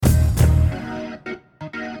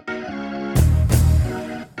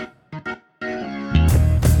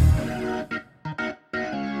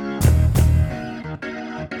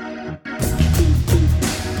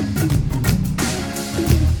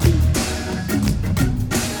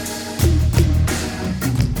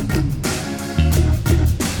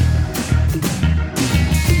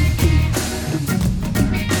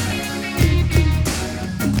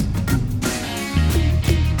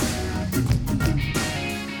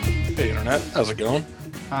Hey, Internet. How's it going?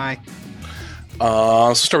 Hi.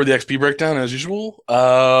 So start with the XP breakdown as usual.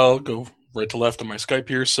 I'll go right to left on my Skype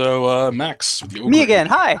here. So, Max. With the Me again.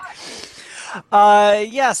 Hi. I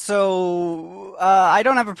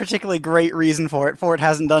don't have a particularly great reason for it. Fort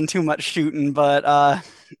hasn't done too much shooting, but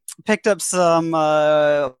picked up some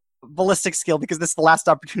ballistic skill because this is the last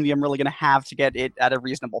opportunity I'm really going to have to get it at a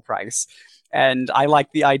reasonable price. And I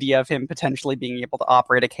like the idea of him potentially being able to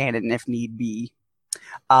operate a cannon if need be.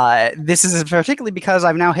 This is particularly because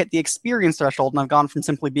I've now hit the experience threshold and I've gone from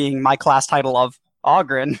simply being my class title of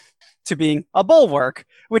Ogren to being a Bulwark,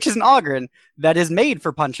 which is an Ogren that is made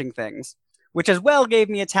for punching things, which as well gave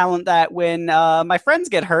me a talent that when my friends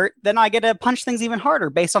get hurt, then I get to punch things even harder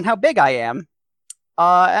based on how big I am.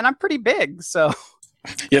 And I'm pretty big, so...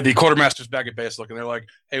 Yeah, the quartermaster's back at base looking. They're like,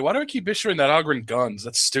 hey, why do we keep issuing that Ogren guns?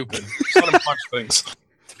 That's stupid. Just let him punch things.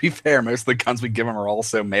 To be fair, most of the guns we give him are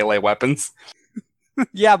also melee weapons.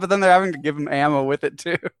 Yeah, but then they're having to give him ammo with it,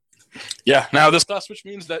 too. Yeah, now this class switch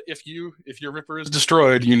means that if your Ripper is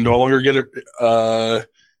destroyed, you no longer get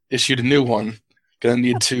issued a new one. Gonna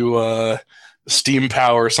need to steam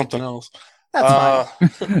power or something else. That's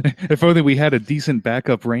fine. If only we had a decent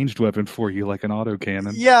backup ranged weapon for you, like an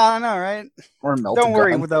autocannon. Yeah, I know, right? Or a melted Don't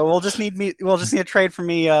worry, gun. though. We'll just need a trade for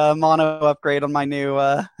me mono upgrade on my new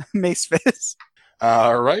Mace Fist.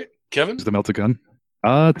 All right, Kevin. The melted gun.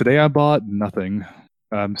 Today I bought nothing.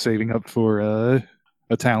 I'm saving up for a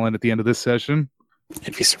talent at the end of this session.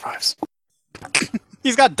 If he survives.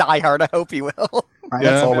 He's got Die Hard. I hope he will. Right,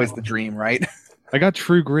 Yeah. that's always the dream, right? I got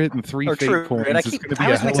True Grit and 3 Or fate True points. Grit. I It's going to be a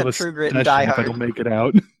always mix hell of up a True Grit and session Die if I Hard. don't make it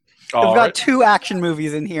out. All We've got right. 2 action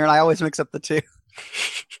movies in here, and I always mix up the 2.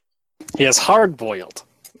 He is hard boiled.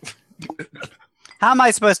 How am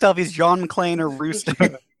I supposed to tell if he's John McClane or Rooster?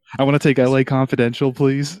 I want to take LA Confidential,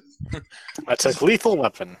 please. I took lethal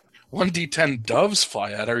weapon. 1d10 doves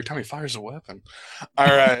fly out every time he fires a weapon. All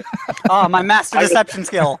right. Oh, my master deception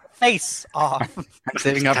skill. Face off. I'm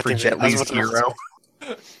saving up for God damn it, Jet I was Li's looking at hero.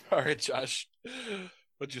 All right, Josh.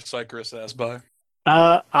 What'd you Cycrus ass by?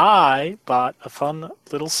 I bought a fun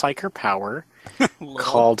little psyker power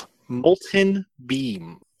called Molten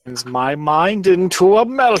Beam. Turns my mind into a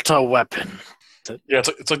melter weapon. Yeah,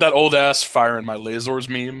 it's like that old ass firing my lasers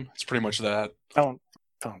meme. It's pretty much that. Don't.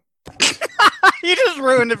 You just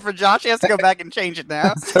ruined it for Josh. He has to go back and change it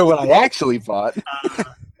now. So what I actually bought...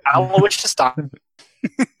 I'll wish to stop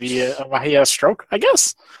via stroke, I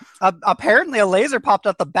guess. Apparently, a laser popped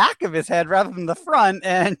out the back of his head rather than the front,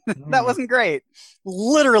 and that wasn't great.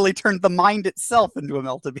 Literally turned the mind itself into a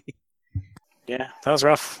melta beam. Yeah, that was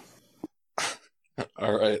rough.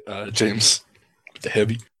 All right, James. The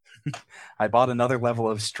heavy. I bought another level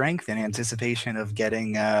of strength in anticipation of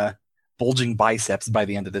getting bulging biceps by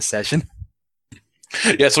the end of this session.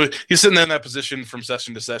 Yeah, so he's sitting there in that position from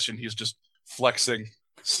session to session. He's just flexing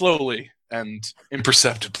slowly and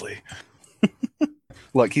imperceptibly.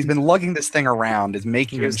 Look, he's been lugging this thing around, is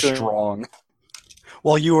making him He's doing- strong.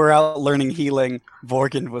 While you were out learning healing,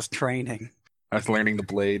 Vorgan was training. I was learning the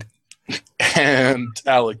blade. And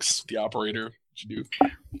Alex, the operator, what'd you do?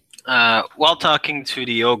 While talking to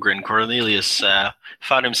the Ogren, Cornelius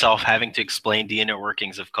found himself having to explain the inner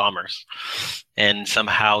workings of commerce, and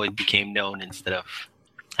somehow it became known instead of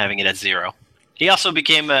having it at 0. He also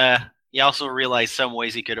realized some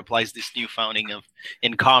ways he could apply this new founding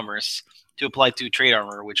in commerce to apply to trade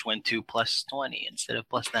armor, which went to plus 20 instead of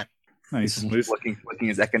plus 10. Nice. He's looking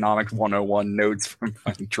his economics 101 notes from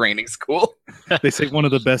fucking training school. They say one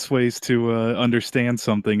of the best ways to understand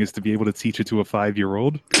something is to be able to teach it to a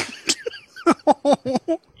 5-year-old.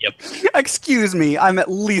 Yep. Excuse me, I'm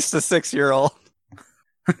at least a 6-year-old.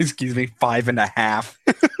 Excuse me, 5.5.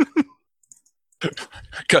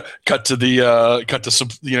 Cut to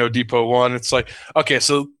Depot 1. It's like, okay,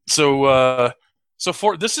 so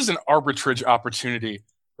for this is an arbitrage opportunity,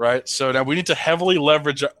 right? So now we need to heavily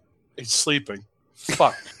leverage. He's sleeping.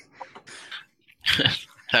 Fuck.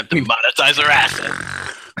 Have to monetize our asset.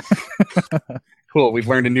 Cool, we've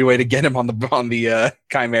learned a new way to get him on the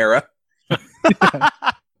Chimera.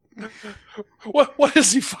 What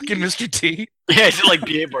is he, fucking Mr. T? Yeah, he's like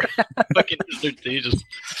Bieber. Fucking Mr. T just...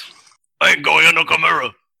 I ain't going on no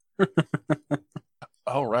camera.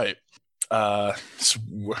 All right. So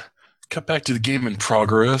cut back to the game in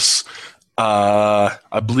progress.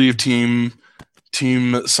 I believe team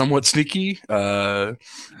somewhat sneaky,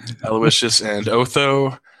 Aloysius and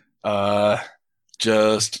Otho, they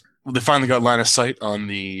finally got line of sight on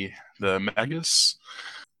the Magus.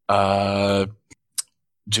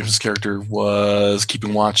 James's character was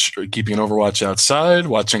keeping an overwatch outside,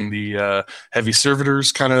 watching the heavy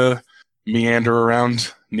servitors kind of meander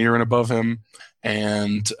around near and above him,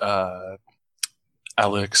 and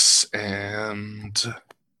Alex and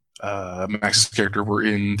Max's character were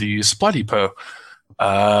in the supply depot.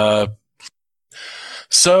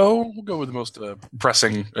 So we'll go with the most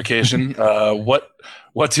pressing occasion. What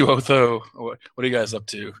do Otho? What are you guys up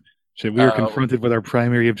to? Shit, we were confronted with our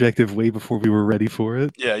primary objective way before we were ready for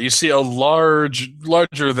it. Yeah, you see a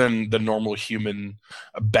larger than the normal human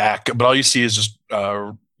back, but all you see is just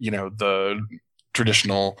the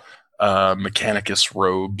traditional Mechanicus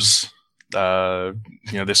robes.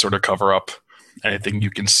 They sort of cover up anything you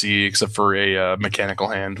can see except for a mechanical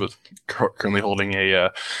hand with currently holding a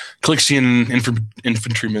Calixian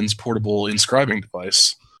infantryman's portable inscribing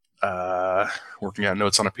device, working out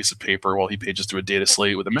notes on a piece of paper while he pages through a data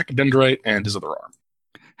slate with a mechadendrite and his other arm.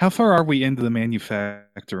 How far are we into the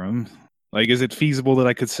manufactorum? Like, is it feasible that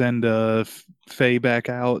I could send Faye back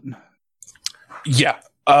out? Yeah.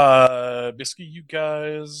 Basically, you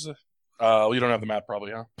guys... you don't have the map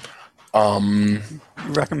probably, huh?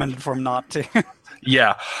 Recommended for him not to.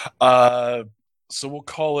 Yeah. So we'll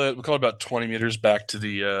call it about 20 meters back to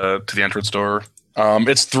the entrance door.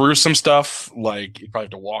 It's through some stuff, like you probably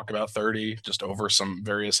have to walk about 30, just over some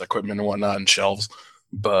various equipment and whatnot and shelves.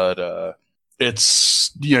 But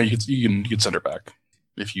it's you can send her back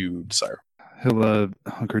if you desire. He'll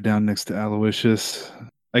hunker down next to Aloysius.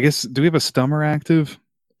 I guess, do we have a stummer active?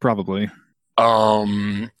 Probably.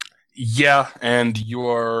 Yeah, and you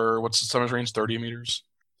are, what's the summer's range? 30 meters.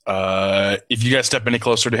 If you guys step any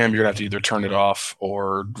closer to him, you're gonna have to either turn it off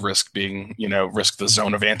or risk the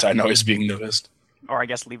zone of anti-noise being noticed. Or I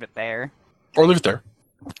guess leave it there. Or leave it there.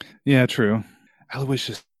 Yeah, true.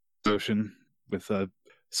 Aloysius motion with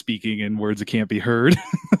speaking in words that can't be heard.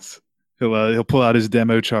 He'll pull out his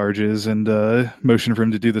demo charges and motion for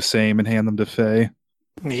him to do the same and hand them to Faye.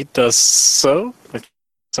 He does so, with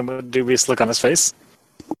some dubious look on his face.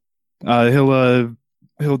 He'll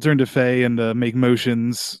turn to Faye and make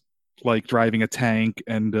motions like driving a tank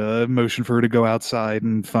and motion for her to go outside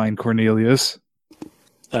and find Cornelius.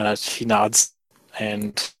 She nods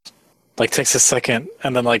and takes a second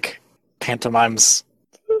and then pantomimes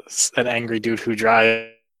an angry dude who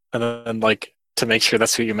drives and then to make sure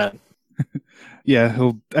that's who you meant. Yeah,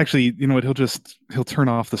 he'll actually, you know what? He'll turn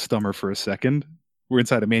off the stummer for a second. We're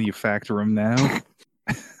inside a manufactorum now.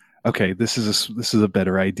 Okay, this is a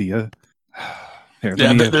better idea. Here,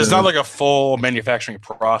 there's not a full manufacturing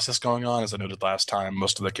process going on, as I noted last time.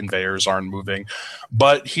 Most of the conveyors aren't moving,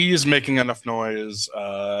 but he is making enough noise.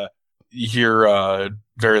 You hear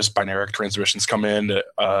various binaric transmissions come in.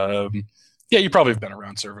 You probably have been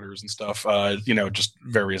around servitors and stuff. Just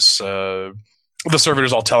various the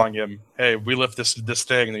servitors all telling him, "Hey, we lift this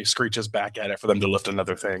thing," and he screeches back at it for them to lift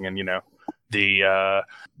another thing, and the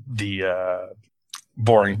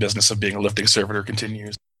boring business of being a lifting servitor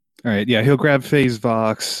continues. All right, yeah, he'll grab Faye's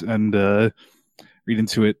Vox and read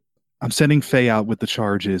into it. I'm sending Faye out with the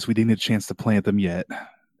charges. We didn't get a chance to plant them yet.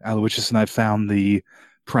 Aloysius and I found the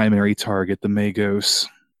primary target, the Magos.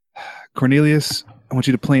 Cornelius, I want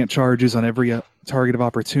you to plant charges on every target of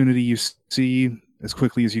opportunity you see as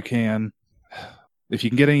quickly as you can. If you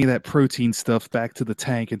can get any of that protein stuff back to the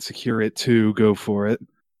tank and secure it too, go for it.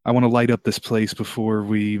 I want to light up this place before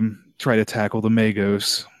we try to tackle the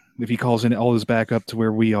Magos. If he calls in all his backup to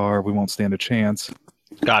where we are, we won't stand a chance.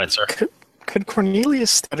 Got it, sir. Could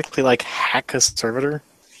Cornelius statically hack a servitor?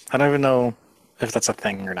 I don't even know if that's a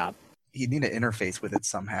thing or not. You'd need to interface with it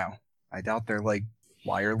somehow. I doubt they're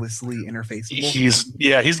wirelessly interfaceable.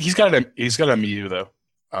 He's got a MU though.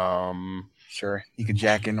 Sure, you could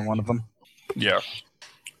jack into one of them. Yeah,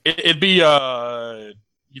 it'd be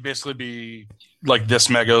you basically be this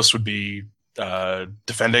Magos would be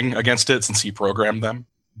defending against it since he programmed them,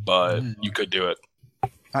 but you could do it.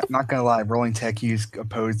 Not gonna lie, rolling tech use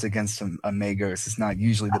opposed against a Magos is not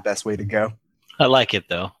usually the best way to go. I like it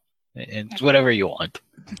though. It's whatever you want.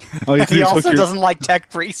 Oh, he also doesn't like tech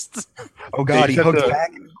priests. Oh god, he hooked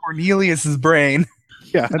back into Cornelius's brain.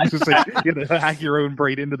 Yeah, I was just you gotta hack your own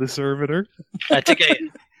brain into the servitor. I think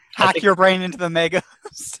hack your brain into the Mega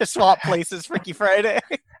to swap places, Freaky Friday.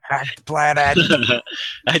 Hack the planet.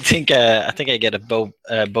 I think I get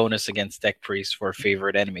a bonus against Tech Priest for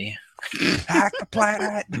favorite enemy. Hack the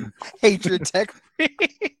planet. Hatred Tech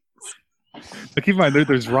Priest. But keep in mind,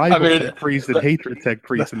 there's rival tech priests and hatred tech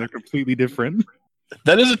priests, and they're completely different.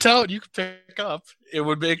 That is a talent you could pick up. It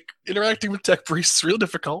would make interacting with tech priests real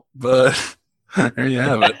difficult, but there you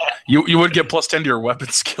have it. You would get +10 to your weapon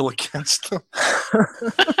skill against them.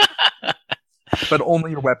 But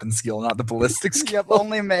only your weapon skill, not the ballistic skill. Yep,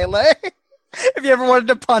 only melee. If you ever wanted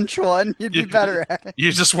to punch one, you'd be better at it.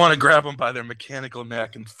 You just want to grab them by their mechanical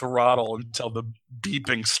neck and throttle until the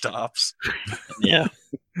beeping stops. Yeah.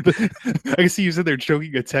 I can see you sitting there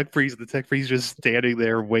choking a tech freeze, and the tech freeze just standing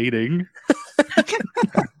there waiting.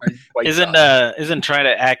 Isn't trying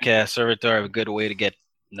to hack a servitor a good way to get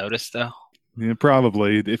noticed though? Yeah,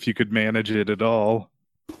 probably, if you could manage it at all.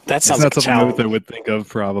 That sounds It's not like a something challenge. that I would think of,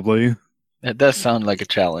 probably. It does sound like a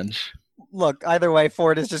challenge. Look, either way,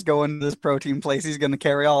 Ford is just going to this protein place. He's going to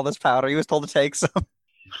carry all this powder. He was told to take some.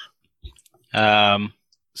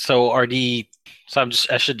 So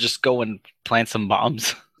I should just go and plant some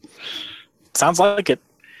bombs. Sounds like it.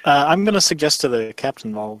 I'm going to suggest to the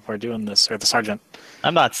captain while we're doing this, or the sergeant,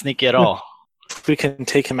 I'm not sneaky at all. if we can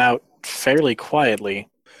take him out fairly quietly,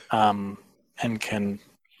 and can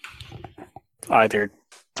either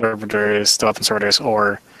servitors, the weapon servitors,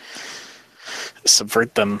 or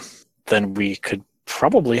subvert them, then we could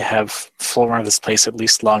probably have flow around this place at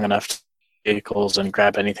least long enough to vehicles and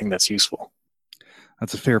grab anything that's useful.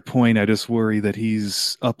 That's a fair point. I just worry that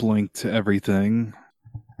he's uplinked to everything.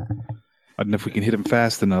 I don't know if we can hit him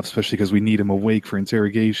fast enough, especially because we need him awake for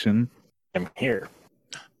interrogation. I'm here.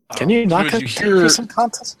 Can you knock Could him you hear-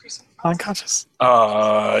 unconscious?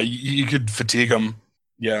 You could fatigue them.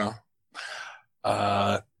 Yeah.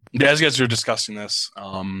 As you guys are discussing this,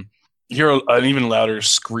 you hear an even louder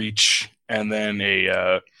screech, and then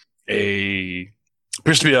appears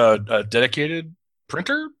to be a dedicated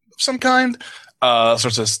printer of some kind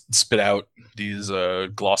starts to spit out these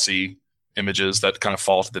glossy images that kind of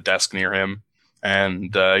fall to the desk near him,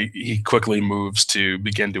 and he quickly moves to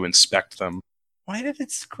begin to inspect them. Why did it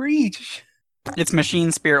screech? Its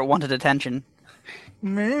machine spirit wanted attention.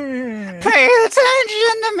 Meh. Pay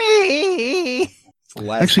attention to me! It's the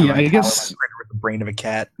last Actually, time I powered guess- my printer with the brain of a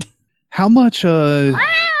cat. How much,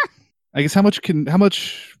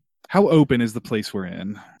 how open is the place we're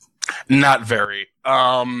in? Not very.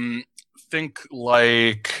 Think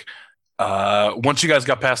like once you guys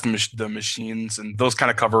got past the machines, and those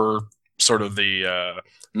kind of cover sort of the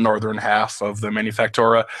northern half of the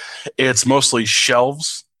manufactura, it's mostly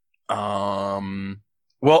shelves.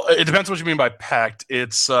 Well, it depends what you mean by packed.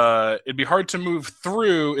 It'd be hard to move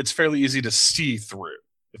through. It's fairly easy to see through,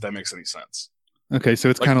 if that makes any sense. Okay, so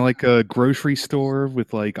it's Like- kind of like a grocery store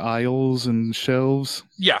with like aisles and shelves.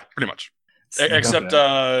 Yeah, pretty much. Sneak up Except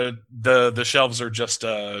there. the shelves are just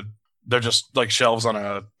they're just like shelves on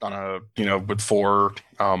a with four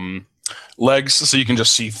legs, so you can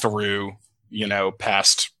just see through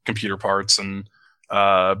past computer parts and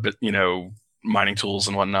mining tools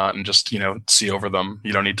and whatnot, and just see over them.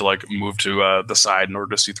 You don't need to like move to the side in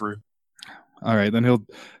order to see through. All right, then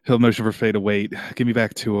he'll motion for Faye to wait. Give me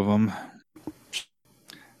back 2 of them.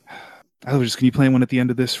 Just can you plant one at the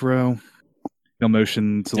end of this row? He'll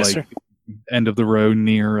motion to Yes, like sir. end of the row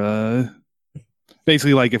near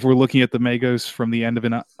basically like if we're looking at the Magos from the end of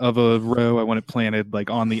a row, I want it planted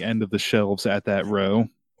like on the end of the shelves at that row,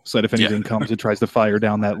 so that if Yeah. anything comes and tries to fire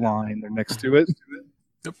down that line, they're next to it.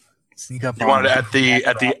 Sneak up You on want it them.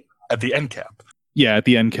 at the end cap. Yeah, at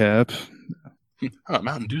the end cap. Oh,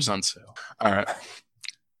 Mountain Dew's on sale. All right.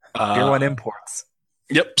 Tier 1 imports.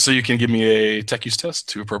 Yep. So you can give me a tech use test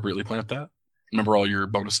to appropriately plant that. Remember all your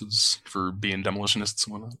bonuses for being demolitionists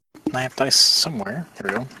and whatnot. I have dice somewhere. Here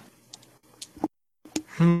we go.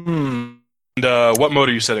 And what mode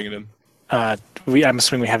are you setting it in? I'm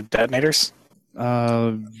assuming we have detonators.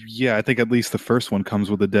 Yeah, I think at least the first one comes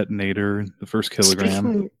with a detonator, the first kilogram.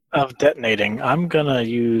 Speaking of detonating, I'm gonna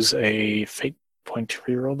use a fate point to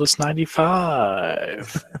reroll this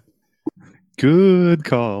 95. Good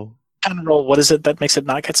call. And roll. What is it that makes it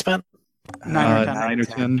not get spent? 9 or 10. 9 or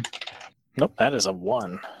 10. Nope, that is a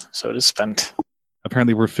 1. So it is spent.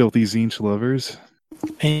 Apparently we're filthy Zinch lovers.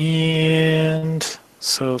 And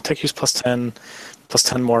so tech use plus 10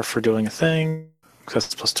 more for doing a thing.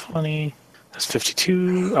 That's plus 20. That's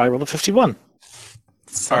 52. I rolled a 51.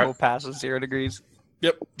 So Alright. passes 0 degrees.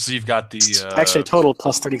 Yep. So you've got the Actually, total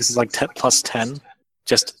plus 30 because it's like 10 plus 10.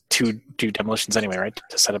 Just to do demolitions anyway, right?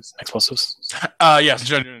 To set up explosives. yeah. Since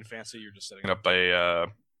you're not doing anything fancy, you're just setting up a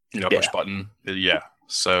push Yeah. button. Yeah.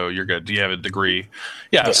 So you're good. Do you have a degree?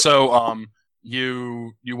 Yeah. Yeah. So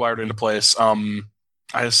you wired into place.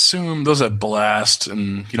 I assume those have blast,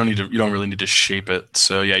 and you don't really need to shape it.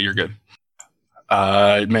 So yeah, you're good.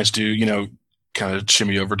 It managed to kind of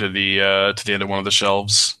shimmy over to the end of one of the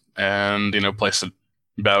shelves and place it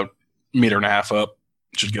about 1.5 meters up.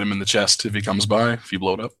 Should get him in the chest if he comes by, if you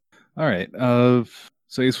blow it up. All right.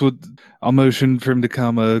 So I guess I'll motion for him to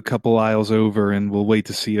come a couple aisles over, and we'll wait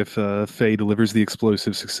to see if Faye delivers the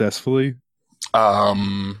explosive successfully.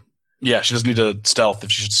 Yeah, she doesn't need to stealth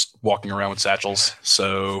if she's just walking around with satchels.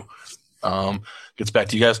 So, gets back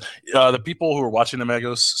to you guys. The people who are watching the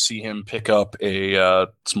Magos see him pick up a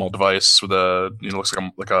small device with looks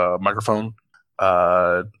like a microphone.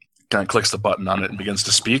 Kind of clicks the button on it and begins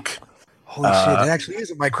to speak. Holy shit! It actually is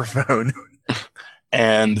a microphone.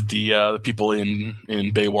 And the people in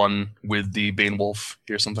Bay 1 with the Bane Wolf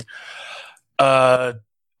hear something.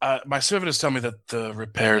 My servants tell me that the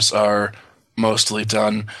repairs are mostly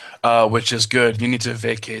done, which is good. You need to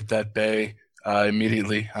vacate that bay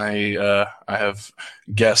immediately. I have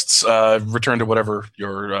guests. Return to whatever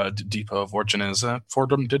your depot of origin is.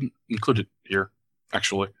 Fordham didn't include it here,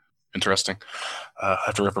 actually. Interesting. I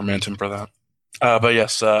have to reprimand him for that. But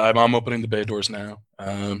yes, I'm opening the bay doors now.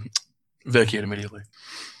 Vacate immediately.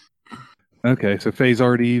 Okay, so Faye's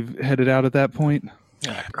already headed out at that point?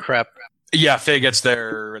 Ah, crap. Yeah, Faye gets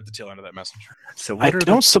there at the tail end of that message. So I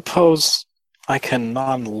don't suppose I can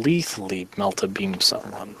non-lethally melt a beam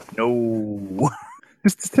someone. No.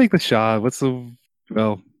 Just take the shot. What's the...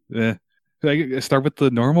 Well, I start with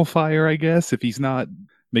the normal fire, I guess. If he's not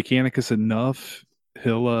Mechanicus enough,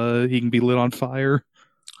 he can be lit on fire.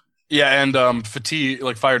 Yeah, and fatigue,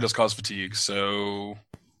 like fire does cause fatigue, so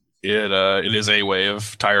it is a way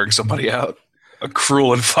of tiring somebody out. A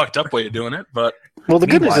cruel and fucked up way of doing it, but Well, the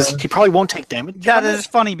good news is he probably won't take damage. That from it. is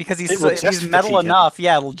funny because It will he's just metal fatigue him. enough.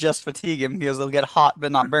 Yeah, it'll just fatigue him because he'll get hot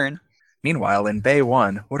but not burn. Meanwhile, in Bay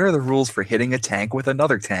 1, what are the rules for hitting a tank with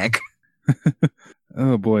another tank?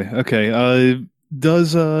 Oh boy. Okay.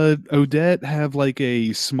 Does Odette have like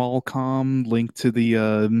a small comm linked to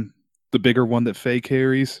the bigger one that Faye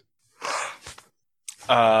carries?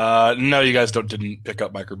 no, you guys didn't pick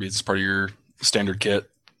up microbeads as part of your standard kit.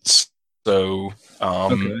 So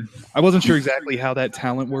Okay. I wasn't sure exactly how that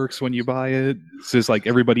talent works when you buy it. It's just like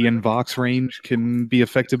everybody in Vox range can be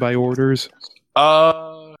affected by orders.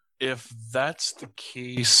 If that's the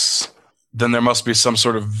case, then there must be some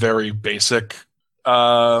sort of very basic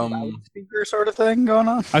Loudspeaker sort of thing going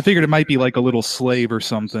on. I figured it might be like a little slave or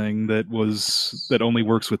something that only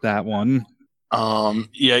works with that one.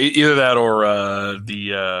 yeah, either that or I'll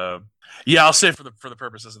say for the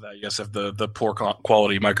purposes of that, yes, if the poor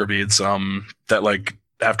quality microbeads that like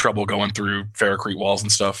have trouble going through ferrocrete walls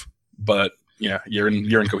and stuff, but yeah, you're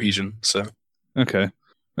in cohesion, so Okay.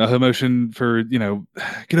 He'll motion for,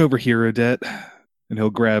 get over here, Odette, and he'll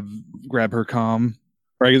grab her comm.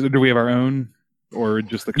 Or I guess, do we have our own, or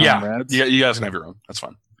just the comrades? Yeah, you guys can have your own. That's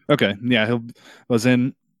fine. Okay, yeah, he'll was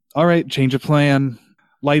in. All right, change of plan.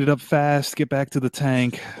 Light it up fast. Get back to the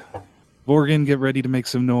tank. Vorgan, get ready to make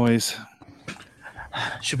some noise.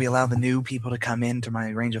 Should we allow the new people to come into my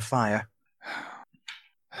range of fire?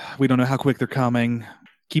 We don't know how quick they're coming.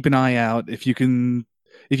 Keep an eye out. If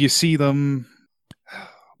you see them,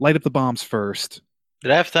 light up the bombs first.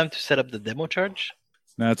 Did I have time to set up the demo charge?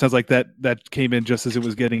 No, it sounds like that came in just as it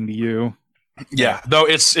was getting to you. Yeah, though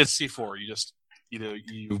it's C4. You just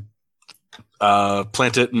you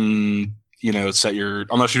plant it and set your,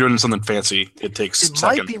 unless you're doing something fancy, it takes It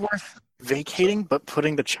seconds. might be worth vacating, but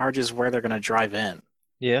putting the charges where they're going to drive in.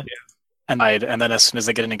 Yeah. And then as soon as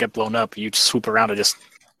they get in and get blown up, you swoop around and just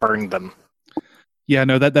burn them. Yeah,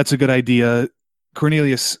 no, that's a good idea.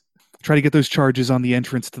 Cornelius, try to get those charges on the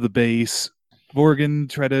entrance to the base. Vorgan,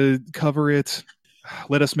 try to cover it.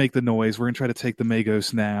 Let us make the noise. We're going to try to take the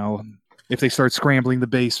Magos now. If they start scrambling the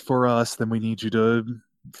base for us, then we need you to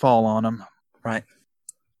fall on them. Right.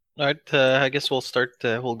 All right. I guess we'll start.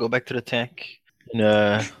 We'll go back to the tank.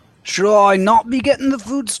 And, Should I not be getting the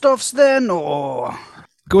foodstuffs then, or?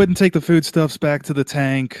 Go ahead and take the foodstuffs back to the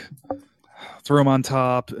tank. Throw them on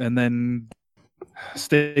top, and then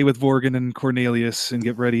stay with Vorgan and Cornelius and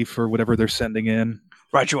get ready for whatever they're sending in.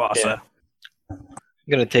 Right, you are, Yeah. sir. I'm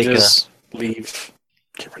gonna take. Just leave.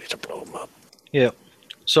 Get ready to blow them up. Yeah.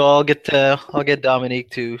 So I'll get Dominique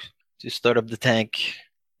to start up the tank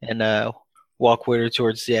and walk with her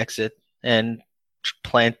towards the exit and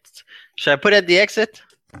plant. Should I put it at the exit?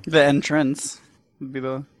 The entrance would be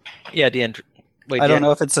the. Yeah, the entrance. Wait, I don't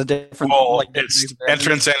know if it's a different. Well, it's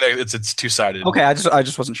entrance and it's two-sided. Okay, I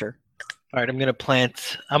just wasn't sure. All right, I'm gonna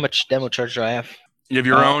plant. How much demo charge do I have? You have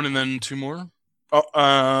your own and then two more. Oh,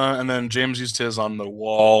 and then James used his on the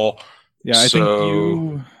wall. Yeah, I think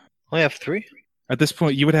you... I have 3. At this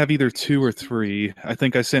point, you would have either 2 or 3. I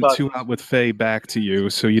think I sent But- 2 out with Faye back to you,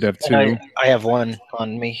 so you'd have 2. And I have 1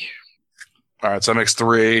 on me. All right, so that makes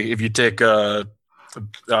 3. If you take I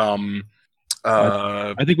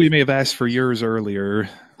think we may have asked for yours earlier.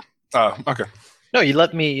 okay. No, you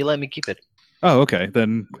let me keep it. Oh, okay.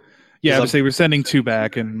 Then, yeah, I Is would say we're sending 2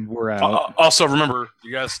 back and we're out. Also, remember,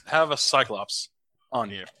 you guys have a Cyclops on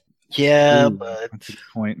you. Yeah, Ooh, but that's a good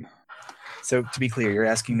point. So to be clear, you're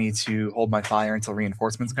asking me to hold my fire until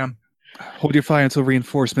reinforcements come? Hold your fire until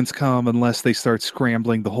reinforcements come, unless they start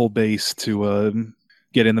scrambling the whole base to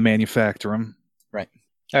get in the manufactorum. Right.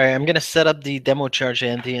 All right, I'm gonna set up the demo charge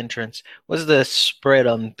and the entrance. What's the spread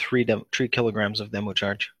on 3 kilograms of demo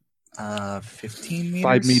charge? 15 meters?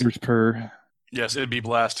 5 meters per. Yes, it'd be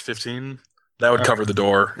blast 15. That would cover the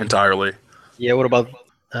door entirely. Yeah. What about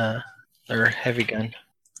their heavy gun?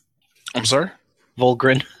 I'm sorry?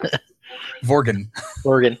 Volgren. Vorgan.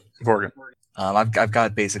 Vorgan. Vorgan. I've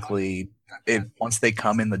got basically, once they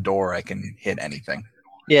come in the door, I can hit anything.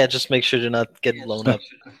 Yeah, just make sure to not get blown up.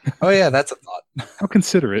 Oh yeah, that's a thought. How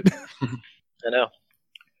considerate. I know.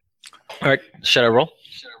 All right, should I roll?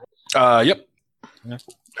 Yep. Yeah.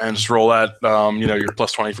 And just roll that, your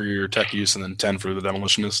plus 20 for your tech use and then 10 for the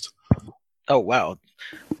demolitionist. Oh wow,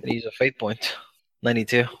 I use a fate point.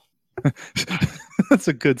 92. That's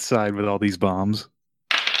a good side with all these bombs.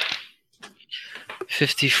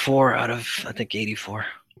 54 out of I think 84.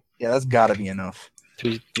 Yeah, that's got to be enough.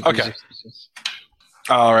 Okay.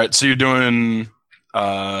 All right, so you're doing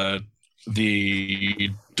the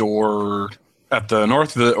door at the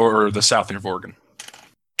north or the south near Vorgan.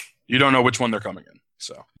 You don't know which one they're coming in,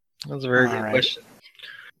 so. That's a very good question.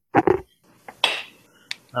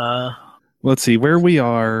 Let's see where we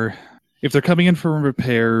are. If they're coming in for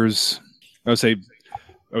repairs, I would say,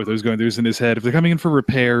 there's going through in his head. If they're coming in for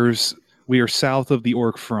repairs, we are south of the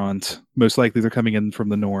Orc front. Most likely they're coming in from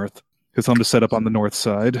the north, because I'm to set up on the north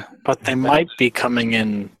side. But they might be coming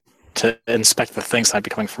in to inspect the things that might be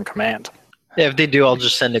coming from command. Yeah, if they do, I'll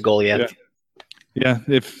just send a Goliath. Yeah,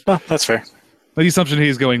 if Oh, that's fair. the assumption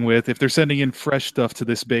he's going with, if they're sending in fresh stuff to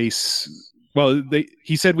this base, well,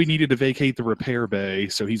 he said we needed to vacate the repair bay,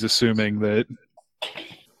 so he's assuming repairs.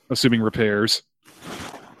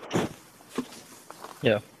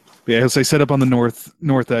 Yeah. Yeah, he'll say set up on the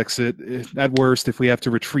north exit. At worst, if we have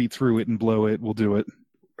to retreat through it and blow it, we'll do it.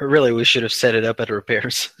 Or really, we should have set it up at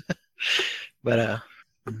repairs. But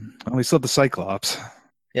Well, we still have the Cyclops.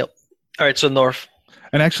 Yep. All right, so north.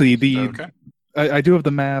 And actually, Okay. I do have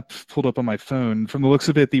the map pulled up on my phone. From the looks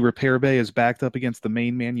of it, the repair bay is backed up against the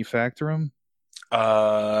main manufactorum.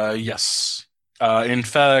 Yes. In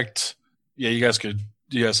fact, yeah, you guys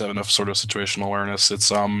have enough sort of situational awareness.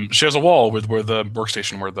 It's shares a wall with where the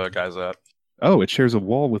workstation where the guy's at. Oh, it shares a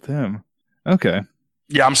wall with him. Okay.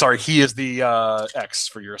 Yeah, I'm sorry. He is the X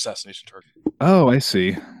for your assassination target. Oh, I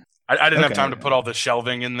see. I didn't have Okay. time to put all the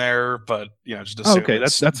shelving in there, but just assume Okay,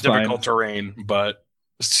 it's that's difficult fine. terrain, but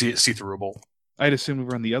see-throughable. I'd assume we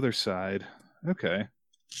were on the other side. Okay.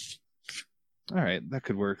 All right, that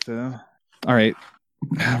could work though. All right.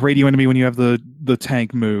 Radio into me when you have the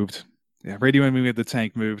tank moved. Yeah, radio into me with the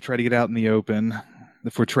tank moved. Try to get out in the open.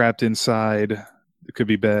 If we're trapped inside, it could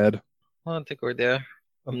be bad. I don't think we're there.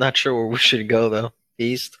 I'm not sure where we should go though.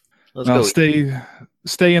 East. Let's Well, go.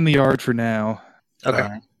 stay in the yard for now. Okay. All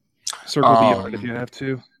right. Circle the yard if you have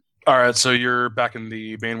to. All right, so you're backing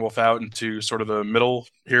the Bane Wolf out into sort of the middle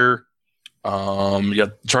here. You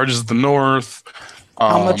got charges at the north.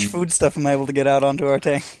 How much food stuff am I able to get out onto our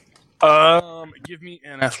tank? Give me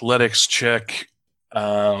an athletics check.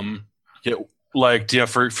 For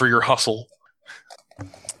your hustle.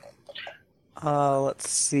 Let's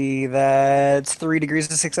see. That's 3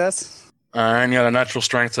 degrees of success. And you got a natural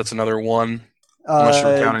strength. That's another 1. Unless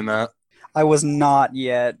you're counting that. I was not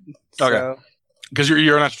yet. Okay. So Because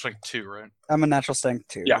you're a natural strength 2, right? I'm a natural strength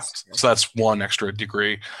 2. Yeah. So that's 1 extra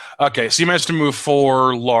degree. Okay, so you managed to move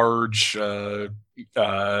 4 large,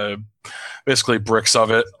 basically bricks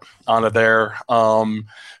of it onto there.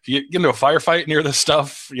 If you get into a firefight near this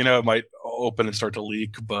stuff, it might open and start to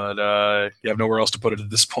leak, but you have nowhere else to put it at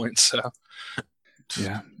this point. So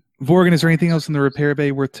Yeah. Vorgan, is there anything else in the repair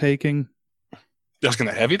bay worth taking? just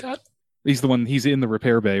gonna heavy that. He's in the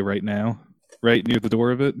repair bay right now, right near the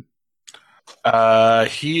door of it.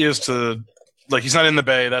 He is he's not in the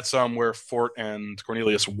bay. That's where Fort and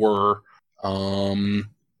Cornelius were. Oh,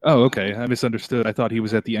 okay. I misunderstood. I thought he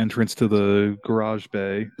was at the entrance to the garage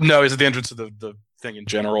bay. No, he's at the entrance to the thing in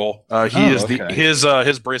general.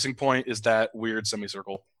 His bracing point is that weird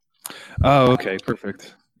semicircle. Oh, okay.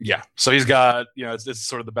 Perfect. Yeah. So he's got it's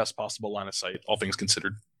sort of the best possible line of sight, all things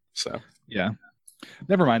considered. So Yeah.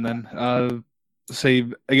 Never mind then. I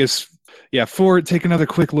guess, Fort, take another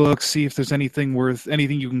quick look, see if there's anything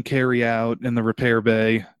you can carry out in the repair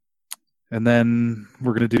bay. And then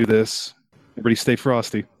we're going to do this. Everybody stay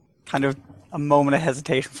frosty. Kind of a moment of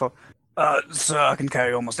hesitation for, sir, I can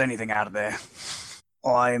carry almost anything out of there.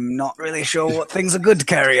 I'm not really sure what things are good to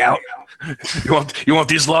carry out. you want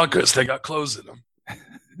these lockers? They got clothes in them.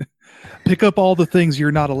 Pick up all the things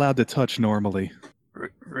you're not allowed to touch normally.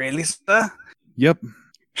 Really, sir? Yep.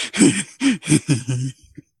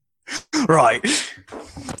 Right.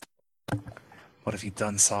 What have you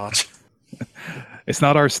done, Sarge? It's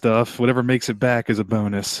not our stuff. Whatever makes it back is a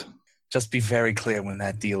bonus. Just be very clear when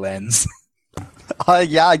that deal ends.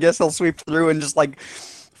 Yeah, I guess he'll sweep through and just like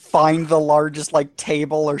find the largest like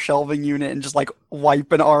table or shelving unit and just like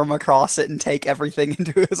wipe an arm across it and take everything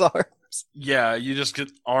into his arms. Yeah, you just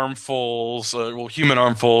get armfuls, human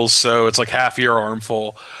armfuls, so it's like half your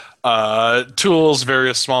armful. Tools,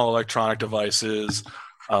 various small electronic devices,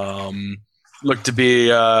 look to be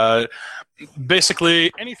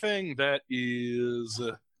basically anything that is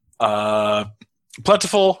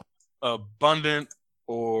plentiful, abundant,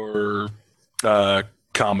 or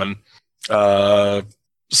common.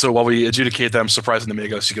 So while we adjudicate them, surprising the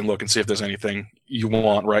Amigos, you can look and see if there's anything you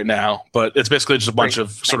want right now. But it's basically just a bunch of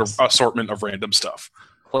sort of assortment of random stuff.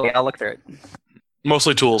 Well, yeah, I'll look through it.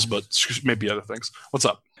 Mostly tools, but maybe other things. What's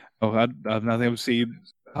up? Oh, I've nothing to see.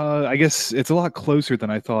 I guess it's a lot closer than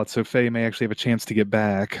I thought, so Faye may actually have a chance to get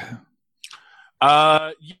back.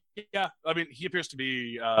 Yeah. I mean, he appears to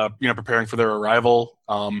be, preparing for their arrival.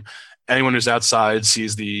 Anyone who's outside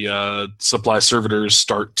sees the supply servitors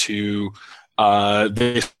start to,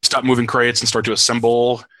 they stop moving crates and start to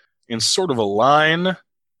assemble in sort of a line,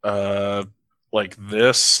 like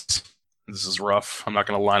this. This is rough. I'm not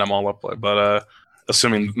going to line them all up, but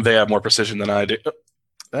assuming they have more precision than I do.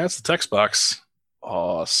 That's the text box.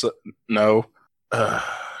 Oh, no. God.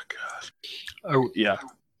 Oh, Yeah.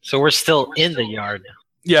 so we're still in the yard.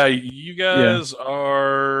 Yeah, you guys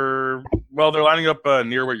are... Well, they're lining up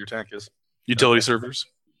near where your tank is. Utility servers.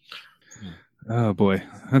 Oh, boy.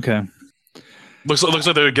 Okay. Looks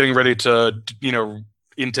like they're getting ready to,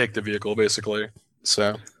 intake the vehicle, basically.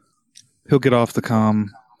 So He'll get off the comm.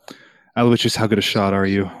 Aloysius, how good a shot are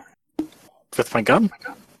you? With my gun?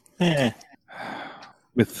 Yeah.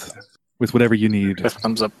 With whatever you need. With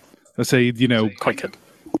thumbs up. Let's say, Quite good.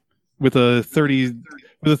 with a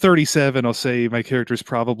 37, I'll say my character's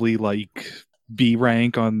probably like B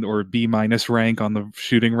rank or B minus rank on the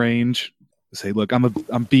shooting range. Say, look,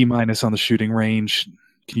 I'm B minus on the shooting range.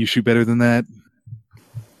 Can you shoot better than that?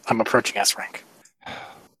 I'm approaching S rank.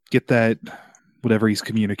 Get that, whatever he's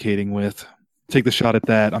communicating with. Take the shot at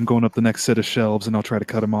that. I'm going up the next set of shelves, and I'll try to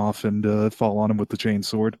cut him off and fall on him with the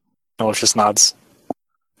chainsword. Malicious nods.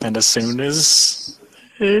 And as soon as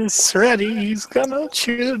it's ready, he's gonna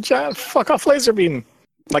shoot a giant fuck-off laser beam.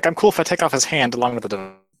 Like, I'm cool if I take off his hand along with the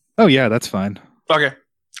device. Oh, yeah, that's fine. okay.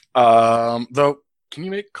 Though, can you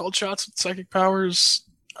make cold shots with psychic powers?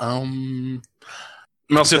 I'll see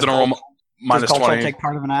if the normal minus Does Culture 20. take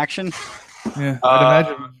part of an action? Yeah, I'd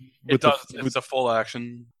imagine. It does. It's a full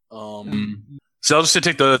action. So I'll just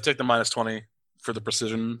take the minus 20 for the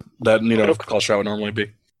precision that call shot would normally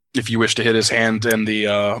be. If you wish to hit his hand and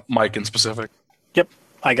the mic in specific. Yep.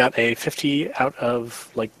 I got a 50 out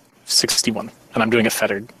of, 61. And I'm doing it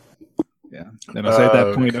fettered. Yeah. And I'll say at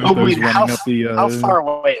that point, Otho's running up the... How far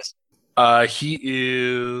away is He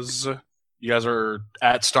is... You guys are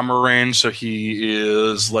at Stummer range, so he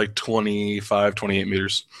is 25, 28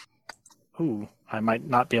 meters. Ooh, I might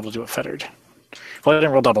not be able to do it fettered. Well, I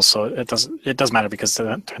didn't roll double, so it does matter because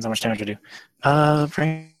that depends how much damage I do.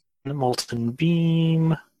 Bring Molten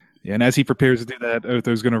Beam. Yeah, and as he prepares to do that,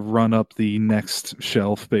 Otho's going to run up the next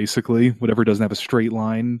shelf, basically. Whatever doesn't have a straight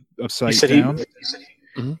line of sight down.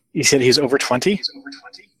 You said he's over 20?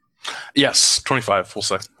 Yes, 25, we'll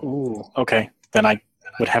say. Ooh, okay. Then I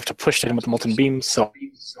would have to push to him with the Molten Beam, so...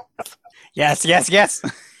 Yes. Do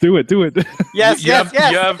it. Yes. You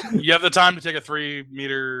have the time to take a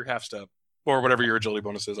 3-meter half step. Or whatever your agility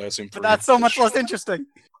bonus is, I assume. But that's so much less interesting.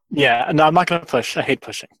 Yeah, no, I'm not going to push. I hate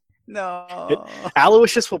pushing. No.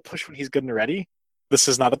 Aloysius will push when he's good and ready. This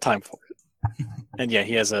is not the time for it. And yeah,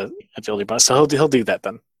 he has a agility bonus, so he'll do that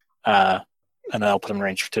then. And then I'll put him in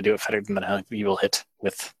range to do it fettered, and then he will hit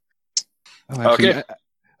with... Oh, actually, Okay. I'll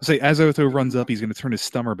say as Otho runs up, he's going to turn his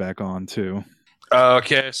stummer back on, too.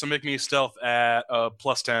 Okay, so make me stealth at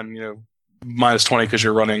plus 10, minus 20 because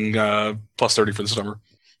you're running plus 30 for the summer.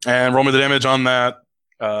 And roll me the damage on that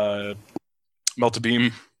melted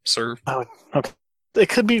beam, sir. Oh, okay. It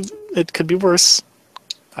could be worse.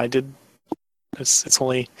 It's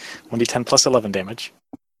only 1d10 plus 11 damage.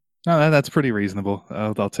 No, that's pretty reasonable.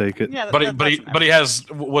 I'll take it. Yeah, But he has,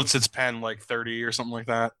 what's its pen, 30 or something like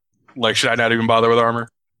that? Should I not even bother with armor?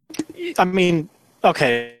 I mean,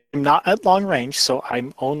 okay, I'm not at long range, so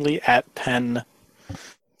I'm only at pen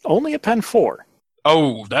 4.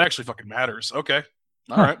 Oh, that actually fucking matters. Okay.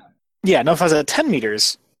 All right. Yeah, no, if I was at 10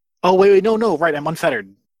 meters... Oh, wait, no, right, I'm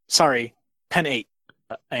unfettered. Sorry, pen 8.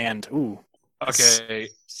 And, Okay,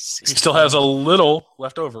 he still has a little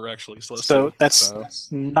left over, actually. So, let's So see.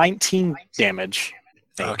 that's 19 damage.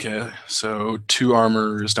 Okay, so 2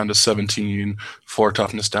 armor is down to 17, 4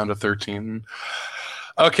 toughness down to 13.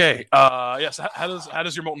 Okay, yes. How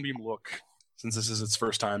does your molten beam look? Since this is its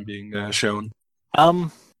first time being shown.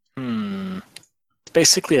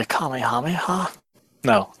 Basically a Kamehameha.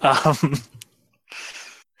 No.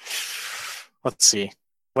 Let's see.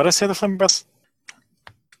 What did I say? The flame breath.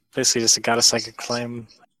 Basically, just got a psychic flame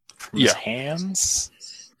from his hands.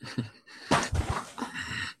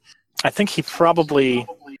 I think he probably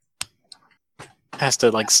has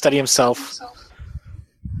to like steady himself,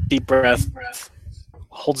 deep breath,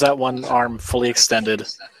 holds that one arm fully extended,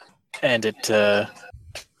 and it. I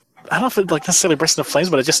don't know if it like necessarily bursts into flames,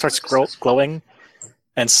 but it just starts glowing,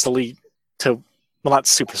 and slowly well, not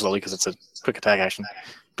super slowly because it's a quick attack action,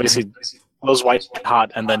 but basically glows white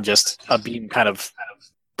hot, and then just a beam kind of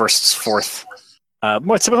bursts forth.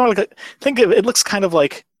 It's more like think it looks kind of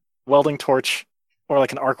like welding torch or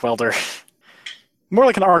like an arc welder. More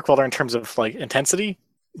like an arc welder in terms of like intensity,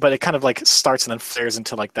 but it kind of like starts and then flares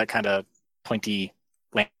into like that kind of pointy,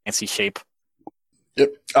 lancy shape.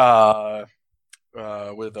 Yep.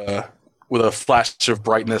 With a flash of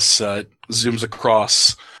brightness, zooms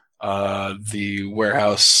across the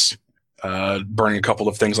warehouse, burning a couple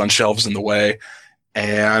of things on shelves in the way,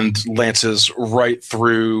 and lances right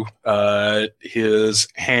through his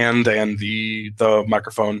hand and the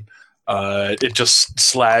microphone. It just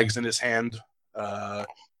slags in his hand.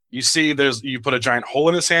 You see, you put a giant hole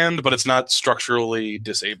in his hand, but it's not structurally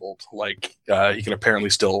disabled. Like he can apparently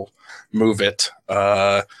still move it.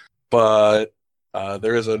 But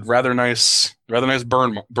there is a rather nice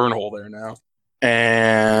burn hole there now.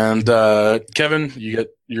 And Kevin, you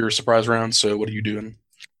get your surprise round. So what are you doing?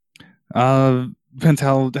 Depends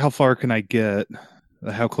how far can I get?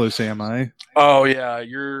 How close am I? Oh yeah,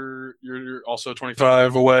 you're also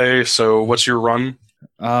 25 away. So what's your run?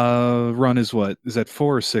 Run is what? Is that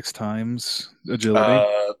 4 or 6 times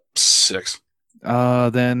agility? 6.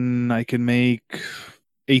 Then I can make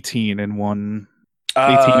 18 in one.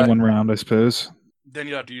 18 in one round, I suppose. Then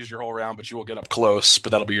you have to use your whole round, but you will get up close.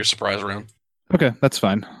 But that'll be your surprise round. Okay, that's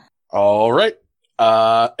fine. All right.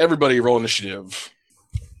 Everybody roll initiative,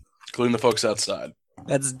 including the folks outside.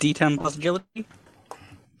 That's D10 plus agility.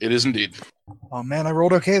 It is indeed. Oh man, I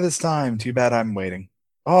rolled okay this time. Too bad I'm waiting.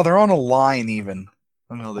 Oh, they're on a line even.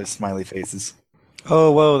 Oh no, there's smiley faces.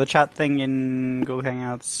 Oh, whoa, the chat thing in Go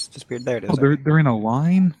Hangouts disappeared. There it is. Oh, they're in a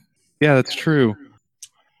line? Yeah, that's true.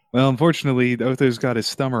 Well, unfortunately, Otho's got his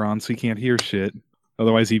stummer on, so he can't hear shit.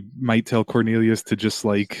 Otherwise, he might tell Cornelius to just,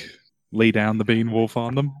 like, lay down the Bane Wolf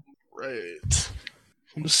on them. Right.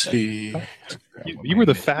 Let's see. You were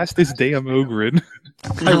the fastest damn Ogren.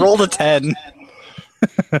 I rolled a 10.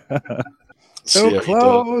 So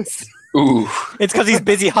close! Ooh. It's because he's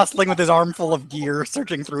busy hustling with his arm full of gear,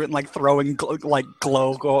 searching through it and like throwing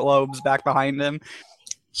glow globes back behind him.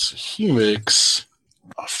 So he makes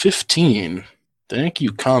a 15. Thank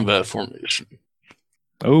you, combat formation.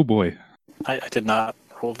 Oh boy. I did not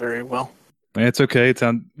roll very well. It's okay. It's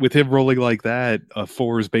with him rolling like that, a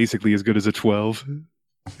 4 is basically as good as a 12.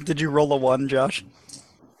 Did you roll a 1, Josh?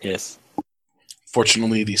 Yes.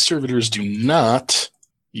 Fortunately, the servitors do not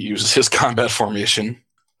use his combat formation.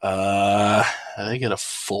 They get a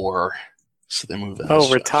 4, so they move that. Oh,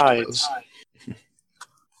 we're tied.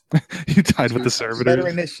 You tied with the Better servitors.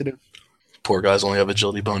 initiative. Poor guys only have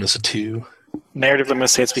agility bonus of 2. Narratively, I'm going to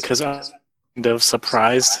say it's because I'm kind of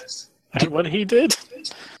surprised at what he did,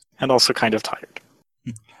 and also kind of tired.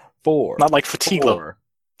 4. Not like fatigue level. 4.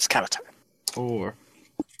 It's kind of tired. 4.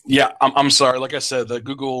 Yeah, I'm sorry. Like I said, the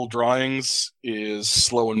Google Drawings is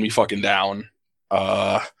slowing me fucking down.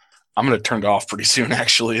 I'm gonna turn it off pretty soon.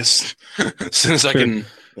 Actually, as soon as I can,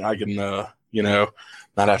 not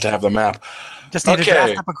have to have the map. Just need to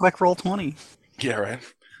draft up a quick roll 20. Yeah, right.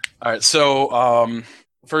 All right. So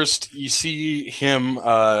first, you see him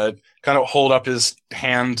kind of hold up his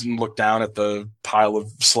hand and look down at the pile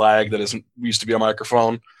of slag that used to be a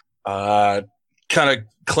microphone. Kind of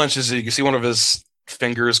clenches it. You can see one of his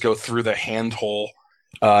fingers go through the hand hole.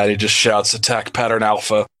 And he just shouts, "Attack pattern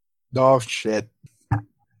alpha." Oh shit.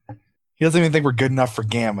 He doesn't even think we're good enough for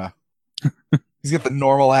Gamma. He's got the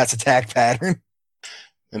normal ass attack pattern.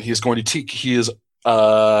 And he's going to take his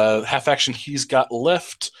half action he's got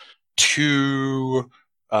left to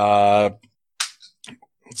let's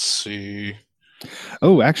see.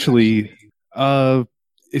 Oh, actually,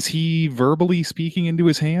 is he verbally speaking into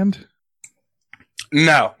his hand?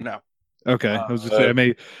 No. Okay, I was just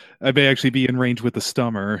saying, I may actually be in range with the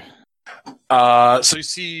stummer. So you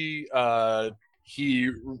see,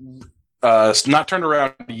 he not turned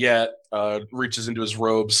around yet, reaches into his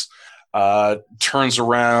robes, turns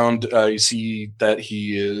around. You see that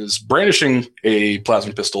he is brandishing a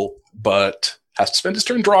plasma pistol, but has to spend his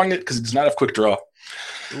turn drawing it because he does not have quick draw.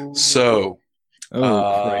 Ooh. So,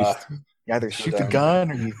 Christ. You either shoot the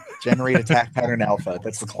gun or you generate attack pattern alpha.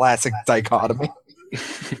 That's the classic dichotomy.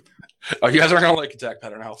 oh, you guys aren't going to like attack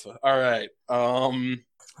pattern alpha. All right.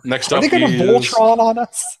 Next Are up they going to is Voltron on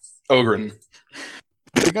us? Ogren.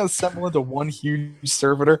 They're going to assemble into one huge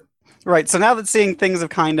servitor. Right, so now that seeing things have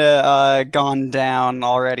kind of gone down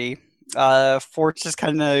already, Fort's just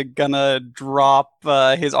kind of gonna drop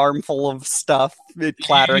his armful of stuff,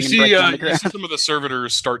 clattering and breaking on the you ground. see some of the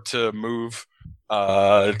servitors start to move.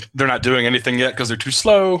 They're not doing anything yet because they're too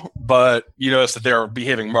slow, but you notice that they are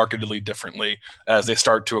behaving markedly differently as they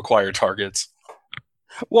start to acquire targets.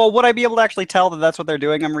 Well, would I be able to actually tell that that's what they're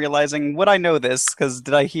doing? I'm realizing, would I know this? Because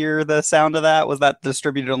did I hear the sound of that? Was that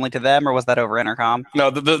distributed only to them, or was that over intercom? No,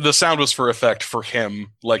 the sound was for effect for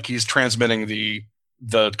him, like he's transmitting the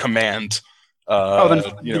command. Then over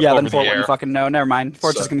Fort the wouldn't air. fucking know. Never mind.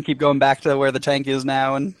 Fort's So- just gonna keep going back to where the tank is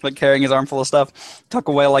now and like carrying his armful of stuff. Tuck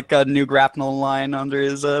away like a new grapnel line under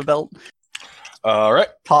his belt. All right.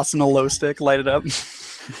 Tossing a low stick, light it up.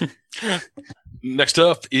 Next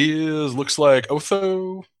up is looks like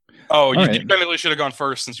Otho. Oh, you right. technically should have gone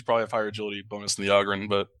first since you probably have higher agility bonus than the Ogren,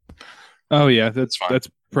 but Oh yeah, that's fine. that's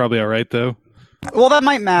probably all right though. Well, that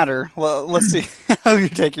might matter. Well, let's see how you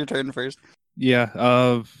take your turn first. Yeah.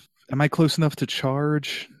 Am I close enough to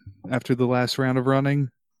charge after the last round of running?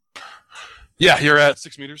 yeah, you're at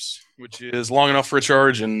 6 meters, which is long enough for a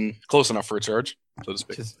charge and close enough for a charge, so to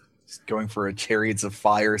speak. Just going for a Chariots of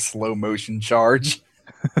Fire slow motion charge.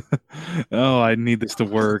 Oh, I need this to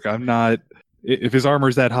work. I'm not. If his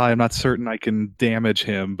armor's that high, I'm not certain I can damage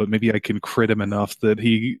him, but maybe I can crit him enough that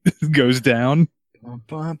he goes down. Bum,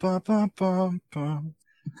 bum, bum, bum, bum, bum.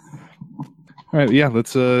 All right, yeah,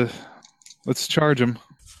 let's charge him.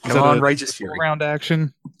 Is Come that on, a Righteous Fury. round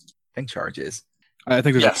action? Thing charges. I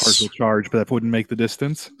think there's Yes. a partial charge, but that wouldn't make the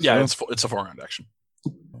distance. Yeah, so. it's a 4-round action.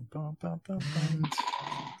 Bum, bum, bum, bum.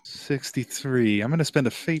 63. I'm going to spend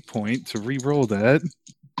a fate point to re-roll that.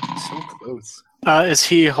 So close. Is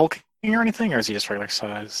he hulking or anything, or is he just regular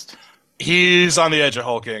sized? He's on the edge of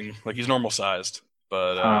hulking, like he's normal sized,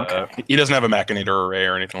 but Okay. he doesn't have a machinator array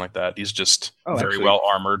or anything like that. He's just Oh, very actually- well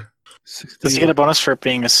armored. 60. Does he get a bonus for it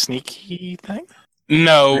being a sneaky thing?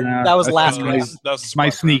 No, That was last my, round. that was my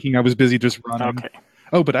spot sneaking. I was busy just running. Okay,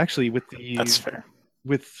 Oh, but actually, with the that's fair.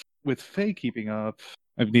 with Faye keeping up,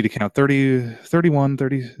 I need to count 30, 31,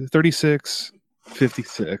 30, 36,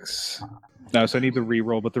 56. No, so I need the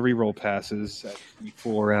reroll, but the reroll passes at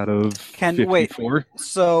 4 out of Can- 54. wait.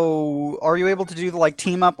 So, are you able to do the like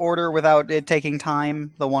team up order without it taking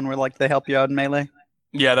time? The one where like they help you out in melee?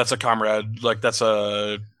 Yeah, that's a comrade. Like that's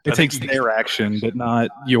a. It takes their action, but not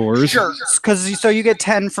yours. Because so you get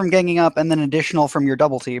 10 from ganging up, and then additional from your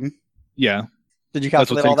double team. Yeah, Did you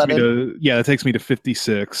that's what calculate all takes that me in, to. Yeah, it takes me to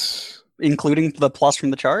 56. including the plus from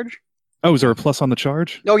the charge? Oh, is there a plus on the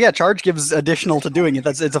charge? Oh yeah, charge gives additional to doing it.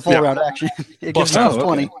 It's a full Yeah. round action. It Plus gives you plus 10.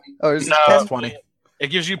 20. Or is it No. 10? 20. It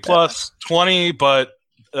gives you plus 20, but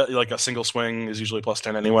like a single swing is usually plus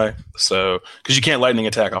 10 anyway. So because you can't lightning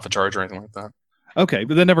attack off a charge or anything like that. Okay,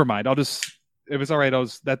 but then never mind. I'll just. If it's all right,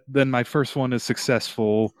 then my first one is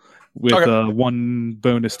successful with Okay. 1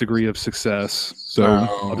 bonus degree of success. So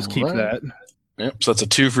I'll just keep Alright. that. Yep. So that's a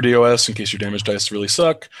 2 for DOS in case your damage dice really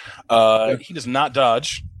suck. He does not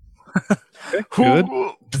dodge. Good.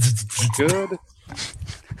 Good.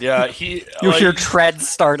 Yeah, he. You like, hear treads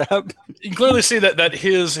start up. you can clearly see that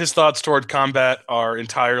his thoughts toward combat are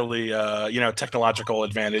entirely technological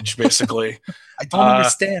advantage basically. I don't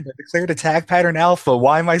understand. I declared attack pattern alpha.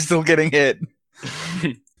 Why am I still getting hit?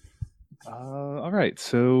 All right,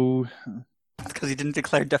 so That's because you didn't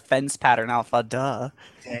declare defense pattern alpha. Duh.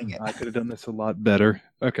 Dang it. I could have done this a lot better.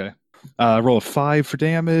 Okay. Roll a 5 for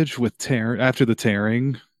damage with after the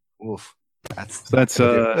tearing. Oof. That's So that's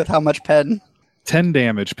With how much pen? 10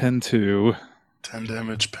 damage, pen 2. 10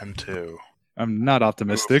 damage, pen 2. I'm not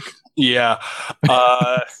optimistic. Yeah.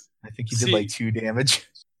 I think he did See- like 2 damage.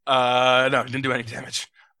 No, he didn't do any damage.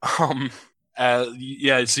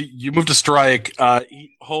 Yeah. So you move to strike.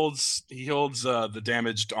 He holds the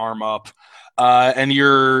damaged arm up, and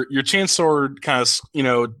your chainsword kind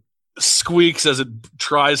of squeaks as it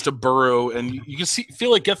tries to burrow, and you can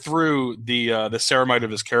feel it get through the ceramite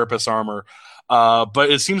of his carapace armor, but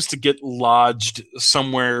it seems to get lodged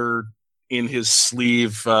somewhere in his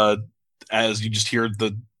sleeve as you just hear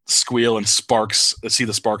the squeal and see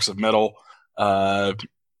the sparks of metal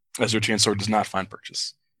as your chainsword does not find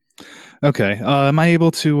purchase. Okay. Am I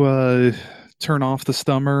able to turn off the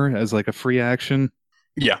stummer as like a free action?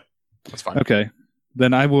 Yeah, that's fine. Okay.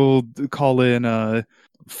 Then I will call in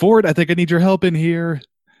Ford, I think I need your help in here.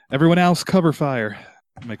 Everyone else, cover fire.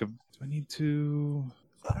 Do I need to?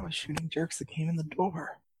 I thought I was shooting jerks that came in the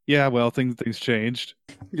door. Yeah, well, things changed.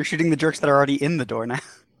 You're shooting the jerks that are already in the door now.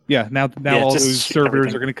 Yeah, now Yeah, all just those shoot servitors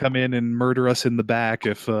everything. are going to come in and murder us in the back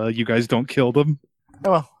if you guys don't kill them.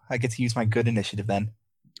 Oh well, I get to use my good initiative then.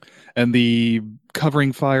 And the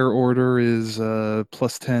covering fire order is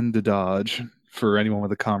 +10 to dodge for anyone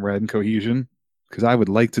with a comrade and cohesion. Because I would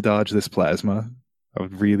like to dodge this plasma. I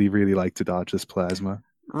would really, really like to dodge this plasma.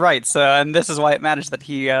 Right. So, and this is why it matters that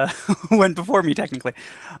he went before me, technically.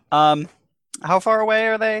 How far away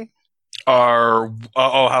are they? How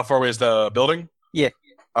far away is the building? Yeah.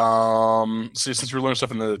 See, since we're learning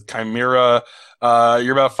stuff in the Chimera,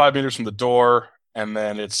 you're about 5 meters from the door, and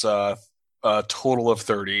then it's a total of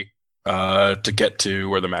 30 to get to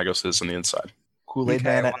where the Magos is on the inside. Kool-Aid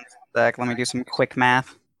Okay, Man. one sec. Let me do some quick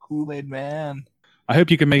math. Kool-Aid Man. I hope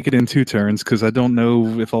you can make it in 2 turns, because I don't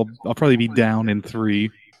know if I'll probably be down in 3.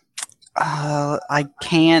 I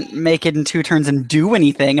can't make it in 2 turns and do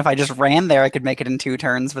anything. If I just ran there, I could make it in 2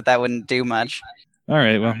 turns, but that wouldn't do much. All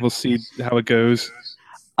right, well, we'll see how it goes.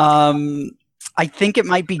 I think it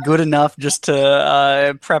might be good enough just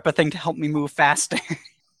to prep a thing to help me move faster.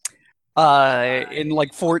 In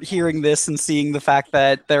like Fort hearing this and seeing the fact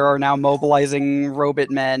that there are now mobilizing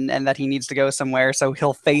robot men and that he needs to go somewhere, so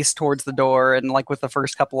he'll face towards the door and like with the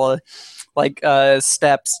first couple of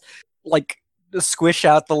steps, like squish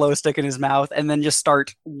out the low stick in his mouth and then just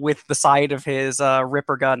start with the side of his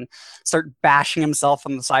ripper gun, start bashing himself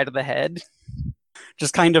on the side of the head,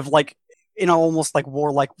 just kind of like in almost like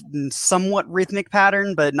warlike, somewhat rhythmic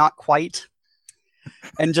pattern, but not quite.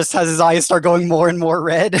 And just has his eyes start going more and more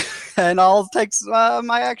red, and I'll take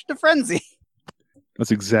my action to frenzy.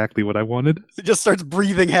 That's exactly what I wanted. He just starts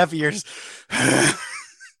breathing heavier.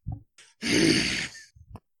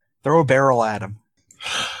 Throw a barrel at him.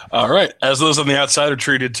 All right. As those on the outside are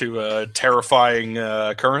treated to terrifying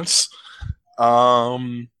occurrence,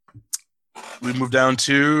 we move down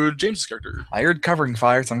to James's character. I heard covering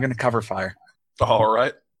fire, so I'm going to cover fire. All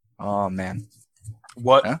right. Oh, man.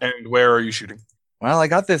 What Huh? and where are you shooting? Well, I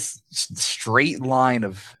got this straight line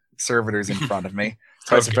of servitors in front of me.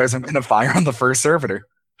 So I Okay. suppose I'm going to fire on the first servitor.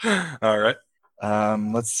 All right.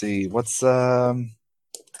 Let's see. Is there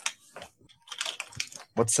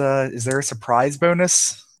a surprise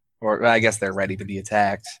bonus? Or I guess they're ready to be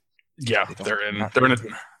attacked. Yeah, They don't-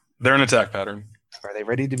 they're in attack pattern. Are they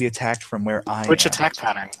ready to be attacked from where I Which am? attack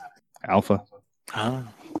pattern? Alpha. Oh.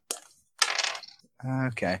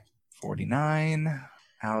 Okay. 49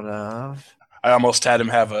 out of... I almost had him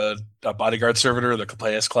have a bodyguard servitor, the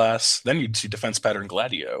Capeus class. Then you'd see defense pattern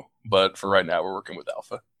Gladio. But for right now, we're working with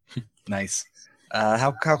Alpha. Nice.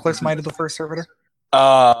 How close am I to the first servitor?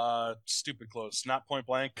 Stupid close. Not point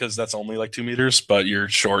blank, because that's only like 2 meters, but you're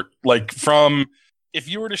short. Like from, if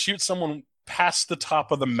you were to shoot someone past the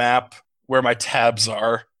top of the map where my tabs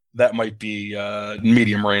are, that might be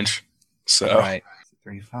medium range. So, All right.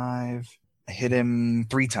 35. I hit him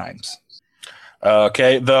 3 times.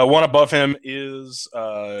 Okay, the one above him is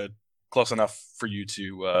close enough for you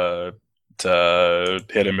to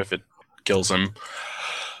hit him if it kills him.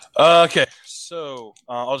 Okay, so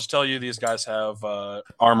I'll just tell you these guys have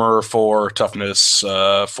armor 4, toughness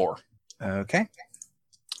 4. Okay.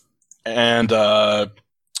 And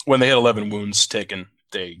when they hit 11 wounds taken,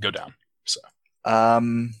 they go down. So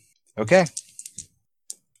Okay.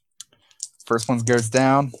 First one goes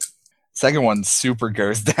down. Second one super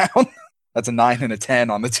goes down. That's a 9 and a 10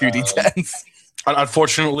 on the 2d10s.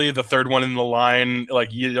 unfortunately, the third one in the line,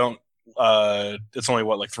 like you don't. It's only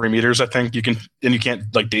what, like 3 meters, I think. You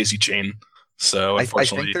can't like daisy chain. So I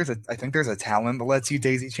unfortunately, think there's a talent that lets you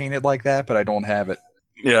daisy chain it like that, but I don't have it.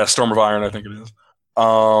 yeah, Storm of Iron, I think it is.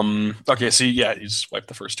 Okay, so yeah, you just wipe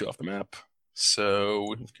the first 2 off the map. So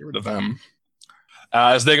we can get rid of them.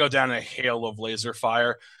 As they go down in a hail of laser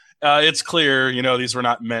fire, it's clear, these were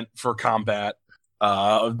not meant for combat.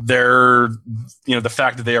 The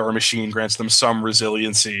fact that they are a machine grants them some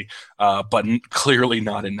resiliency, but clearly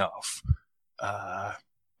not enough.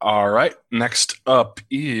 All right, next up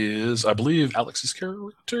is, I believe, Alex's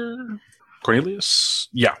character, Cornelius.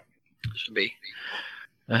 Yeah. Should be.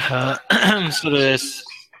 So there's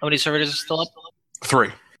how many servitors are still up? 3.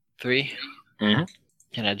 3. Mhm.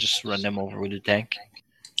 Can I just run them over with the tank?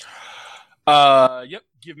 Yep.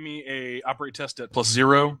 Give me a operate test at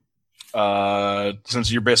 +0.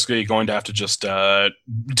 Since you're basically going to have to just do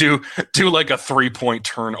like a 3-point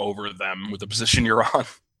turn over them with the position you're on.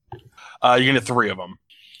 You're gonna get 3 of them.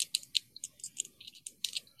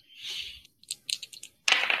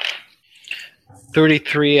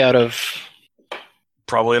 33 out of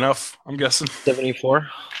Probably enough, I'm guessing. 74.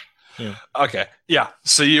 Okay, yeah.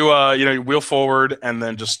 So you you wheel forward and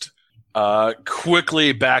then just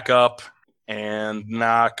quickly back up and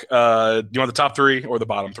knock. Do you want the top 3 or the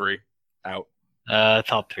bottom 3 out?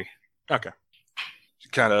 Top 3. Okay.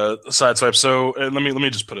 Kind of sideswipe. So let me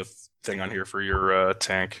just put a thing on here for your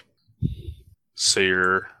tank. So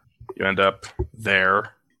you end up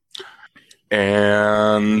there,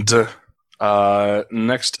 and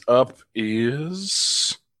next up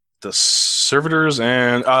is the servitors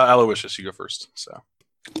and Aloysius. You go first. So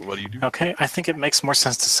what do you do? Okay, I think it makes more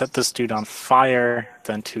sense to set this dude on fire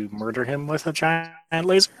than to murder him with a giant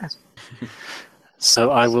laser.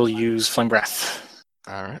 So I will use flame breath.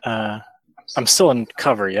 All right. I'm still in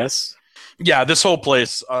cover, yes? Yeah, this whole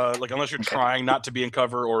place, unless you're trying not to be in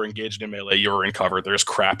cover or engaged in melee, you're in cover. There's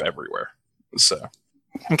crap everywhere. So.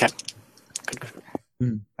 Okay.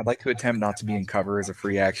 I'd like to attempt not to be in cover as a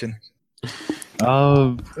free action.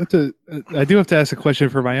 I do have to ask a question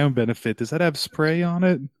for my own benefit. Does that have spray on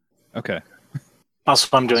it? Okay. Also,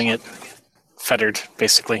 I'm doing it fettered,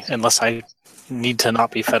 basically. Unless I need to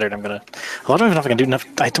not be fettered, I'm gonna. Well, I don't even know if I can do enough.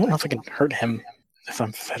 I don't know if I can hurt him if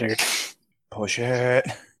I'm fettered. Push it.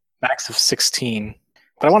 Max of 16.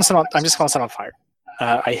 But I want to set on. I'm just going to set on fire.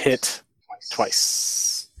 I hit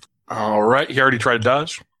twice. All right. He already tried to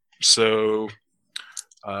dodge. So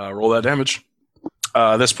roll that damage.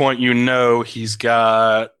 At this point, he's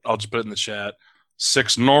got, I'll just put it in the chat,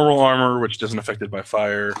 6 normal armor, which isn't affected by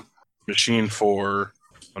fire. Machine 4.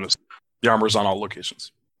 The armor is on all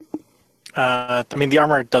locations. The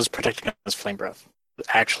armor does protect against flame breath.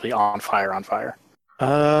 Actually on fire.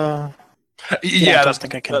 Yeah,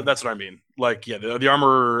 that's what I mean. The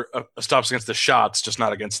armor stops against the shots, just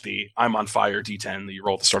not against the I'm on fire D10 that you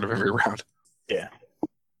roll at the start of every round. Yeah.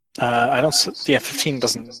 I don't. Yeah, 15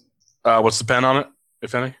 doesn't. What's the pen on it,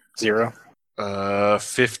 if any? 0.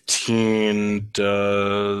 15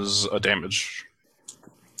 does a damage.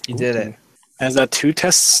 You did it. Is that 2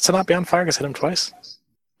 tests to not be on fire? Because I hit him twice.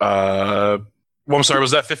 Well, I'm sorry. Was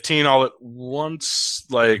that 15 all at once?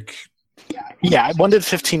 Yeah, one did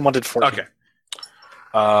 15, one did 14. Okay.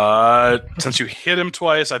 Since you hit him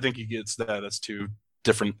twice, I think he gets that. That's 2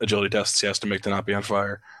 different agility tests he has to make to not be on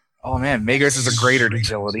fire. Oh man, Magos is a greater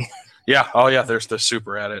agility. Yeah. Oh yeah. They're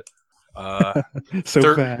super at it.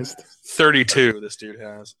 So fast. 32. This dude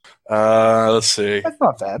has. Let's see. That's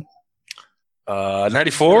not bad.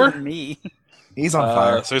 94. Me. He's on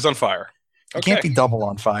fire. So he's on fire. He can't be double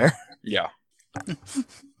on fire. Yeah.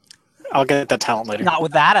 I'll get that talent later. Not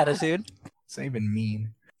with that attitude. It's not even mean.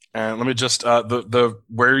 And let me just the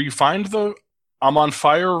where you find the I'm on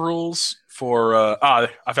fire rules for I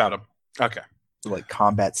found them. Okay. Like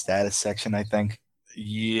combat status section, I think.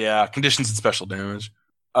 Yeah, conditions and special damage.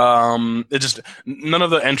 It just none of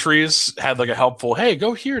the entries had a helpful. Hey,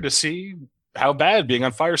 go here to see how bad being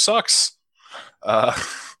on fire sucks.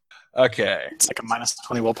 Okay. It's like a minus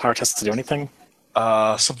 20 willpower test to do anything.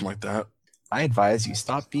 Something like that. I advise you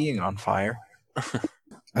stop being on fire.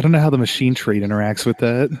 I don't know how the machine trait interacts with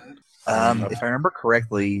that. If I remember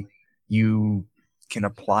correctly, you can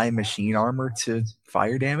apply machine armor to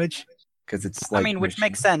fire damage because it's which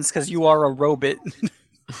makes sense because you are a robot.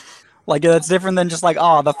 That's different than just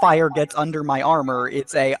the fire gets under my armor.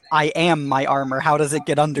 It's I am my armor. How does it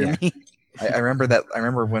get under me? I remember that. I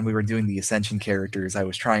remember when we were doing the Ascension characters, I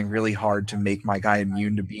was trying really hard to make my guy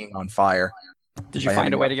immune to being on fire. Did you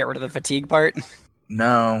find a way to get rid of the fatigue part?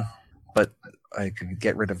 No, but I could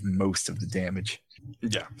get rid of most of the damage.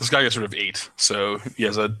 Yeah, this guy gets rid of 8, so he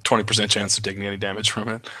has a 20% chance of taking any damage from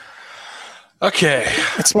it. Okay.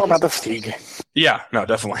 It's more about the fatigue. Yeah, no,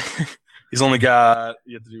 definitely. He's only got,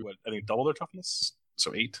 you have to do I think double their toughness,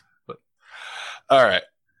 so 8. But all right.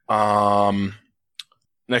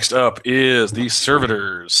 Next up is the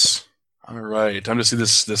servitors. All right, time to see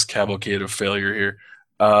this cavalcade of failure here.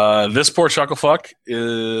 This poor chucklefuck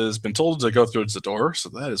is been told to go through the door, so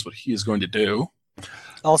that is what he is going to do.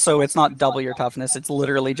 Also, it's not double your toughness. It's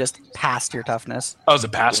literally just past your toughness. Oh, is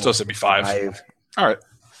it past? So it'd be 5. All right,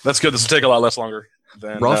 that's good. This will take a lot less longer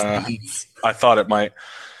than Rough beats. I thought it might.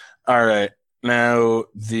 All right, now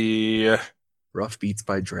the Rough beats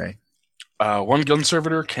by Dre. One gun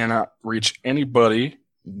servitor cannot reach anybody.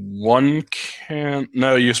 One can.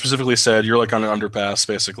 No, you specifically said you're on an underpass,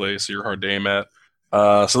 basically, so you're hard to aim at.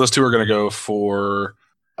 So those 2 are going to go for.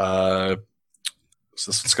 So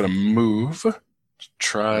this one's going to move.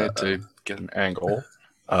 Try to get an angle.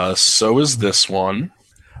 So is this one.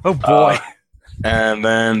 Oh boy! And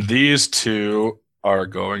then these 2 are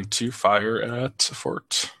going to fire at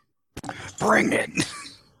Fort. Bring it.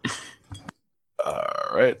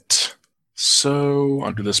 All right. so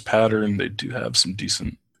under this pattern, they do have some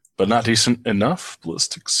decent, but not decent enough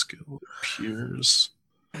ballistic skill. It appears.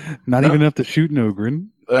 Not even enough to shoot an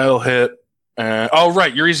Ogren. That'll hit. Oh,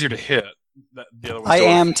 right. You're easier to hit. The other one I still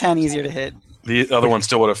am would- 10 easier to hit. The other one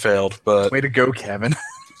still would have failed, but Way to go, Kevin.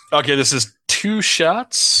 okay. This is 2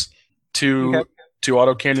 shots, two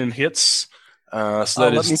autocannon hits. So that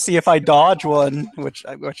Let is me see if I dodge one, which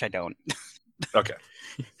I don't. okay.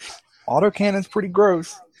 Autocannon's pretty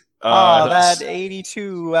gross. That's- That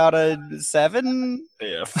 82 out of 7.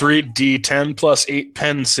 yeah, 3d10 plus 8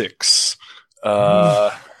 pen 6.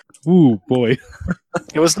 Ooh, boy.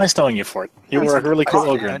 It was nice knowing you, Fort. You were a really cool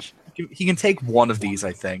ogre. He can take one of these,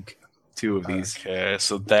 I think. 2 of these. Okay,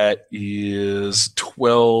 so that is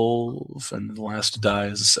 12, and the last die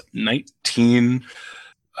is 19.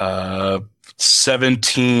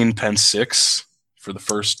 17 pen 6 for the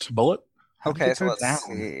first bullet. Okay, How'd so you let's go down?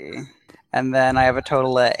 see. And then I have a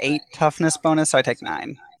total of 8 toughness bonus, so I take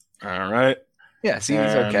 9. All right. Yeah, see, he's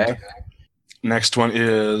And okay. Next one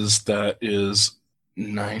is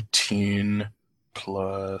 19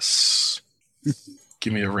 plus.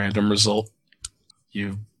 Give me a random result.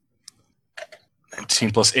 19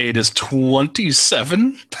 plus 8 is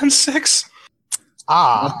 27 pen 6.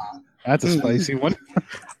 That's a spicy one.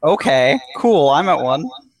 Okay, cool. I'm at 1.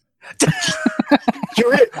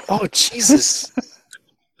 You're it. Oh, Jesus.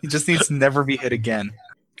 He just needs to never be hit again.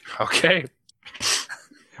 Okay.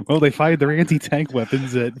 Well, they fired their anti-tank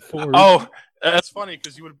weapons at 4. Oh, that's funny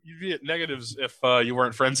because you'd be at negatives if you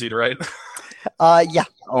weren't frenzied, right? Yeah.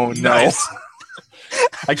 Oh, no. Nice.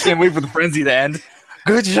 I can't wait for the frenzy to end.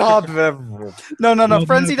 Good job, everyone. No. No,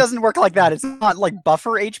 Frenzy no. doesn't work like that. It's not like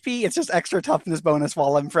buffer HP. It's just extra toughness bonus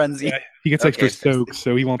while I'm frenzy. Yeah. He gets Okay, extra so soak,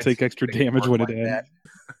 so he won't take extra damage when it ends.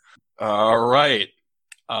 All right.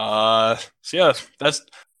 So yeah, that's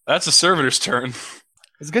the servitor's turn.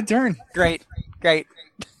 It's a good turn. Great.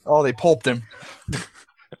 Oh, they pulped him.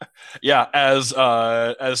 Yeah, as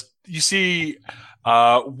you see,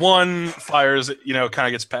 one fires, kind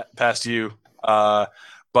of gets past you,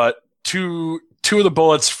 but two of the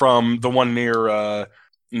bullets from the one near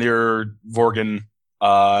Vorgan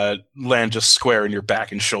land just square in your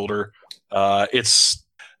back and shoulder. There's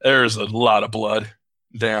a lot of blood.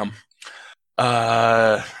 Damn.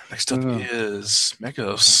 Next up is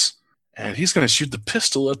Megos, and he's gonna shoot the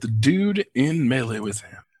pistol at the dude in melee with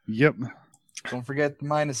him. Yep. Don't forget the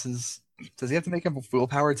minuses. Does he have to make a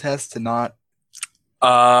willpower test to not?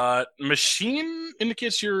 Machine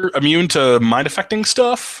indicates you're immune to mind affecting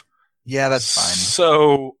stuff. Yeah, that's fine.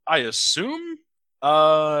 So I assume.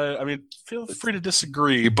 Feel free to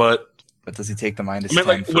disagree, but But does he take the minus? I mean,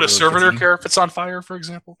 10 like, for would a servitor fatigue? care if it's on fire, for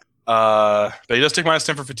example? But he does take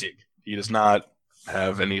 -10 for fatigue. He does not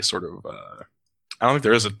have any sort of. I don't think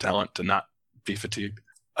there is a talent to not be fatigued.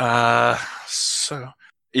 So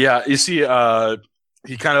yeah, you see,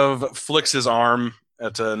 he kind of flicks his arm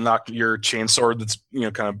to knock your chainsword that's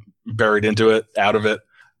kind of buried into it out of it.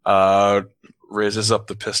 Raises up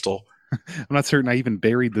the pistol. I'm not certain I even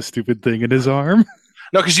buried the stupid thing in his arm.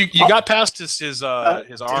 No, because you got past his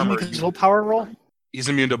armor. His willpower roll? He's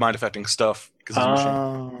immune to mind affecting stuff because he's a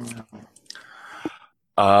machine.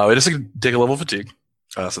 Oh. It is a take a level of fatigue,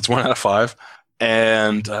 so it's 1 out of 5,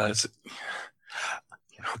 and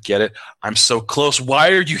get it. I'm so close.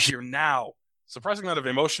 Why are you here now? Surprising amount of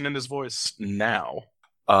emotion in his voice now,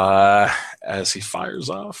 as he fires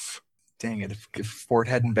off. Dang it! If Fort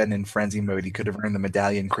hadn't been in frenzy mode, he could have earned the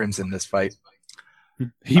medallion crimson this fight.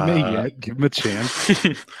 He may yet. Give him a chance. I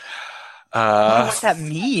don't know what that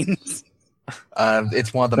means.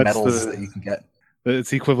 It's one of the That's medals the- that you can get.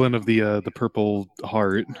 It's the equivalent of the purple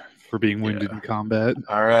heart for being wounded in combat.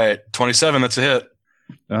 All right, 27. That's a hit.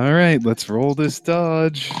 All right, let's roll this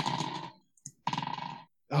dodge.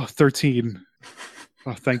 Oh, 13.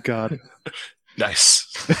 Oh, thank God. Nice.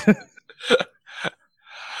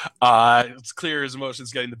 It's clear his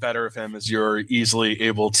emotions getting the better of him as you're easily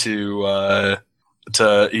able to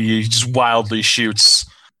he just wildly shoots,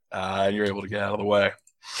 and you're able to get out of the way.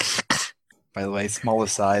 By the way, small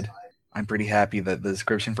aside, I'm pretty happy that the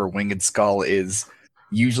description for winged skull is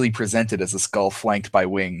usually presented as a skull flanked by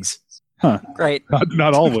wings. Great.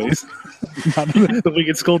 Not always. The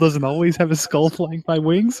winged skull doesn't always have a skull flanked by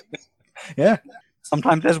wings. Yeah.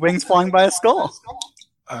 Sometimes there's wings flying by a skull.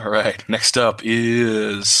 All right, next up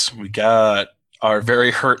is we got our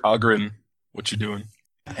very hurt Ogren. What you doing?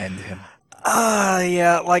 End him.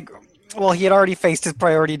 Yeah, well, he had already faced his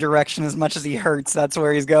priority direction as much as he hurts. That's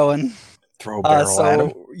where he's going. Throw a barrel at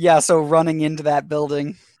him. So running into that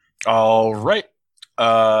building. All right.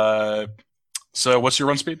 So what's your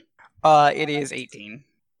run speed? It is 18.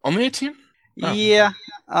 Only 18? Oh. Yeah.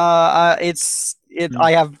 I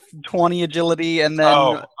have 20 agility and then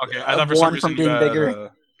okay. I thought for some one reason from being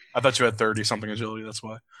bigger. I thought you had 30 something agility. That's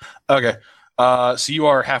why. Okay. So you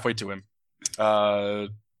are halfway to him.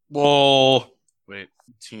 Well, wait.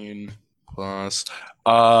 18 plus.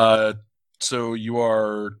 So you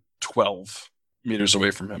are 12 meters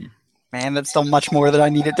away from him. Man, that's still much more than I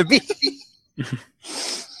need it to be.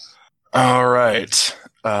 All right.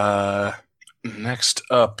 Next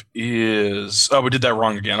up is. Oh, we did that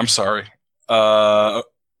wrong again. I'm sorry.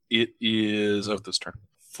 It is this turn.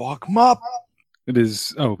 Fuck him up. It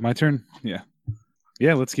is. Oh, my turn. Yeah.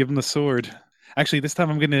 Let's give him the sword. Actually, this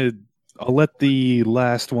time I'll let the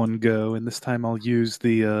last one go, and this time I'll use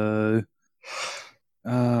the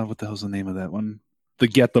what the hell's the name of that one? The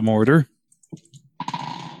get the mortar.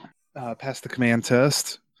 Pass the command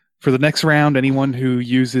test. For the next round, anyone who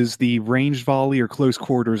uses the ranged volley or close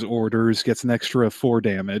quarters orders gets an extra 4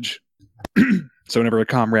 damage. So whenever a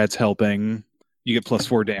comrade's helping, you get plus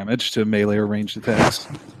 4 damage to melee or ranged attacks.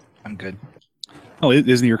 I'm good. Oh,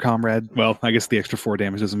 isn't your comrade? Well, I guess the extra 4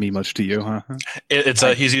 damage doesn't mean much to you, huh?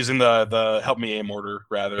 He's using the help me aim order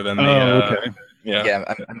rather than the. Okay.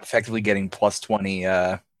 Yeah. I'm effectively getting plus 20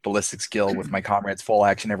 ballistic skill with my comrade's full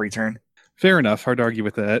action every turn. Fair enough. Hard to argue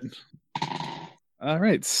with that. All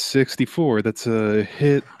right, 64. That's a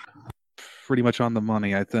hit pretty much on the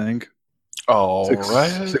money, I think. All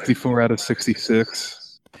right. 64 out of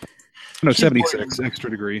 66. No, 76.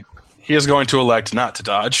 Extra degree. He is going to elect not to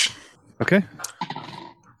dodge. Okay.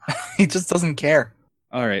 He just doesn't care.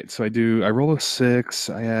 All right, so I roll a 6.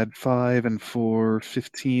 I add 5 and 4,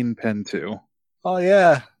 15, pen 2. Oh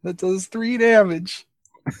yeah, that does 3 damage.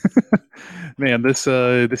 Man, this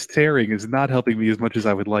tearing is not helping me as much as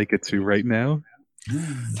I would like it to right now.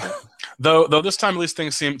 Though this time at least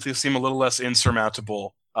things seem a little less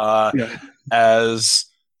insurmountable. Yeah. As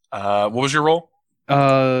what was your roll?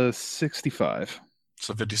 65.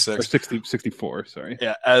 So 56. Or 60, 64, sorry.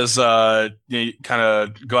 Yeah, as you kind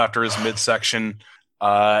of go after his midsection,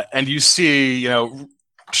 and you see,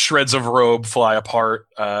 shreds of robe fly apart.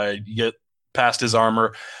 You get past his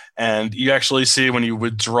armor, and you actually see when you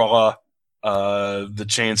withdraw the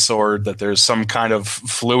chainsword that there's some kind of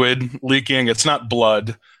fluid leaking. It's not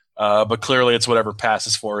blood, but clearly it's whatever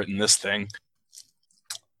passes for it in this thing.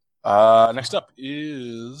 Next up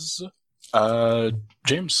is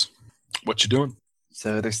James. What you doing?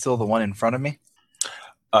 So there's still the one in front of me?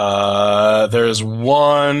 There's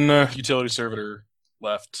one utility servitor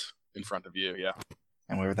left in front of you, yeah.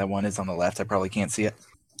 And wherever that one is on the left, I probably can't see it.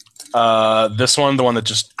 This one, the one that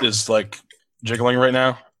just is like jiggling right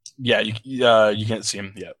now. Yeah, you can't see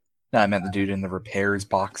him yet. No, I meant the dude in the repairs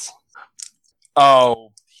box.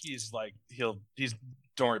 Oh,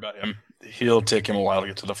 don't worry about him. He'll take him a while to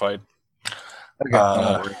get to the fight.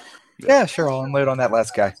 Okay, yeah, sure, I'll unload on that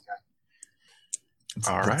last guy.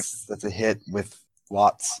 All right. That's a hit with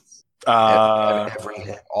lots. Every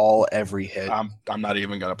hit. I'm not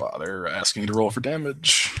even gonna bother asking you to roll for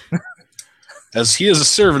damage, as he is a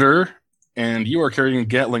servitor, and you are carrying a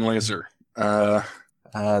Gatling laser.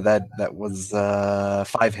 That was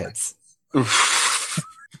 5 hits. Oof.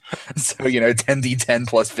 So 10d10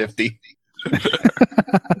 plus 50.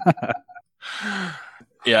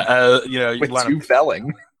 Yeah, With 2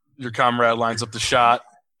 felling. Your comrade lines up the shot,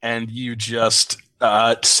 and you just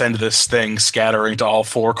send this thing scattering to all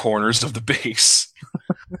 4 corners of the base.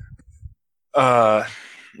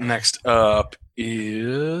 Next up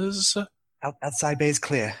is Outside base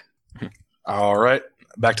clear. All right,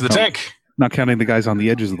 back to the tank. Not counting the guys on the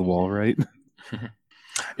edges of the wall, right?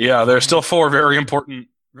 Yeah, there's still 4 very important,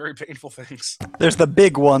 very painful things. There's the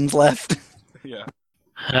big ones left. Yeah.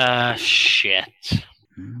 Shit.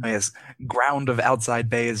 Oh, yes, ground of outside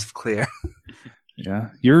bay is clear. Yeah,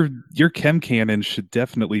 your chem cannon should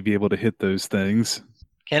definitely be able to hit those things.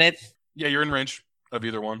 Can it? Yeah, you're in range of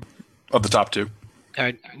either one of the top 2. All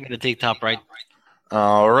right, I'm gonna take top right.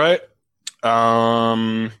 All right.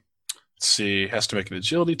 Let's see. Has to make an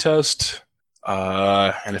agility test.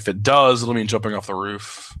 And if it does, it'll mean jumping off the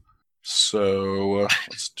roof. So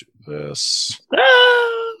let's do this.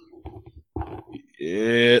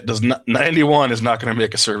 It does not. 91 is not going to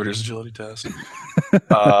make a servitor's agility test.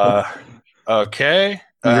 Okay.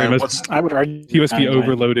 I would argue He must be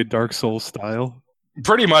overloaded Dark Souls style.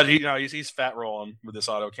 Pretty much, he's fat rolling with this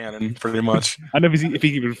autocannon. Pretty much. I don't know if he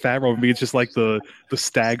even fat roll. Maybe it's just like the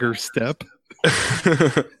stagger step.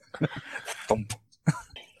 Thump.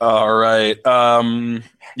 All right.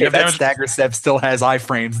 Yeah, that stagger step still has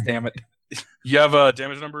iframes. Damn it. You have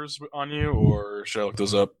damage numbers on you, or should I look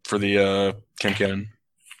those up for the chem cannon?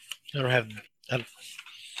 I don't have.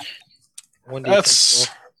 1d10. That's.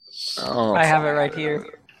 Oh, I have it right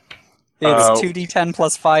here. It's Uh, 2d10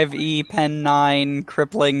 plus 5e, pen 9,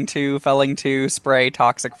 crippling 2, felling 2, spray,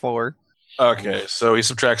 toxic 4. Okay, so he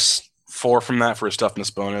subtracts 4 from that for his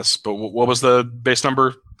toughness bonus. But what was the base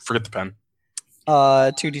number? Forget the pen.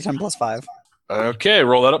 2d10 plus 5. Okay,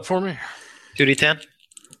 roll that up for me. 2d10.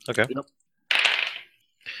 Okay.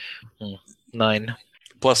 Yep. 9.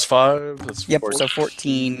 Plus 5. That's Yep, 14. so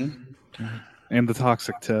 14. And the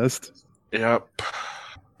toxic test. Yep.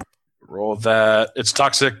 Roll that. It's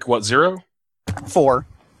toxic, what, 0? 4.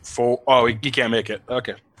 4. Oh, he can't make it.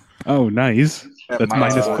 Okay. Oh, nice. That's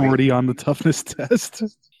minus 40. 40 on the toughness test.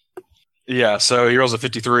 Yeah, so he rolls a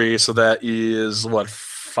 53, so that is, what,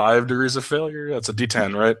 5 degrees of failure? That's a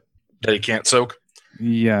D10, right? That he can't soak?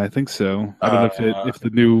 Yeah, I think so. I don't know if the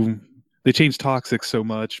new they changed toxic so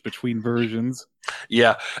much between versions.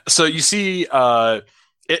 Yeah. So you see,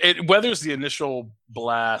 it weathers the initial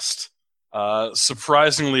blast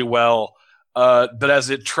surprisingly well, but as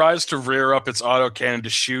it tries to rear up its autocannon to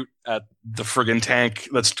shoot at the friggin' tank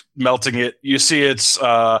that's melting it, you see it's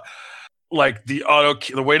like the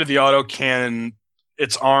weight of the autocannon,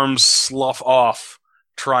 its arms slough off,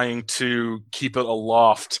 trying to keep it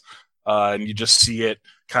aloft, and you just see it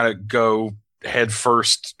kind of go head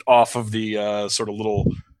first off of the sort of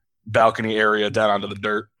little balcony area down onto the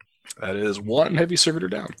dirt. That is 1 heavy servitor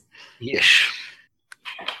down. Yeesh.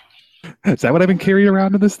 Is that what I've been carrying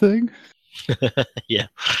around in this thing? Yeah.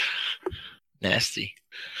 Nasty.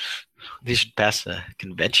 They should pass a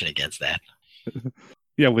convention against that.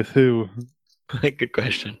 Yeah, with who? Good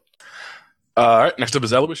question. All right, next up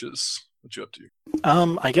is Aloysius. What you up to?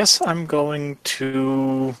 I guess I'm going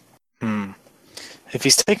to. If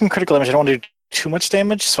he's taking critical damage, I don't want to do too much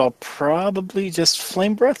damage, so I'll probably just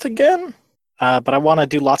Flame Breath again. But I want to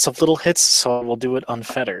do lots of little hits, so I will do it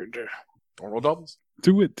unfettered. Don't roll doubles.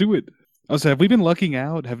 Do it. Also, have we been lucking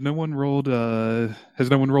out? Has no one rolled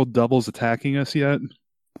doubles attacking us yet?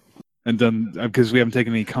 And done because we haven't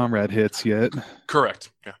taken any comrade hits yet. Correct.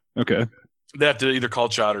 Yeah. Okay. They have to either call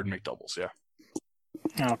shot or make doubles. Yeah.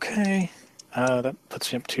 Okay. That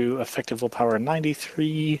puts me up to effective willpower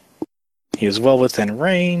 93. He is well within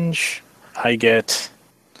range. I get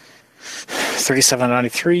 37 and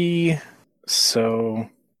 93. So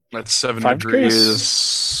That's 7 5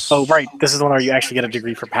 degrees. Oh, right. This is the one where you actually get a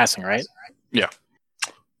degree for passing, right? Yeah.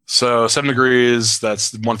 So 7 degrees.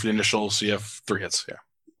 That's 1 for the initial. So you have 3 hits. Yeah.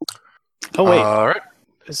 Oh, wait. All right.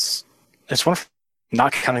 It's one for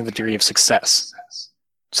not counting the degree of success.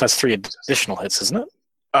 So that's 3 additional hits, isn't it?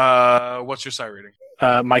 What's your psi rating?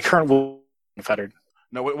 My current will unfettered.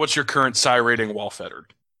 No. What's your current psi rating while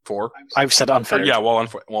fettered? 4. I've said unfettered. Yeah. While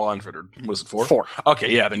unfettered. Was it 4? 4.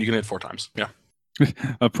 Okay. Yeah. Then you can hit 4 times. Yeah.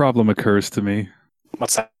 A problem occurs to me.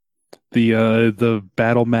 What's that? The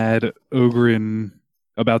battle mad Ogren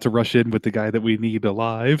about to rush in with the guy that we need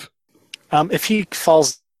alive. If he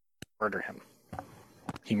falls, murder him.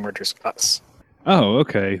 He murders us. Oh,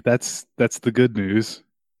 okay. That's the good news.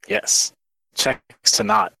 Yes. Checks to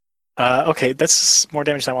not. Okay, that's more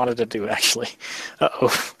damage than I wanted to do, actually.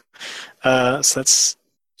 Uh-oh. So that's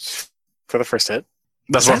for the first hit.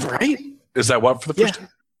 That's Is that right? Is that what for the first? Yeah.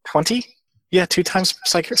 20? Yeah, 2 times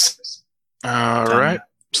Psychers. All right.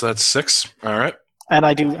 So that's 6. All right. And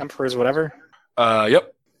I do Emperor's whatever.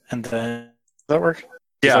 Yep. And then, does that work?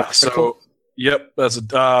 Yeah. that critical? So, yep. That's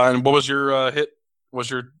and what was your hit? Was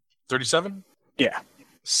your 37? Yeah.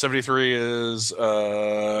 73 is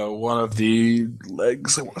one of the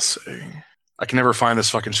legs. I want to say. I can never find this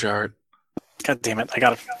fucking chart. God damn it! I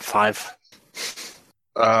got a 5.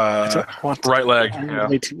 Right leg. I'm Yeah.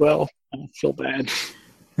 way too well. I feel bad.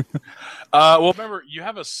 Well, remember you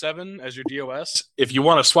have a 7 as your DOS. If you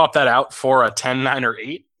want to swap that out for a 10, 9, or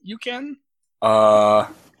 8, you can.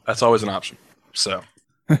 That's always an option. So.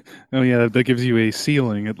 Oh yeah, that gives you a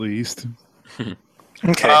ceiling at least.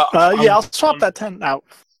 Okay. Yeah, I'll swap that 10 out.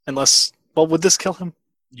 Unless, well, would this kill him?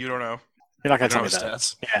 You don't know. You're not You gonna don't tell me know that.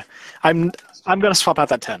 stats. Yeah, I'm gonna swap out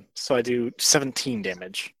that 10. So I do 17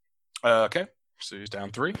 damage. Okay. So he's down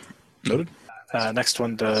 3. Noted. Next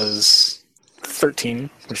one does 13,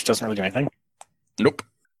 which doesn't really do anything. Nope.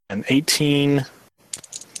 And 18,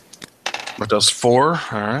 That does 4.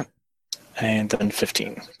 All right. and then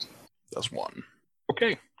 15. That's 1.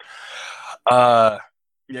 Okay. Yeah,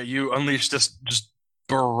 you unleash this just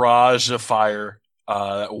barrage of fire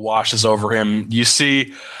that washes over him. You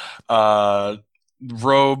see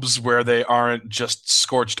robes where they aren't just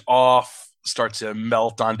scorched off start to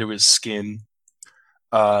melt onto his skin.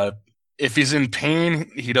 If he's in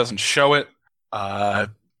pain, he doesn't show it,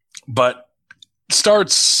 but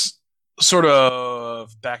starts sort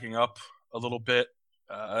of backing up a little bit.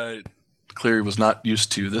 Clearly was not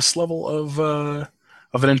used to this level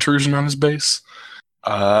of an intrusion on his base.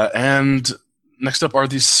 And next up are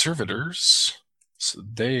the servitors. So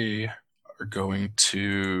they are going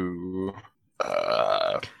to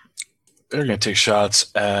they're going to take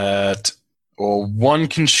shots at. Well, one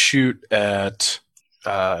can shoot at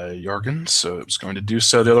Jorgen, so it's going to do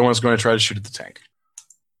so. The other one is going to try to shoot at the tank.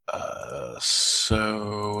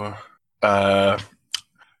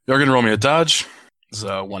 Jorgen, roll me a dodge. It's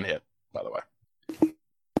one hit, by the way.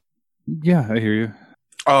 Yeah, I hear you.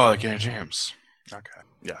 Oh, okay, James. Okay.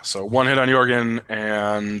 Yeah, so one hit on Jorgen,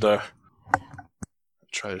 and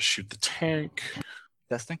try to shoot the tank.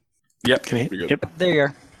 Testing. Yep. Can he? You're good. Yep. There you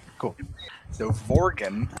are. Cool. So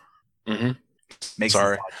Vorgan Mm-hmm. makes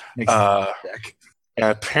Sorry. his dodge check. And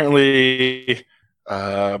apparently,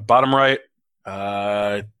 bottom right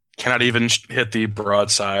cannot even hit the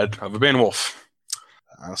broadside of a Bane Wolf.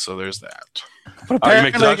 So there's that. But you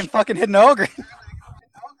make apparently the I can fucking hit an ogre.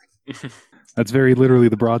 That's very literally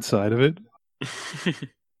the broadside of it.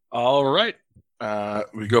 All right.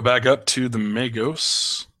 We go back up to the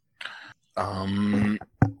Magos. Let's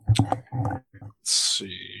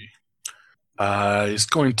see. He's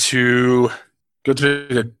going to go to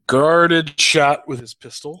take a guarded shot with his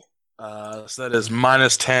pistol. So that is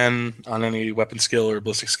 -10 on any weapon skill or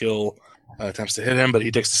ballistic skill attempts to hit him, but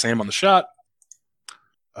he takes the same on the shot.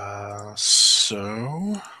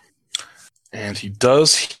 And he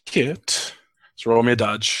does hit. So roll me a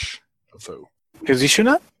dodge. Who's he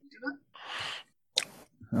shooting at?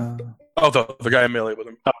 The guy in melee with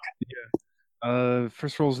him.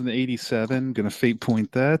 First roll's an 87. Gonna fate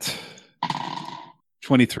point that.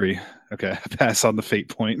 23. Okay, pass on the fate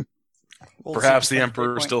point. Perhaps the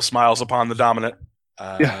Emperor still smiles upon the dominant.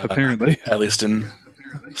 Yeah, apparently. At least in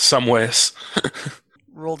some ways.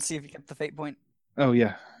 Roll to see if you get the fate point. Oh,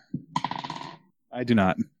 yeah. I do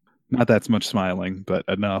not. Not that much smiling, but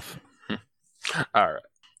enough. All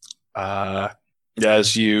right.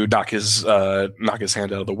 As you knock his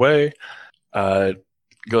hand out of the way,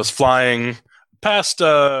 goes flying past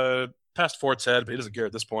Fort's head, but he doesn't care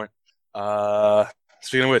at this point.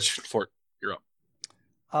 Speaking of which, Fort, you're up.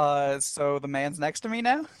 So the man's next to me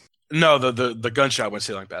now? No, the gunshot went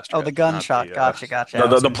sailing past. Oh, the gunshot. Gotcha.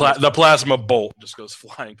 The plasma bolt just goes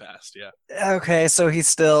flying past. Yeah. Okay, so he's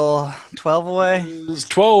still 12 away? It's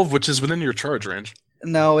 12, which is within your charge range.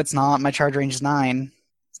 No, it's not. My charge range is 9.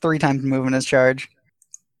 It's 3 times movement as charge.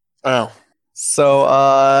 Oh. So,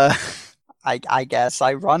 I guess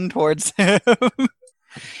I run towards him.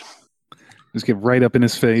 Just get right up in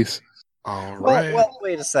his face. All right. Well,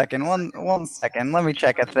 wait a second. One second. Let me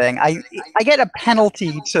check a thing. I get a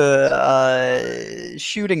penalty to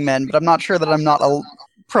shooting men, but I'm not sure that I'm not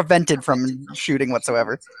prevented from shooting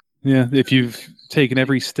whatsoever. Yeah, if you've taken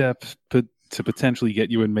every step to potentially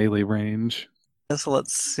get you in melee range. So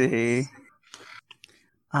let's see.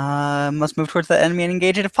 Must move towards the enemy and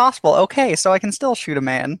engage it if possible. Okay, so I can still shoot a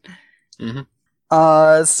man. Mm-hmm.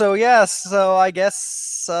 So I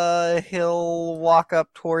guess he'll walk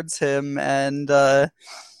up towards him, and I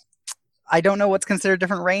don't know what's considered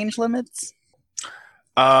different range limits.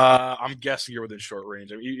 I'm guessing you're within short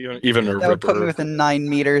range. I mean, even a That Ripper. would put me within 9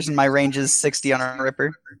 meters, and my range is 60 on a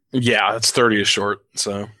Ripper. Yeah, that's 30 is short.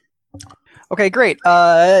 So. Okay, great.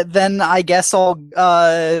 Then I guess I'll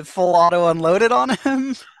full auto unload it on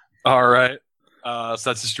him. All right. So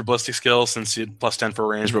that's just your ballistic skill, since you had +10 for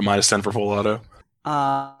range, but -10 for full auto.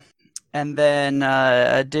 And then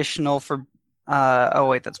additional for oh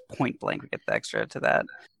wait, that's point blank. We get the extra to that.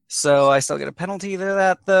 So I still get a penalty to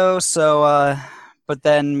that though. So but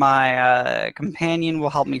then my companion will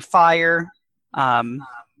help me fire.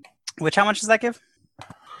 Which how much does that give?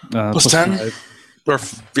 +10? 5. Or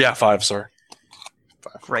 5, sorry.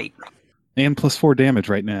 5. Great. And +4 damage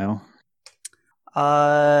right now.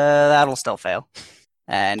 That'll still fail.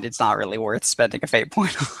 And it's not really worth spending a fate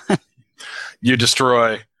point on. You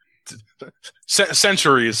destroy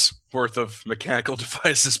centuries worth of mechanical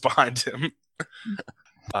devices behind him,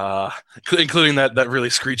 including that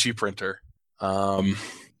really screechy printer.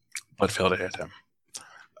 But failed to hit him.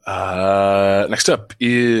 Next up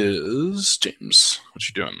is James. What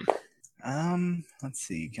you doing? Let's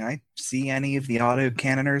see. Can I see any of the auto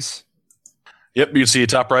cannoners? Yep, you can see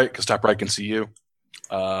top right because top right can see you.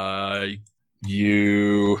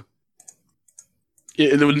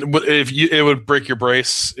 It would break your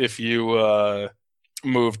brace if you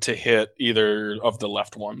move to hit either of the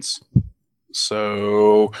left ones.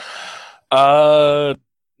 So, no,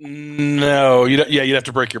 you'd have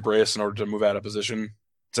to break your brace in order to move out of position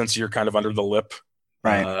since you're kind of under the lip.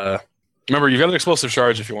 Right. Remember, you've got an explosive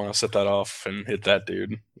charge if you want to set that off and hit that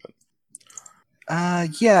dude.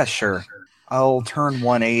 Yeah, sure. I'll turn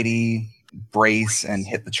 180, brace and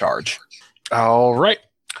hit the charge. All right.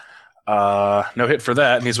 No hit for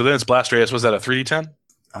that, and he's within its blast radius. Was that a 3d10?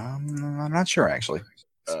 I'm not sure actually.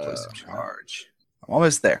 Explosive charge. I'm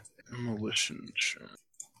almost there. Demolition check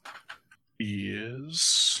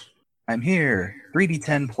is. I'm here.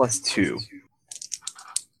 3d10 plus 2.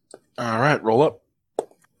 All right, roll up.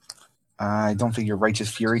 I don't think your Righteous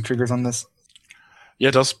Fury triggers on this. Yeah,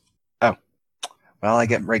 it does. Oh. Well, I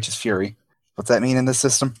get Righteous Fury. What's that mean in this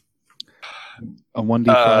system? A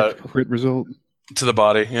 1d5 crit result? To the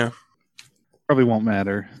body, yeah. Probably won't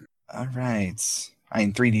matter. All right.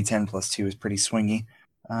 3d10 plus 2 is pretty swingy.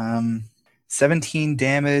 17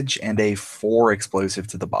 damage and a 4 explosive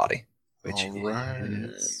to the body. Which All right.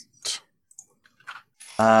 is...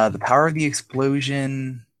 the power of the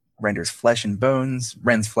explosion rends flesh and bones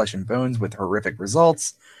with horrific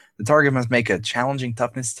results. The target must make a challenging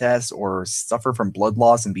toughness test or suffer from blood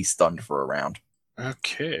loss and be stunned for a round.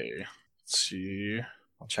 Okay. Let's see.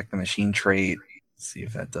 I'll check the machine trait, see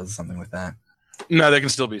if that does something with that. No, they can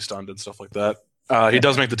still be stunned and stuff like that. He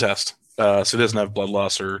does make the test, so he doesn't have blood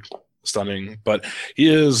loss or stunning, but he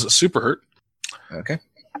is super hurt. Okay.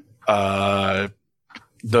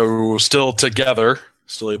 Though still together,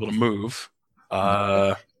 still able to move.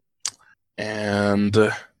 And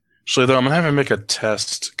actually, though, I'm going to have him make a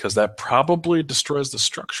test because that probably destroys the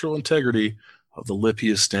structural integrity of the lip he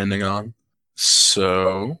is standing on.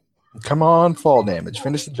 So, Come on, fall damage.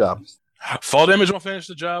 Finish the job. fall damage won't finish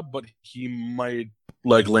the job, but he might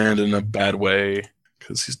land in a bad way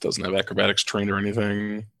because he doesn't have acrobatics trained or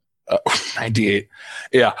anything. 98.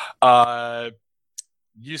 Yeah.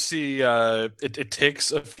 You see, it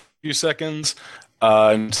takes a few seconds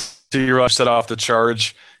until you set off the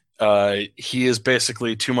charge. He is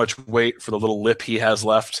basically too much weight for the little lip he has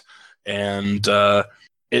left, and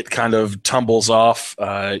it kind of tumbles off.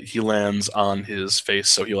 He lands on his face,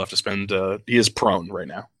 so he'll have to spend. He is prone right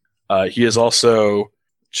now. He is also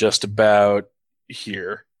just about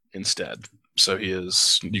here instead, so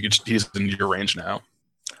he's in your range now.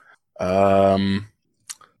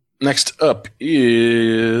 Next up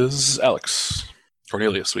is Alex.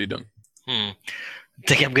 Cornelius, what are you doing? I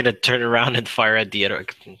think I'm gonna turn around and fire at the other.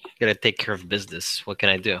 I'm gonna take care of business. What can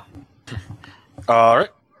I do? All right.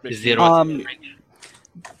 Is the other one?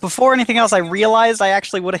 Before anything else, I realized I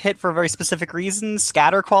actually would have hit for a very specific reason.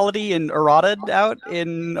 Scatter quality and errated out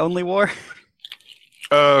in Only War.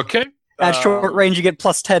 Okay. At short range, you get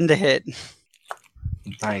plus 10 to hit.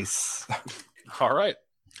 Nice. All right.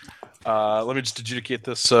 Let me just adjudicate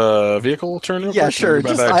this vehicle turn. Real Yeah, quick, sure. and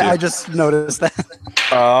get back to you. I just noticed that.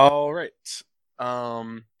 All right.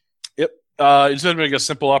 Yep. You just have to make a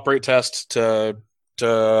simple operate test to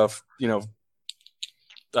 3-point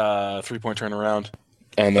turnaround,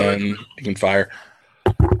 and then you can fire.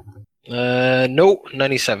 No,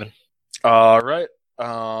 97. All right.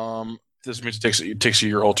 This means it takes you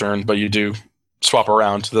your whole turn, but you do swap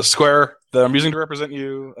around. The square that I'm using to represent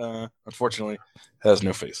you, unfortunately, has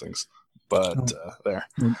no facings. But there.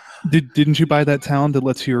 Didn't you buy that talent that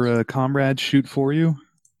lets your comrade shoot for you?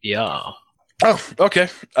 Yeah. Oh, okay.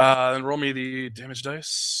 Then roll me the damage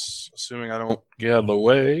dice, assuming I don't get out of the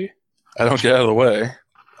way. So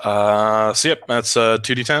yep, that's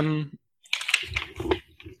 2d10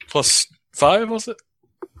 plus 5, was it?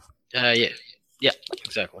 Yeah,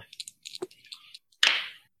 exactly.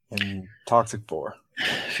 And Toxic 4.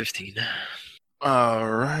 15 All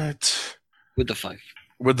right. with the 5.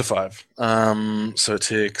 With the 5. So it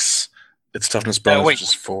takes its toughness bonus, wait. which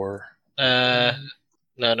is 4. No,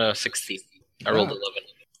 16. I rolled 11.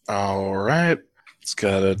 All right. It's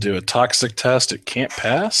got to do a toxic test. It can't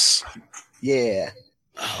pass. Yeah.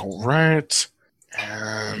 All right.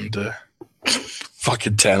 And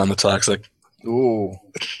fucking 10 on the toxic. Ooh.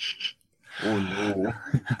 Ooh, no.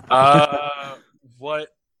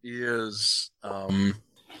 What is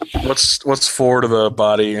what's 4 to the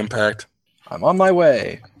body impact? I'm on my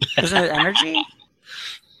way. Isn't it energy?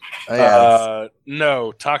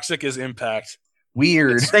 No, toxic is impact.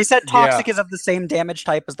 Weird. They said toxic is of the same damage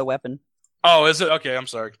type as the weapon. Oh, is it? Okay, I'm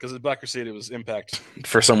sorry. Because the Black Crusade, it was impact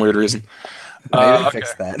for some weird reason. Maybe Okay.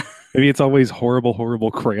 fix that. Maybe it's always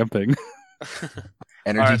horrible cramping.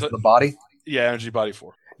 Energy Alright, to the body. Yeah, energy body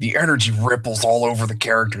 4. The energy ripples all over the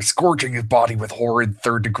character, scorching his body with horrid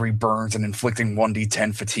third-degree burns and inflicting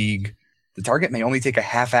 1d10 fatigue. The target may only take a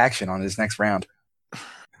half action on his next round.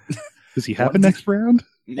 Does he have a next round?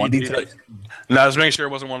 1d10. No, I was making sure it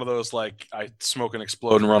wasn't one of those like I smoke and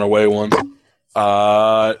explode and run away ones.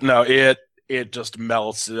 No, it just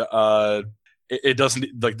melts. It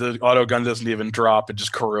doesn't, like, the auto gun doesn't even drop. It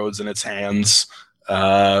just corrodes in its hands.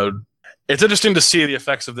 It's interesting to see the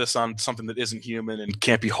effects of this on something that isn't human and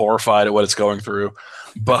can't be horrified at what it's going through.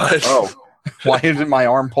 But Oh, why isn't my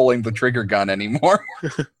arm pulling the trigger gun anymore?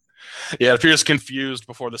 yeah, it appears confused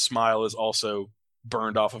before the smile is also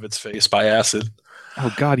burned off of its face by acid.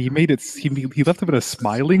 Oh God, he made it. He left him in a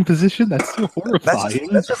smiling position. That's so horrifying.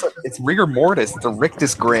 It's rigor mortis. It's a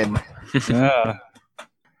rictus grin. Yeah.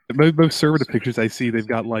 Most Servant pictures I see, they've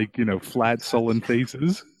got like flat, sullen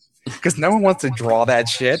faces. Because no one wants to draw that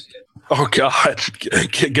shit. Oh God,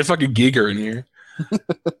 get fucking Giger in here.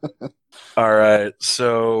 All right,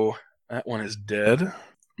 so that one is dead. Let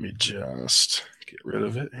me just get rid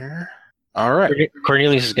of it here. All right.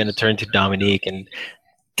 Cornelius is going to turn to Dominique. And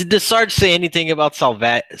did the Sarge say anything about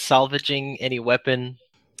salvaging any weapon?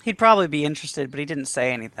 He'd probably be interested, but he didn't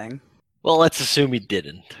say anything. Well, let's assume he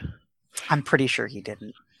didn't. I'm pretty sure he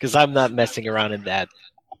didn't. Because I'm not messing around in that.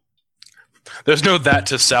 There's no that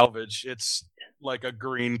to salvage. It's like a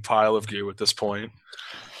green pile of goo at this point.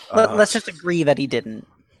 Let's just agree that he didn't.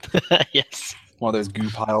 Yes. One of those goo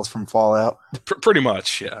piles from Fallout. Pretty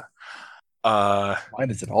much, yeah. Why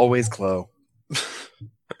does it always glow?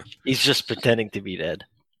 He's just pretending to be dead.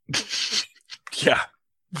 Yeah,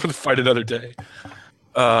 we'll fight another day.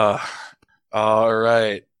 All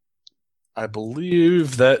right. I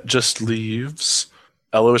believe that just leaves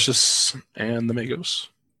Aloysius and the Magos.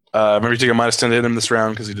 Remember you take a -10 to hit him this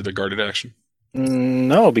round because he did a guarded action.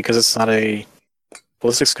 No, because it's not a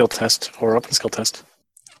ballistic skill test or open skill test.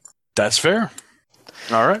 That's fair.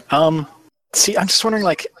 All right. See, I'm just wondering,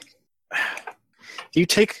 like, do you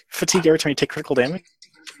take fatigue every time you take critical damage?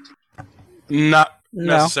 Not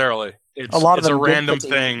No. necessarily. It's A lot of it's a them did random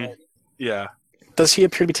fatigue, thing. but- Yeah. Does he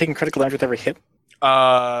appear to be taking critical damage with every hit?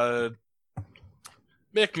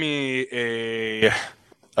 Make me a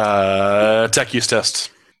tech use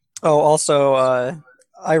test. Oh, also,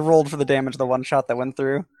 I rolled for the damage of the one shot that went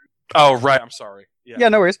through. Oh, right. I'm sorry. Yeah,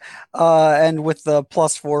 no worries. And with the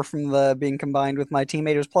 +4 from the being combined with my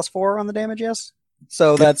teammate, it was +4 on the damage, yes?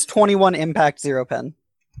 So that's 21 impact, 0 pen.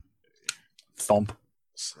 Thump.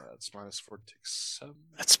 So that's -4 takes 7.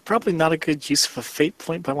 That's probably not a good use of a fate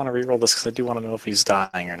point, but I want to reroll this because I do want to know if he's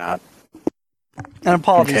dying or not. And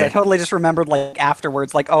apologies, Okay. I totally just remembered, like,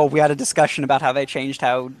 afterwards, like, oh, we had a discussion about how they changed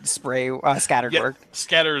how scattered Yeah, worked.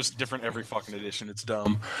 scatter is different every fucking edition. It's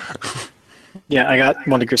dumb. Yeah, I got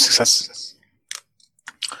 1 degree of success.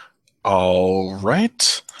 All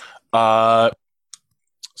right.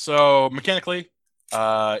 So mechanically,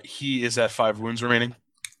 he is at 5 wounds remaining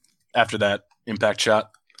after that impact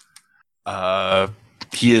shot.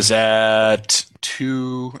 He is at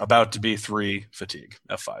 2, about to be 3 fatigue,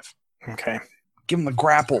 F5. Okay. Give him a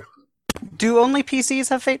grapple. Do only PCs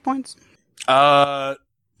have fate points?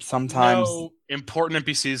 Sometimes. No, important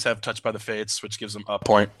NPCs have touched by the fates, which gives them a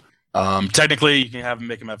point. Technically, you can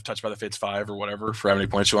make him have touched by the fates 5 or whatever for how many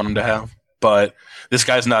points you want him to have. But this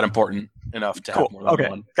guy's not important enough to have more than Okay,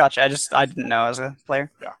 one. gotcha. I didn't know as a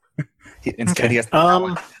player. Instead, Okay. he has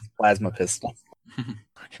to plasma pistol.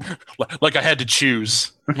 Like I had to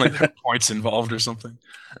choose. Like there are points involved or something.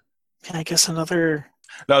 Yeah, I guess another.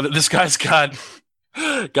 No, this guy's got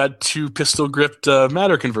 2 pistol gripped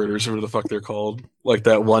matter converters, or whatever the fuck they're called. Like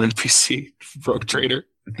that one NPC, Rogue Trader.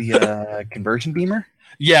 The conversion beamer?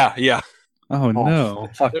 Yeah, yeah. Oh no!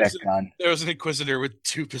 Fuck There's that gun. There was an Inquisitor with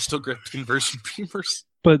 2 pistol gripped conversion beamers.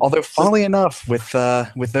 But Although, funnily enough, with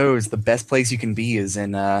those, the best place you can be is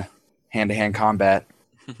in hand-to-hand combat.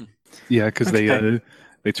 yeah, because Okay.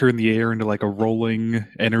 they turn the air into like a rolling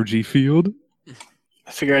energy field.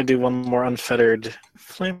 I figure I'd do one more unfettered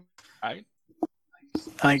flame. Alright.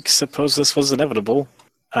 I suppose this was inevitable.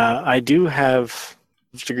 I do have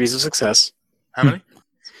degrees of success. How many?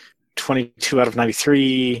 22 out of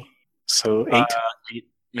 93, so 8. 8.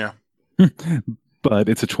 Yeah. But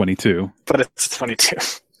it's a 22. But it's 22.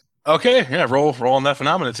 Okay, yeah, roll on that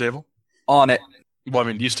phenomena table. On it. Well, I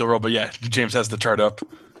mean, you still roll, but yeah, James has the chart up.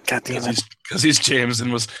 God damn it. Because he's James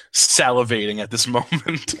and was salivating at this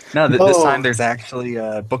moment. No, this Oh. time there's actually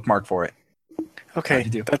a bookmark for it. Okay,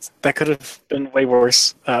 How'd you do? that could have been way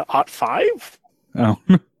worse. Ot 5? Oh,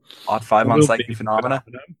 Odd 5 on Will psychic be. phenomena.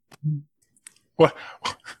 What?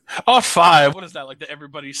 Oh, 5. What is that? Like the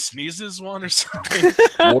everybody sneezes one or something?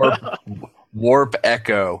 Warp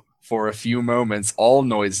echo. For a few moments, all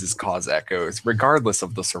noises cause echoes, regardless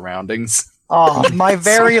of the surroundings. Oh, my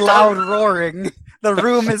very loud roaring. The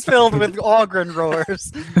room is filled with Ogren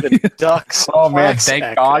roars. The ducks. Oh man, Fox thank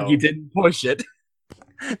echo. God you didn't push it.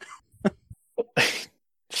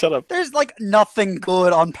 Shut up. There's like nothing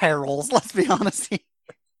good on perils, let's be honest here.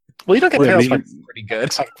 Well, you don't get Well, perils I by mean- Pretty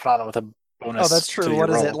good. psychic phenomena with a bonus. Oh, that's to true. your What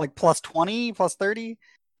is roll. it? Like +20, +30?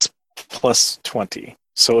 Plus 20.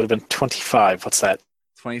 So it would have been 25. What's that?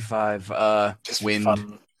 25. Just Wind.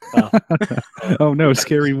 fun. Oh no,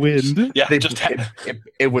 scary wind. Yeah,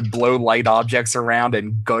 It would blow light objects around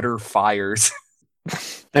and gutter fires.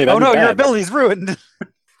 Hey, Oh that'd be no, your bad. ability's ruined.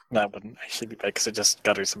 That wouldn't actually be bad because it just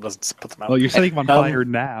gutters and doesn't put them out. Well, you're setting him on fire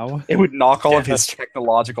now. It would knock all Yeah, of his that's-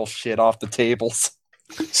 technological shit off the tables.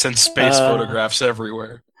 send space photographs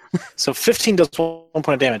everywhere. So 15 does 1 point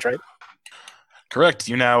of damage, right? Correct.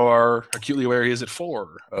 You now are acutely aware he is at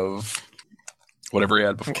 4 of whatever he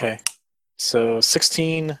had before. Okay. So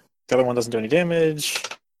 16. The other one doesn't do any damage.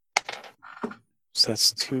 So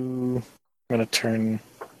that's 2. I'm going to turn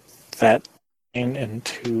that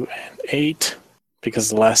into an 8 because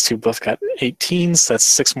the last two both got 18s. So that's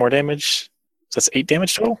 6 more damage. So that's 8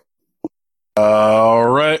 damage total. All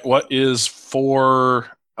right. What is 4?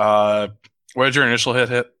 Where did your initial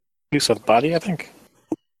hit? Use with body, I think.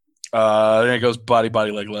 Then it goes body,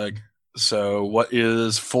 leg. So what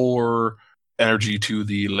is 4 energy to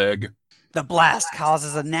the leg? The blast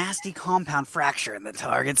causes a nasty compound fracture in the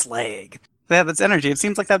target's leg. Yeah, that's energy. It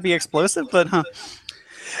seems like that'd be explosive, but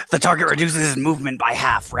The target reduces his movement by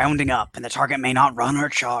half, rounding up, and the target may not run or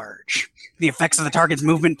charge. The effects of the target's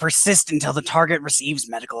movement persist until the target receives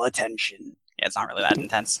medical attention. Yeah, it's not really that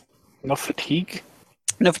intense. No fatigue.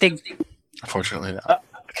 No fatigue. Unfortunately, not.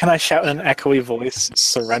 Can I shout in an echoey voice,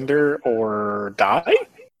 surrender or die?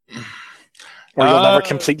 Or you'll never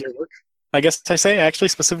complete your work? I guess I say actually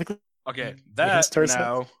specifically. Okay, Yes, that towards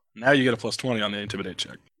now you get a plus 20 on the intimidate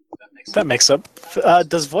check. That makes up.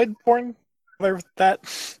 Does Voidborn bother with that?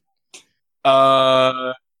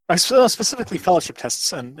 Uh, I specifically fellowship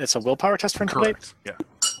tests, and it's a willpower test for intimidate. correct. Yeah.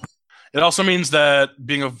 It also means that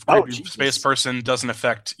being a creepy Jesus. space person doesn't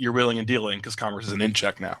affect your willing and dealing because commerce is an in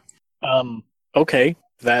check now. Okay,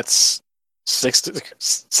 that's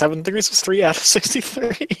 7 degrees is 3 out of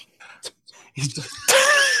 63.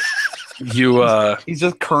 You He's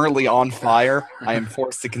just currently on fire. I am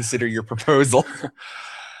forced to consider your proposal.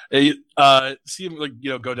 see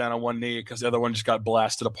him go down on one knee because the other one just got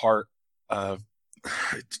blasted apart. I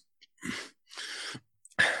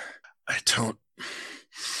don't.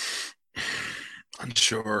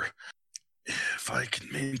 Unsure if I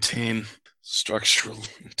can maintain structural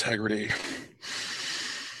integrity.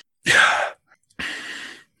 Yeah.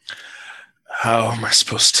 How am I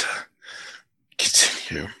supposed to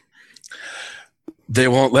continue? They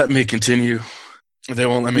won't let me continue. They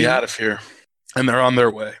won't let me out of here. And they're on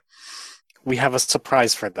their way. We have a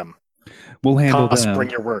surprise for them. We'll handle Us them.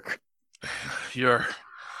 bring your work. Your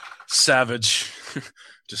savage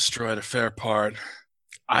destroyed a fair part.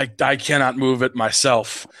 I cannot move it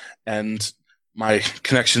myself, and my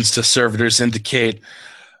connections to servitors indicate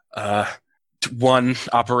 1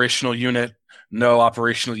 operational unit, no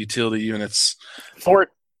operational utility units.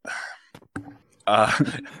 Fort.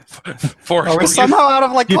 For Are we somehow out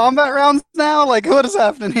of combat rounds now? What is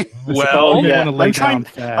happening here? well, you yeah, want to lay I'm trying-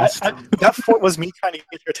 down fast. That fort was me trying to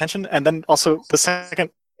get your attention, and then also the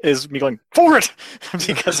second is me going forward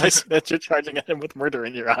because I see that you're charging at him with murder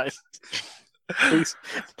in your eyes.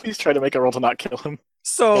 Please try to make a roll to not kill him.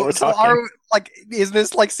 So we're are is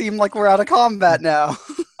this seem like we're out of combat now?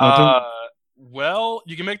 well,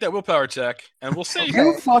 you can make that willpower check, and we'll see.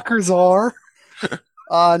 You fuckers are.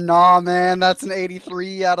 Nah, man, that's an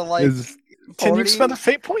 83 out of Can 40. you spend a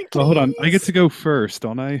fate point? Well, hold on. I get to go first,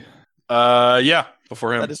 don't I? Yeah,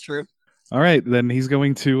 before him. That is true. All right, then he's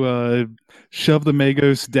going to shove the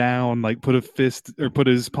Magos down, put a fist or put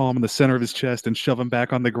his palm in the center of his chest and shove him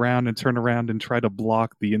back on the ground and turn around and try to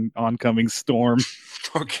block the oncoming storm.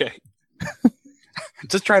 Okay.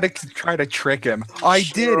 Just try to trick him. I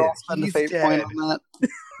did it. Spend a He's fate dead. point on that.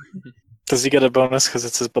 Does he get a bonus because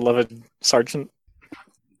it's his beloved sergeant?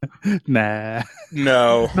 Nah,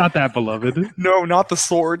 No, not that beloved. No, not the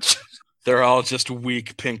sword. they're all just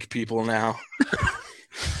weak pink people now.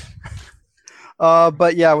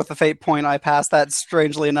 But yeah, with the fate point, I passed that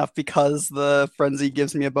strangely enough because the frenzy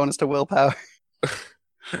gives me a bonus to willpower.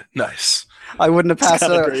 Nice. I wouldn't have passed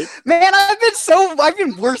Kinda it. great. Man, I've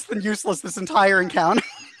been worse than useless this entire encounter.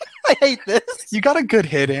 I hate this. You got a good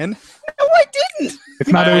hit in. No, I didn't. It's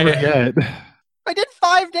not I- over yet. I did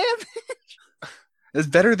 5 damage. It's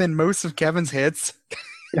better than most of Kevin's hits.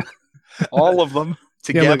 All of them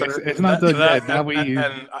Yeah, together. look, it's not done yet. Now we.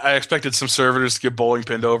 And I expected some servitors to get bowling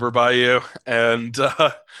pinned over by you, and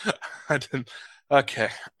I didn't. Okay.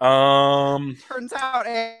 Turns out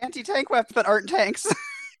anti-tank weapons that aren't tanks.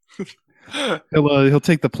 He'll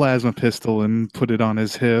take the plasma pistol and put it on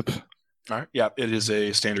his hip. All right. Yeah, it is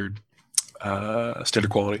a standard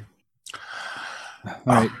quality. All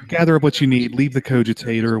right, gather up what you need. Leave the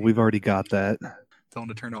cogitator. We've already got that. Tell him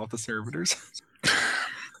to turn off the servitors.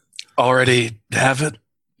 already have it?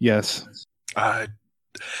 Yes.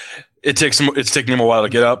 It's taking him a while to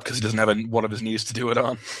get up because he doesn't have one of his knees to do it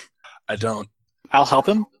on. I don't. I'll help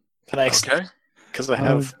him. Can I? Okay. Because I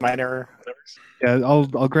have minor. Yeah, I'll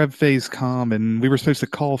grab Faye's comm, and we were supposed to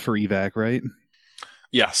call for evac, right?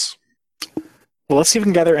 Yes. Well, let's see if we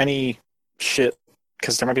can gather any shit,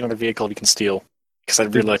 because there might be another vehicle we can steal. Because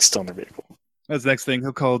I'd really like to steal another vehicle. That's the next thing.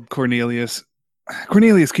 He'll call Cornelius.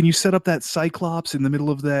 Cornelius, can you set up that Cyclops in the middle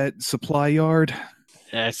of that supply yard?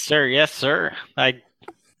 Yes, sir. Yes, sir. I'm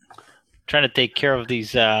trying to take care of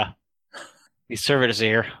these servitors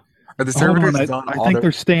here. Are the Hold servitors on, on I auto? think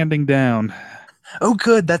they're standing down. Oh,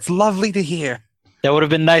 good. That's lovely to hear. That would have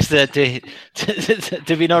been nice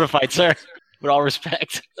to be notified, sir. With all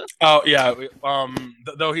respect. Oh yeah.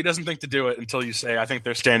 Though he doesn't think to do it until you say, "I think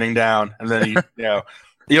they're standing down," and then you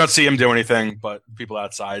don't see him do anything, but people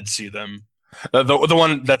outside see them. The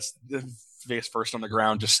one that's face first on the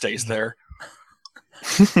ground just stays there.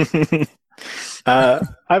 I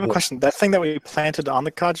have a question. That thing that we planted on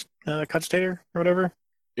the cogitator or whatever.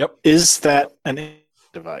 Yep. Is that an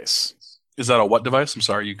device? Is that a what device? I'm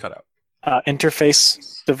sorry, you cut out.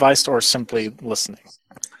 Interface device or simply listening?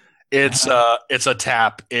 It's a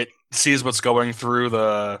tap. It sees what's going through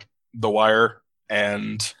the wire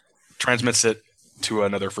and transmits it to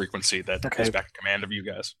another frequency that is back in command of you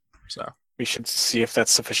guys. So we should see if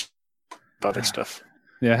that's sufficient for other stuff.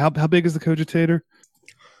 Yeah, how big is the cogitator?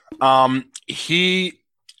 I'm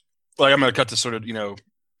gonna cut to sort of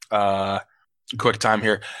quick time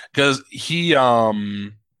here because he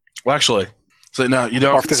actually, so no, you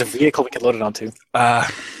don't. Or if there's a vehicle we can load it onto. Well,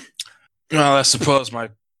 I suppose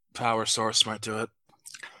my power source might do it.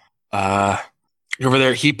 Over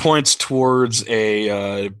there, he points towards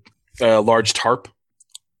a large tarp.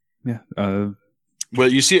 Yeah. Well,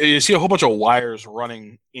 you see a whole bunch of wires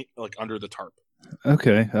running under the tarp.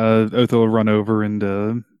 Okay. Otho will run over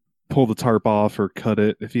and pull the tarp off or cut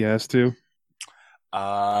it if he has to.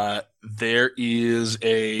 There is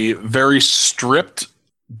a very stripped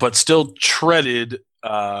but still treaded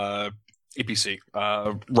APC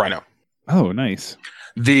Rhino. Oh, nice.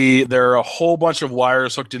 There are a whole bunch of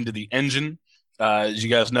wires hooked into the engine. As you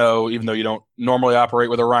guys know, even though you don't normally operate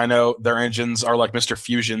with a Rhino, their engines are like Mr.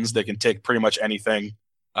 Fusion's. They can take pretty much anything,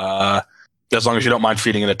 as long as you don't mind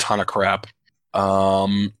feeding it a ton of crap.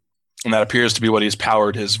 And that appears to be what he's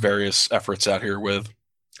powered his various efforts out here with.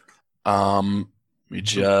 We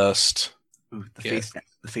just... Ooh, the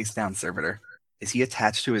face down servitor. Is he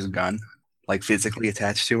attached to his gun? Like physically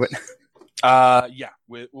attached to it? Yeah.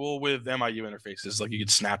 With MIU interfaces, like you could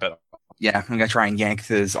snap it. Yeah, I'm gonna try and yank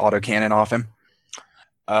his autocannon off him.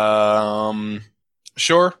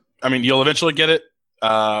 Sure. I mean, you'll eventually get it.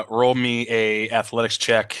 Roll me a athletics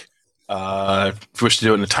check. If you wish to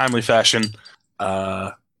do it in a timely fashion.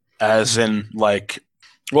 As in, like,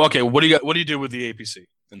 well, okay. What do you do with the APC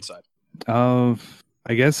inside? I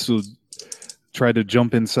guess we'll try to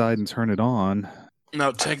jump inside and turn it on.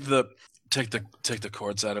 No, take the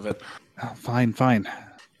cords out of it. Oh, fine.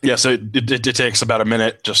 Yeah, so it takes about a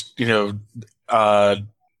minute, just taking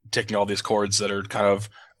all these cords that are kind of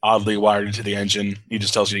oddly wired into the engine. He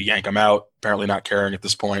just tells you to yank them out. Apparently, not caring at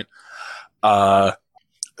this point.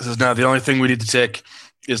 Says now the only thing we need to take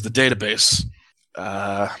is the database.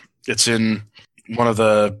 It's in one of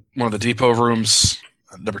the depot rooms,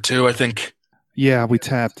 number 2, I think. Yeah, we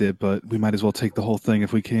tapped it, but we might as well take the whole thing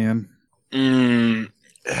if we can.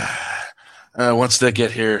 Once they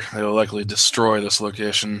get here, they will likely destroy this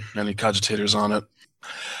location, any cogitators on it.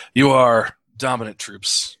 You are dominant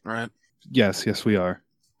troops, right? Yes, we are.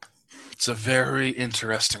 It's a very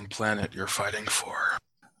interesting planet you're fighting for.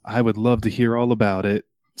 I would love to hear all about it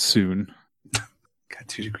soon. Got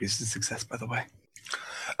 2 degrees to success, by the way.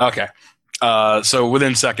 Okay. So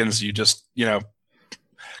within seconds, you just,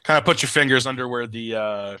 kind of put your fingers under where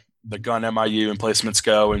the gun MIU emplacements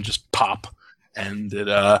go and just pop. And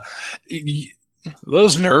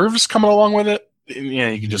those nerves coming along with it, yeah,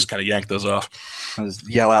 you can just kind of yank those off. I'll just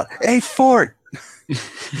yell out, "Hey, Fort!"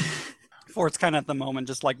 Fort's kind of at the moment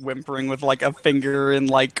just like whimpering with like a finger in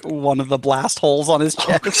like one of the blast holes on his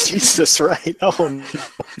chest. Oh, Jesus, right? Oh, no.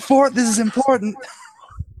 Fort, this is important.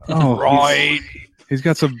 Oh, right. He's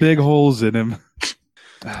got some big holes in him.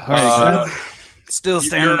 All right, Still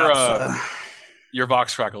standing up. Your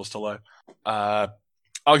Vox crackles to life.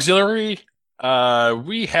 Auxiliary,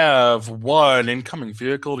 we have one incoming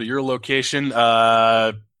vehicle to your location.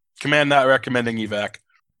 Command not recommending evac.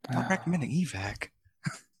 Not recommending evac.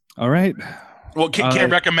 all right. Well,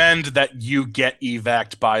 can't recommend that you get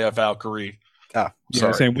evac'd by a Valkyrie. Ah, Yeah,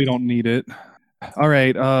 sorry. saying we don't need it. All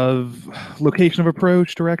right. Location of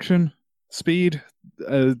approach, direction, speed.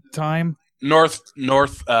 time? North,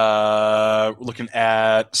 looking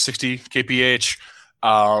at 60 kph.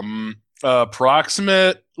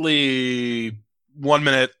 Approximately 1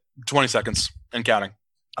 minute, 20 seconds, and counting.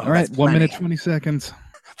 Oh, All right, that's 1 minute, plenty. 20 seconds.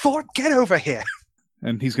 Ford, get over here.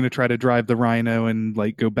 And he's going to try to drive the Rhino and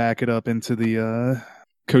like go back it up into the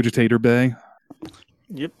cogitator bay.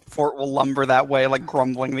 Fort will lumber that way, like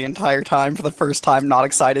grumbling the entire time for the first time, not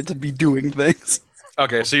excited to be doing things.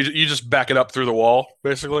 Okay, so you just back it up through the wall,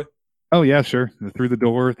 basically? Oh yeah, sure. Through the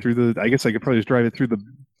door, I guess I could probably just drive it through the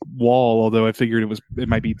wall, although I figured it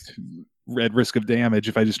might be at risk of damage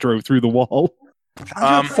if I just drove through the wall.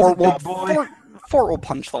 Fort will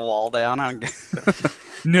punch the wall down. I don't get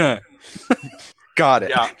No. Got it.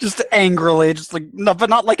 Yeah. just angrily, just like no, but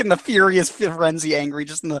not like in the furious frenzy angry,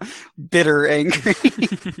 just in the bitter angry.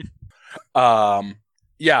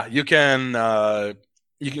 Yeah, you can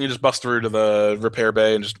just bust through to the repair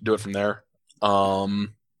bay and just do it from there.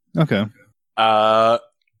 Okay.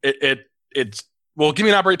 It's well, give me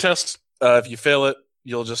an operate test. If you fail it,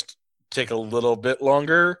 you'll just take a little bit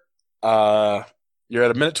longer. You're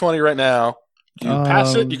at 1:20 right now. If you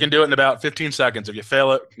pass it, you can do it in about 15 seconds. If you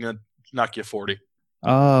fail it, I'm gonna knock you 40.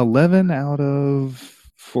 11 out of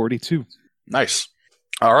 42. Nice.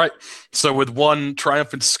 All right. So with one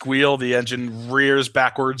triumphant squeal, the engine rears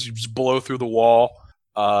backwards. You just blow through the wall.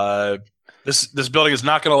 This building is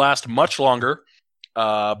not going to last much longer.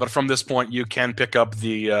 But from this point, you can pick up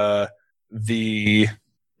the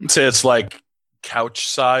let's say it's like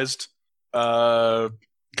couch-sized cogitator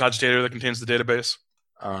that contains the database.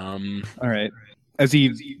 All right. As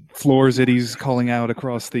he floors it, he's calling out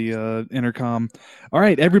across the intercom. All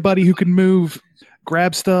right, everybody who can move,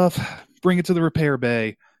 grab stuff, bring it to the repair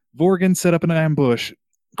bay. Vorgan, set up an ambush.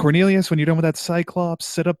 Cornelius, when you're done with that Cyclops,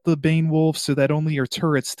 set up the Bane Wolf so that only your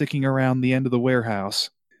turret's sticking around the end of the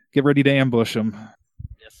warehouse. Get ready to ambush them.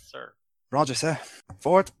 Yes, sir. Roger, sir.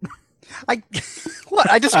 Ford. I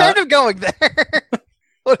described him going there.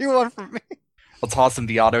 What do you want from me? I'll toss him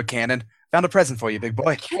the autocannon. Found a present for you, big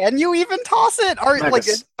boy. Can you even toss it? Or like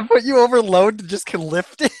Magus. put you over load to just can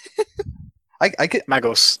lift it? I could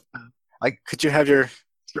Magos, could you have your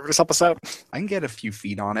servitors help us out? I can get a few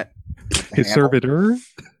feet on it. His servitor?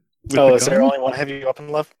 Oh, is there only one heavy weapon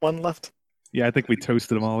left? One left? Yeah, I think we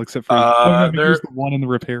toasted them all except for there's the one in the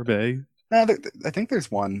repair bay. No, I think there's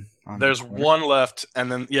one. There's one left, and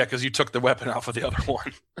then because you took the weapon off of the other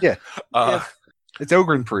one. Yeah. Uh, It's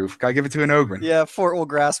Ogren proof. Gotta give it to an Ogren. Yeah, Fort will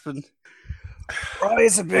grasp it. Oh,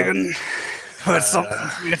 it's a big one. But something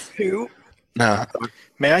with too. No.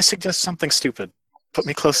 May I suggest something stupid? Put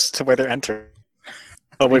me close to where they're entering.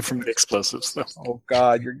 Away from the explosives, though. Oh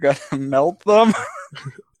God, you're gonna melt them.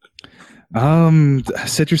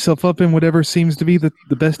 Set yourself up in whatever seems to be the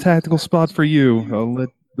best tactical spot for you. I'll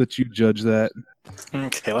let you judge that.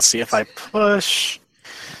 Okay, let's see if I push.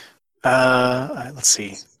 Let's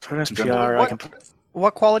see. Put SPR. I can put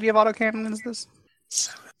What quality of autocannon is this?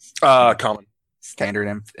 Common. Standard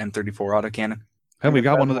M34 autocannon. Hey, we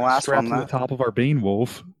got one of the the last strapped one, to the top of our Bane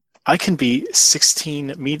Wolf. I can be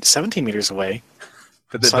 17 meters away,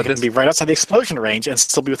 But, so I can be right outside the explosion range and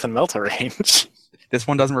still be within Melta range. this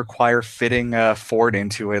one doesn't require fitting Ford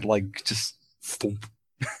into it. Like just thump.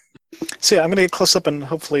 So yeah, I'm gonna get close up and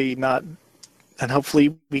hopefully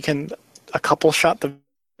we can a couple shot the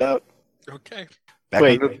out. Okay.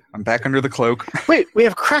 I'm back under the cloak. Wait, we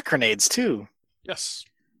have crack grenades too. Yes.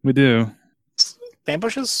 We do.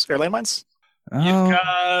 Ambushes or landmines? You've Oh,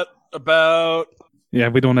 got about yeah,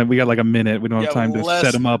 we got like a minute. We don't have Yeah, time to less-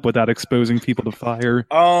 set them up without exposing people to fire.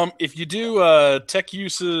 if you do tech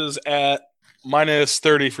uses at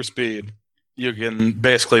 -30 for speed, you can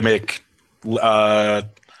basically make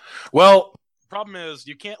well, problem is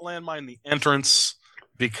you can't landmine the entrance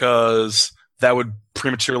because that would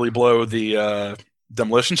prematurely blow the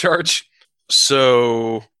demolition charge.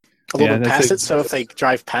 So A little Yeah, bit that's past a- it, so if they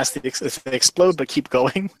drive past if they explode but keep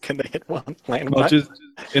going, can they hit one landmine? Well, just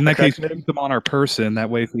in that Okay. case, keep them on our person. That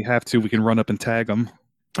way, if we have to, we can run up and tag them.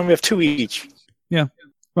 And we have 2 each.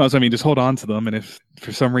 Well, so, I mean, just hold on to them, and if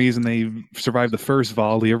for some reason they survive the first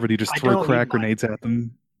volley, everybody just I throw don't crack need mine. grenades at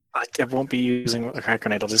them. I won't be using a crack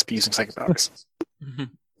grenade. I'll just be using psychopowers.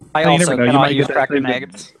 I Oh, you also never know, you cannot might use get that crack thing that-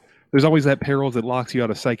 grenades. There's always that peril that locks you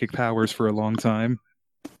out of psychic powers for a long time.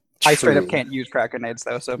 I straight up True. can't use crack grenades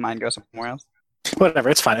though, so mine goes somewhere else. Whatever,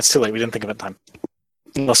 it's fine. It's too late. We didn't think of it in time.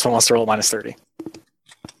 Unless someone wants to roll -30.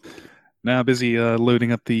 Now busy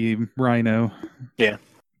loading up the Rhino.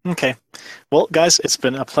 Okay. Well, guys, it's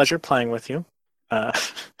been a pleasure playing with you.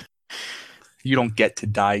 You don't get to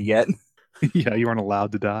die yet. Yeah, you aren't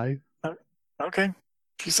allowed to die. Okay.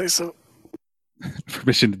 If you say so.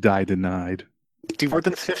 Permission to die denied. Do more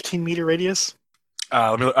than 15-meter radius?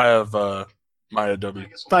 I have my Adobe.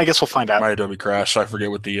 I guess we'll find out. My Adobe crash. I forget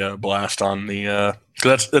what the blast on the.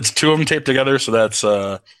 That's two of them taped together, so that's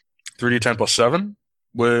 3d10 plus 7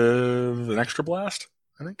 with an extra blast.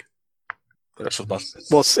 I think. That's the blast.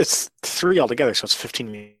 Well, it's 3 altogether, so it's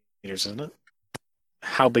 15 meters, isn't it?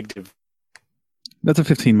 How big do? That's a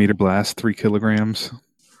 15-meter blast, 3 kilograms,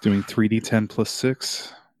 doing 3d10 plus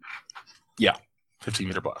 6.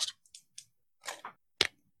 15-meter blast.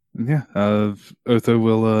 Yeah, Otho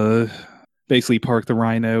will basically park the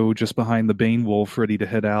Rhino just behind the Bane Wolf, ready to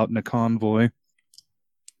head out in a convoy.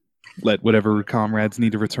 Let whatever comrades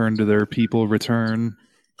need to return to their people return.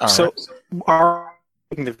 So, are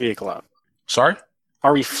we taking the vehicle out? Sorry?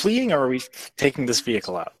 Are we fleeing, or are we taking this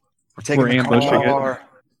vehicle out? We're ambushing it.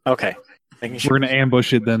 Okay. Making sure. We're going to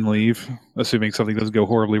ambush it, then leave, assuming something doesn't go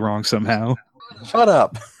horribly wrong somehow. Shut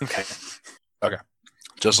up. Okay.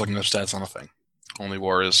 Just looking at the stats on the thing. Only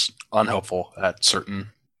war is unhelpful at certain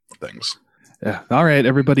things. Yeah. All right,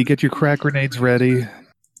 everybody, get your crack grenades ready.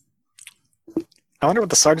 I wonder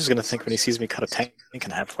what the sergeant's going to think when he sees me cut a tank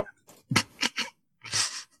in half.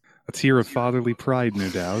 A tear of fatherly pride, no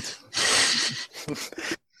doubt.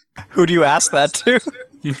 Who do you ask that to?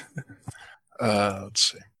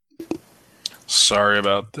 Let's see. Sorry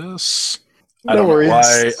about this. No I don't worries. know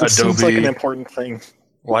why It seems like an important thing.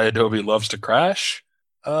 Why Adobe loves to crash.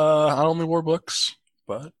 Not only war books,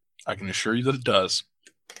 but I can assure you that it does.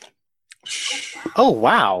 Oh,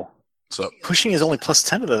 wow. So Pushing is only plus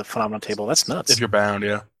 10 to the phenomenon table. That's nuts. if you're bound,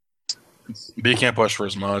 yeah. But you can't push for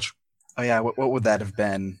as much. Oh yeah, what would that have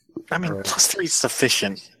been? I mean, Right. plus 3 is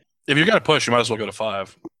sufficient. If you're gonna push, you might as well go to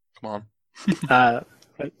 5. Come on. I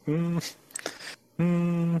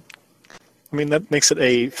mean, that makes it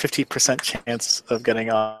a 50% chance of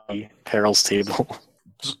getting on the perils table.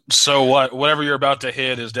 So what? Whatever you're about to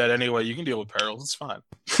hit is dead anyway. You can deal with perils. It's fine.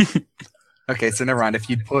 Okay, so never mind. If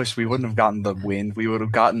you'd pushed, we wouldn't have gotten the wind. We would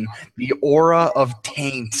have gotten the aura of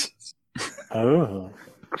taint. Oh.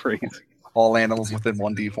 Crazy. All animals within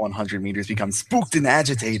 100 meters become spooked and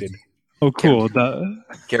agitated. Oh, cool.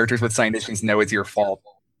 Characters with sight issues know it's your fault.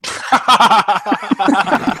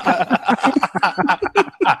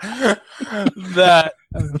 That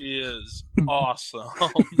is awesome.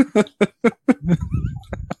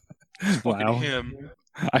 Wow. Him.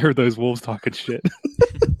 I heard those wolves talking shit.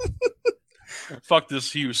 Fuck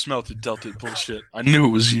this huge smelted delta bullshit. I knew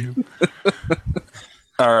it was you.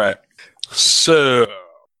 All right. So,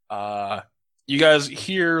 you guys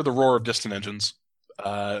hear the roar of distant engines.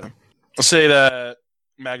 Let's say that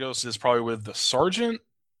Magos is probably with the sergeant,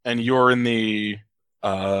 and you're in the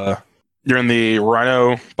Rhino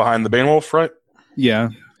behind the Bane Wolf, right? Yeah.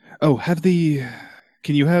 Oh,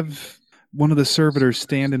 can you have one of the servitors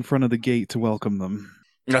stand in front of the gate to welcome them?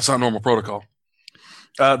 That's not normal protocol.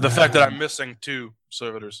 The fact that I'm missing 2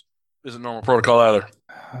 servitors isn't normal protocol either.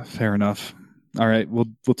 Fair enough. All right, we'll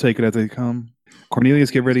take it as they come.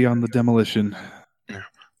 Cornelius, get ready on the demolition.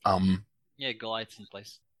 Yeah, Goliath's in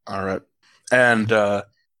place. All right. And,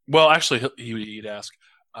 well, actually, he'd ask,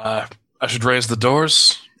 I should raise the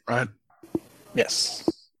doors, right? Yes.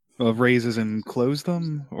 Raises and close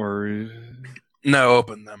them, or No,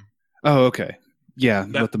 open them. oh, okay, yeah.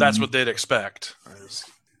 That's what they'd expect.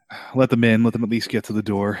 Let them in. Let them at least get to the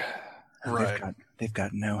door. Right. They've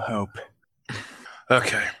got no hope.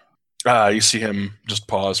 Okay. You see him just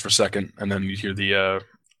pause for a second, and then you hear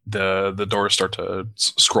the doors start to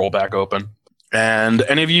scroll back open. And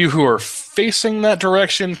any of you who are facing that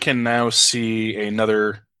direction can now see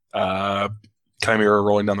another chimera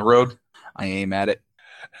rolling down the road. I aim at it.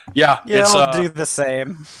 Yeah, it's I'll do the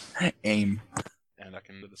same. Aim. and I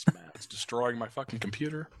can do this map. It's destroying my fucking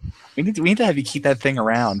computer. We need to have you keep that thing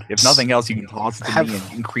around. If nothing else, you can toss it to me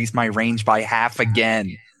and increase my range by half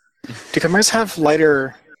again. Do chimeras have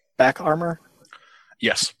lighter back armor?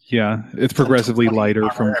 Yes. Yeah, it's progressively lighter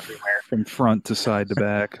Armor from front to side to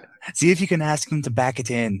back. See if you can ask him to back it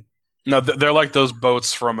in. No, they're like those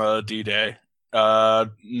boats from D-Day. Not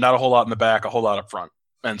a whole lot in the back, a whole lot up front,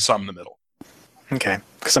 and some in the middle. Okay,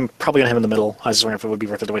 because I'm probably going to have him in the middle. I was just wondering if it would be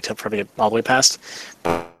worth it to wait till probably get all the way past.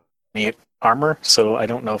 Need armor, so I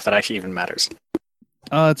don't know if that actually even matters.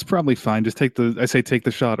 It's probably fine. Just take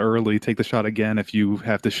the shot early. Take the shot again if you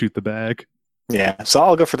have to shoot the bag. Yeah, so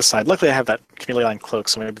I'll go for the side. Luckily, I have that chameleon line cloak,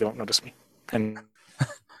 so maybe they won't notice me. And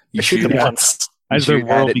I shoot them once. As their Shoot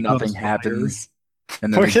world at it, becomes nothing lighter, happens.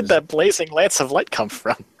 And then Where we did just- that blazing lance of light come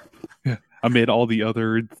from? amid all the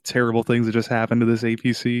other terrible things that just happened to this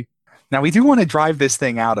APC. Now we do want to drive this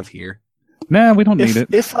thing out of here. Nah, we don't need it.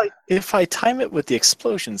 If I time it with the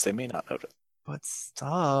explosions, they may not notice. But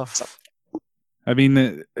stuff. I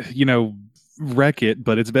mean, wreck it,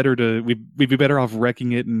 but it's better to we'd be better off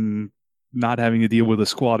wrecking it and not having to deal with a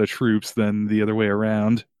squad of troops than the other way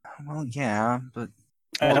around. Well, yeah, but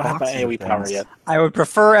I don't have my boxes of AoE power things. yet. I would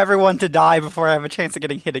prefer everyone to die before I have a chance of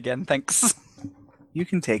getting hit again. Thanks. You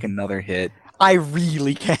can take another hit. I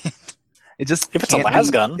really can't. It just If it's a can't las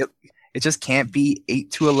be- gun. it just can't be 8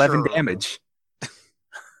 to 11 Sure. damage.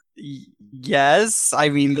 Yes, I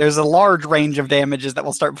mean there's a large range of damages that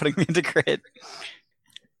will start putting me into crit.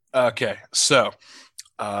 Okay, so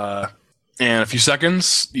in a few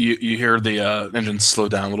seconds, you hear the engine slow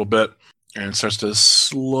down a little bit, and it starts to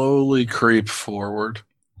slowly creep forward.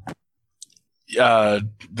 Then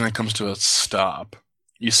it comes to a stop.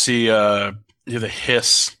 You see you hear the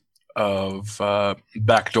hiss of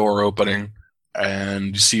back door opening,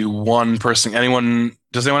 and you see one person.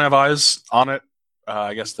 Does anyone have eyes on it?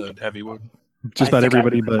 I guess the heavy would. Just I about think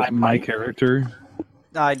everybody I but my might. character.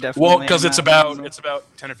 I definitely. Well, because am it's at-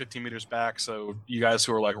 about 10 or 15 meters back, so you guys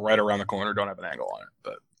who are like right around the corner don't have an angle on it.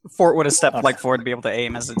 But Fort would have stepped Okay. like forward to be able to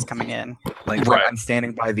aim as it's coming in. Like Right. I'm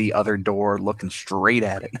standing by the other door, looking straight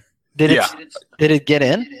at it. Did Yeah. it get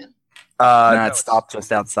in? Nah, it stopped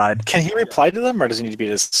just outside. Can he reply to them, or does he need to be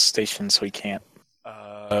at his station so he can't?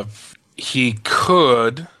 he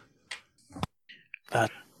could.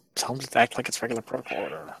 Tell him to act like it's regular protocol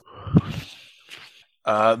order.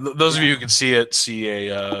 Those of you who can see it see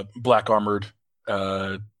a black armored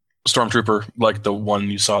stormtrooper like the one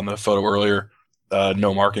you saw in the photo earlier.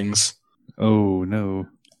 No markings. Oh no.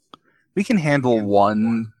 We can handle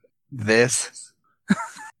one this. All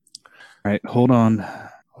right, hold on.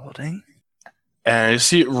 Holding. And you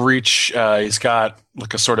see it reach. He's got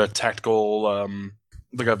like a sort of tactical,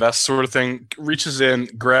 like a vest sort of thing. Reaches in,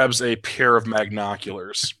 grabs a pair of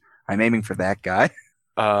magnoculars. I'm aiming for that guy.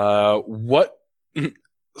 What?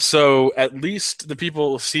 So at least the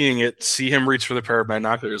people seeing it see him reach for the pair of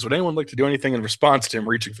binoculars. Would anyone like to do anything in response to him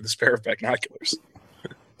reaching for this pair of binoculars?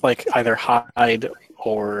 Like either hide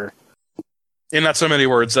or In not so many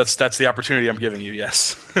words, that's the opportunity I'm giving you.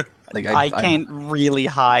 Yes. Like I can't really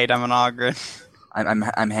hide. I'm an Ogre. I'm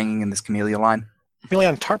hanging in this camellia line. I'm really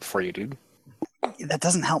on tarp for you, dude. That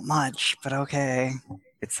doesn't help much, but okay.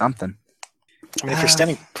 It's something. I mean, if you're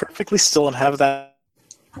standing perfectly still and have that,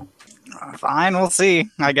 Fine, we'll see.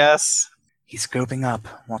 I guess. He's scoping up.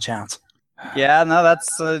 Watch out. Yeah, no,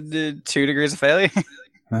 that's 2 degrees of failure.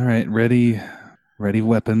 All right, ready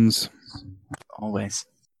weapons. Always.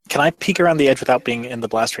 can I peek around the edge without being in the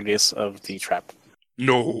blast radius of the trap?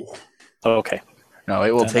 No. Oh, okay. No,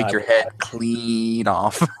 it will Then take I your will- head clean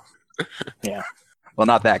off. Yeah. Well,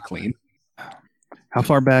 not that clean. How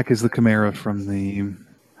far back is the Chimera from the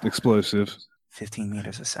explosive? 15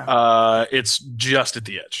 meters or so. It's just at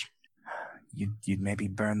the edge. You'd maybe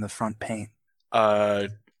burn the front paint.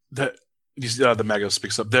 The Mago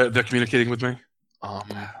speaks up. They're communicating with me.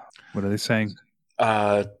 What are they saying?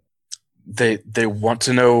 They want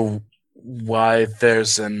to know why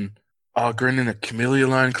there's an Ogren in a camellia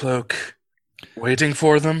line cloak waiting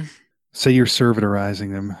for them. Say you're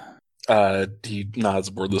servitorizing them. He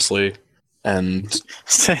nods wordlessly, and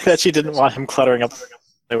Say that you didn't want him cluttering up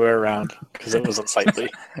the way around because it was unsightly.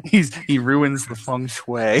 He ruins the feng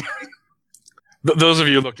shui. those of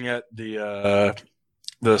you looking at the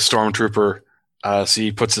stormtrooper, see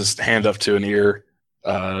he puts his hand up to an ear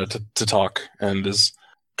to talk, and is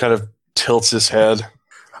kind of tilts his head.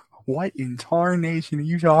 What in tarnation are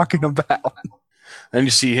you talking about? And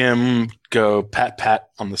you see him go pat pat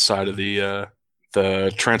on the side of the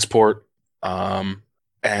transport,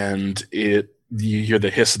 and you hear the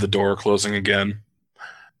hiss of the door closing again,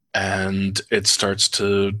 and it starts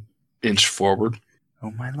to inch forward.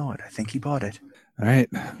 Oh my lord, I think he bought it. All right.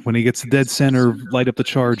 When he gets to dead center, light up the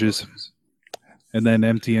charges, and then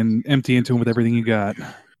empty into him with everything you got.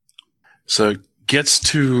 So it gets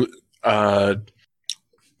to right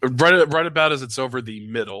about as it's over the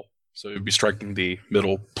middle. So you'd be striking the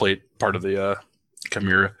middle plate part of the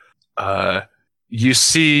Chimera. You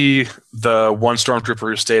see the one stormtrooper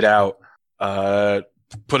who stayed out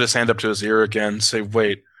put his hand up to his ear again, say,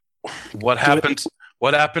 "Wait, what happened?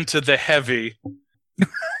 What happened to the heavy?"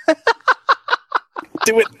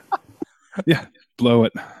 Do it. Yeah, blow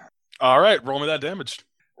it. All right, roll me that damage.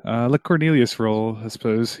 Let Cornelius roll, I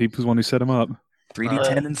suppose. He was the one who set him up.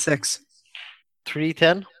 3d10 and 6.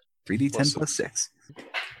 310. 3d10 plus 6.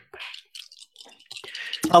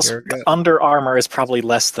 Also, Here we go. under armor is probably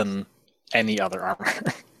less than any other armor.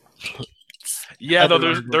 Yeah, though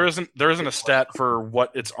there isn't a stat for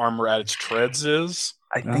what its armor at its treads is.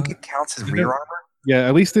 I think it counts as you rear know- armor. Yeah,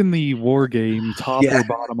 at least in the war game, top Yeah. or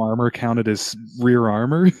bottom armor counted as rear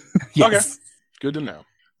armor. Yes. Good to know.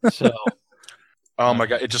 So Oh my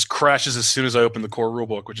god! It just crashes as soon as I open the core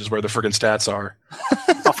rulebook, which is where the friggin' stats are.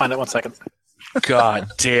 I'll find it 1 second. God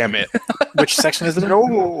damn it! Which section is it in?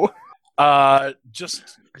 No.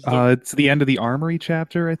 Just It's the end of the armory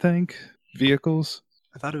chapter, I think. Vehicles.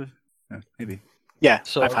 I thought it was maybe. Yeah,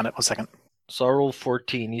 So- I found it 1 second. So I rolled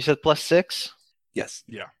 14. You said +6? Yes.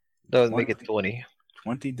 That would make it 20.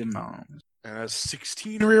 20 demands.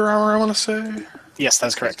 16 rear armor. I want to say. Yes,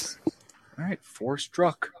 that's correct. All right, 4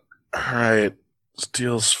 struck. All right, this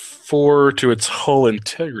deals 4 to its hull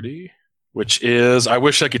integrity, which is. I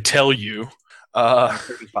wish I could tell you.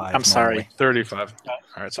 35. I'm sorry. normally. 35.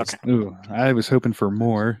 All right, so Okay. Ooh, I was hoping for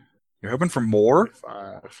more. You're hoping for more?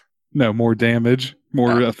 5. No, more damage,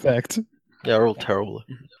 more effect. Yeah, I rolled terribly.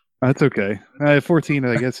 That's okay. 14,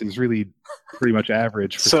 I guess, is really pretty much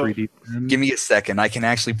average for So- 3D. Give me a second. I can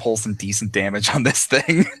actually pull some decent damage on this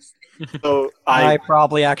thing. So I I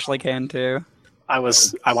probably actually can too.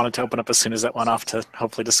 wanted to open up as soon as that went off to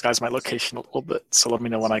hopefully disguise my location a little bit. So let me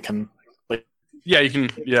know when I can. Yeah, you can.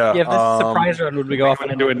 Yeah. Yeah, if this surprise round would we go off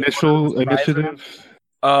Do initial initiative.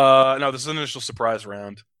 No, this is an initial surprise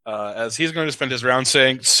round. As he's going to spend his round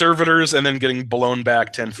saying servitors and then getting blown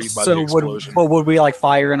back 10 feet by the explosion. would we like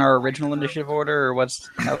fire in our original initiative order, or what's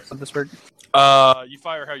how would this work? You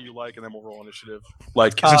fire how you like, and then we'll roll initiative.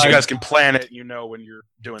 Like since you guys can plan it, you know when you're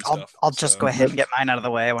doing stuff. I'll just go ahead and get mine out of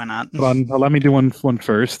the way. Why not? Hold on, let me do one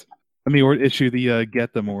first. Let me issue the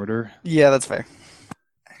get them order. Yeah, that's fair.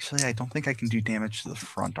 Actually, I don't think I can do damage to the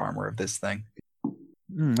front armor of this thing.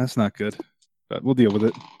 That's not good, but we'll deal with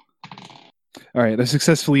it. All right, I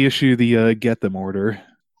successfully issue the get them order.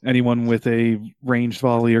 Anyone with a ranged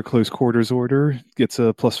volley or close quarters order gets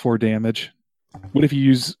a +4 damage. What if you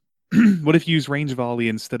use ranged volley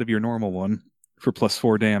instead of your normal one for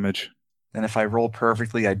 +4 damage? And if I roll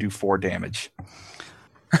perfectly, I do 4 damage.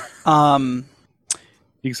 You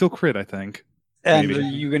can still crit, I think. And Maybe. are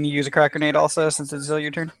you going to use a crack grenade also, since it's still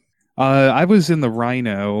your turn? I was in the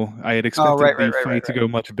Rhino. I had expected right, the right, fight to go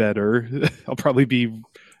much better. I'll probably be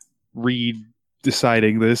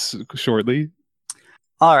deciding this shortly.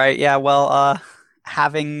 All right. Yeah. Well,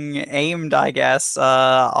 having aimed, I guess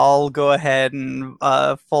I'll go ahead and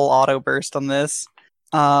full auto burst on this.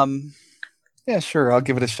 Yeah, sure. I'll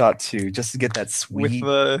give it a shot too, just to get that With sweet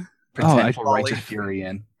the potential volley. righteous fury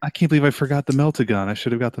in. I can't believe I forgot the Meltagun. I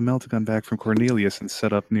should have got the Meltagun back from Cornelius and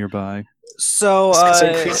set up nearby. so Because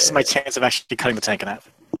it increases my chance of actually cutting the tank in half.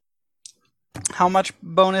 how much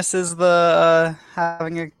bonus is the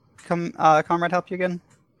having a comrade help you again?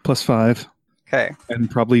 +5. Okay. And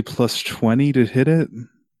probably +20 to hit it.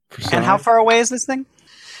 And how far away is this thing?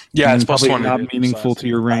 Yeah, it's probably +20. not meaningful to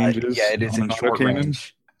your ranges. Yeah, it is on in an short autocannon.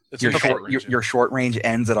 range. It's Your in short, short range. your short range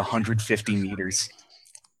ends at 150 meters.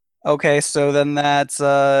 Okay, so then that's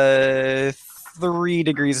 3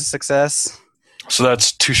 degrees of success. So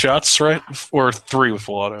that's 2 shots, right? Or 3 with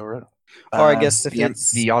full auto, right? Or I guess if the,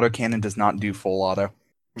 it's- the autocannon does not do full auto.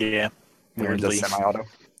 Yeah, It weirdly, does semi-auto.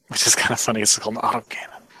 which is kind of funny. It's called an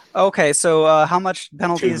autocannon. Okay, so how much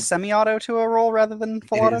penalty 2. is semi-auto to a roll rather than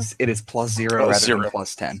full auto? It is +0 rather +0. than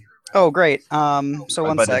 +10. Oh, great. So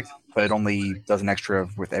one but sec. But it only does an extra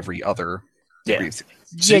with every other. Yeah. degree of success.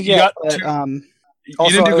 So you got but, two- You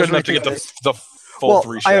also, didn't I do was good enough to get rethinking the full well,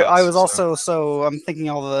 3 shots. I was so. also I'm thinking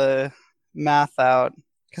all the math out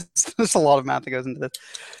because there's a lot of math that goes into this.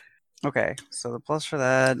 Okay, so the plus for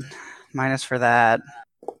that, minus for that,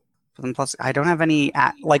 but then plus I don't have any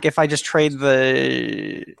like if I just trade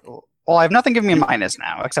the I have nothing giving me a minus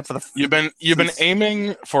now except for the You've been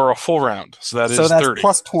aiming for a full round, so that is so that's 30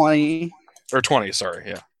 plus 20, or 20. Sorry,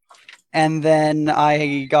 yeah, and then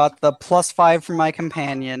I got the +5 from my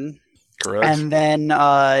companion. correct. And then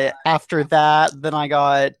after that, then I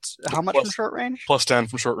got how much from short range? Plus 10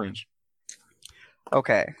 from short range.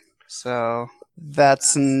 Okay, so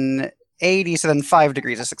that's an 80. So then 5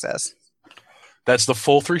 degrees of success. That's the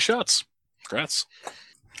full 3 shots. Congrats.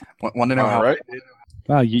 Want to know All how? right.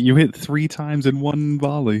 Wow, you hit 3 times in one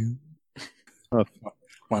volley. Oh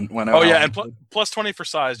yeah, and plus 20 for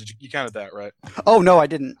size. You counted that, right? Oh no, I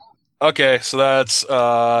didn't. Okay, so that's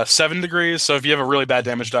 7 degrees. So if you have a really bad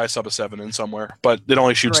damage die, sub a 7 in somewhere. But it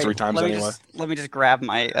only shoots Great. 3 times anyway. Let me just grab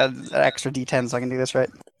my extra D10 so I can do this right.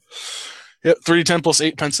 Yep, 3d10 plus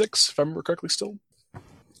 8, pen 6, if I remember correctly still. All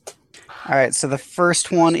right, so the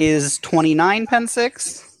first one is 29 pen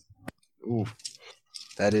 6. Ooh,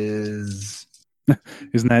 that is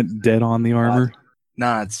Isn't that dead on the armor?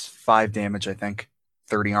 nah. It's 5 damage, I think.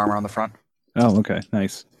 30 armor on the front. Oh, okay,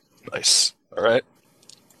 nice. Nice. All right.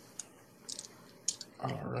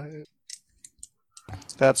 All right.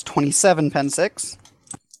 That's 27 pen 6.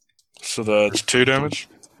 So that's 2 damage.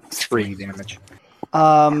 3 damage.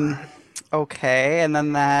 Okay, and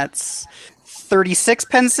then that's 36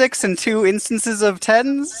 pen 6 and 2 instances of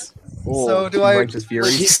 10s. So do I... Righteous Fury.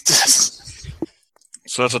 Jesus.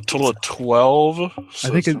 So that's a total of 12. So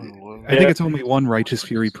I think it's it- total of- I think it's only one Righteous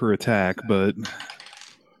Fury per attack, but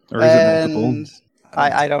or is it multiple? And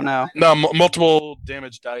I don't know. No, multiple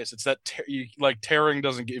damage dice. It's that tearing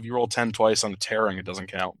doesn't give you roll 10 twice on the tearing. It doesn't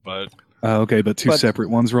count, but Okay, but two But- separate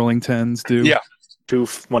ones rolling 10s do. Yeah.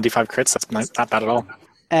 1d5 crits. That's not bad at all.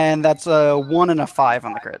 And that's a 1 and a 5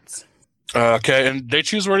 on the crits. Okay, and they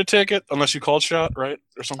choose where to take it unless you called shot, right,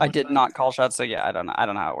 or something. I did not call shots, so yeah, I don't know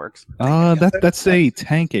how it works. That's a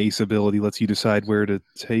tank ace ability. Lets you decide where to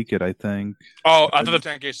take it. I think. Oh, I thought the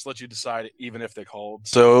tank ace let you decide even if they called.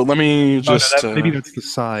 So let me just Maybe that's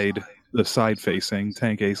the side facing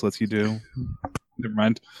tank ace lets you do. Never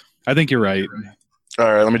mind. I think you're right. all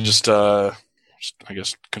right. Let me just I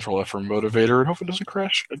guess control F for motivator and hope it doesn't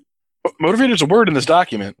crash. Motivator is a word in this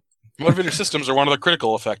document. Motivator systems are one of the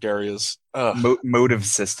critical effect areas. Motive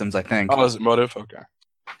systems, I think. Oh, is it motive? Okay.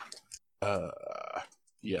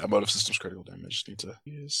 Yeah, motive systems critical damage. Need to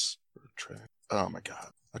use. Oh my god.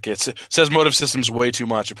 Okay, it says motive systems way too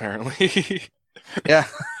much apparently. Yeah.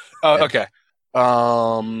 Okay.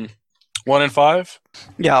 1 and 5.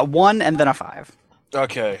 Yeah, 1 and then a 5.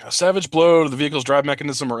 Okay. A savage blow to the vehicle's drive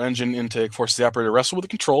mechanism or engine intake forces the operator to wrestle with the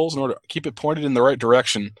controls in order to keep it pointed in the right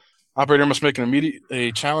direction. Operator must make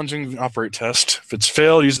a challenging operate test. If it's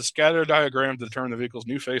failed, use the scatter diagram to determine the vehicle's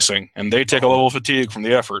new facing, and they take a level of fatigue from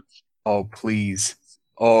the effort. Oh, please.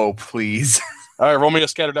 Oh, please. All right, roll me a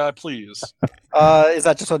scatter die, please. Is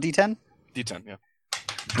that just a D10? D10, yeah.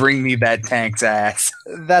 Bring me that tank's ass.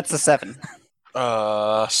 That's a 7.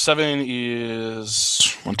 7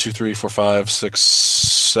 is 1, 2, 3, 4, 5, 6,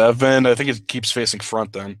 7. I think it keeps facing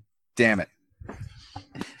front then. Damn it.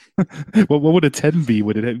 What would a 10 be?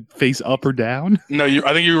 Would it face up or down? No,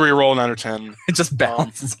 I think you re-roll 9 or 10. It just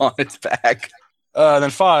bounces on its back.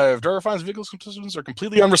 Then 5. Driver finds vehicle's participants are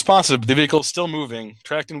completely unresponsive, but the vehicle is still moving.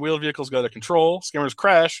 Tracked and wheeled vehicles go out of control. Skimmers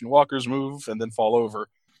crash, and walkers move and then fall over.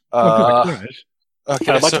 Crash.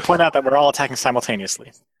 Okay, I'd like to point out that we're all attacking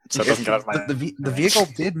simultaneously, so it doesn't get out of my. The vehicle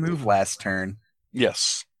did move last turn.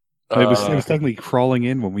 yes. It was technically crawling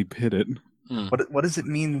in when we hit it. What does it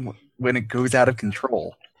mean when it goes out of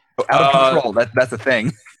control? Oh, out of control. That's a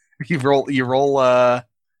thing. You roll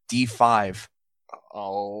D5.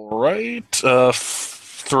 All right.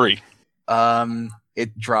 3.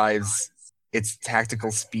 It drives its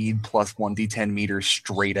tactical speed plus 1d10 meters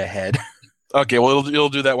straight ahead. Okay, well it'll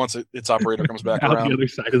do that once its operator comes back Out around. the other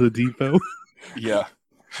side of the depot. Yeah.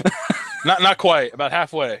 not quite, about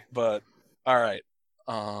halfway, but all right.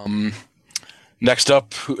 Next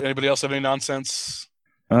up, anybody else have any nonsense?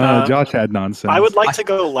 Josh had nonsense. I would like to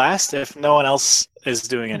go last if no one else is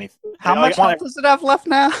doing anything. How much health does it have left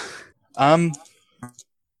now?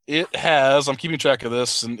 It has, I'm keeping track of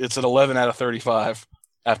this, and it's at 11 out of 35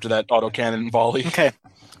 after that autocannon volley. Okay.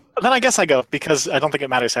 Then I guess I go, because I don't think it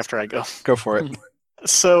matters after I go. Go for it.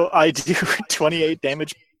 So I do 28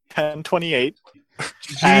 damage, pen 28,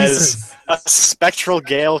 as a spectral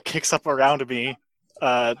gale kicks up around me,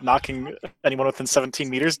 knocking anyone within 17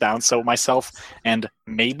 meters down, so myself and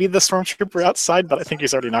maybe the stormtrooper outside, but I think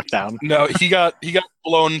he's already knocked down. No, he got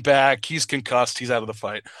blown back. He's concussed. He's out of the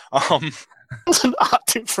fight. An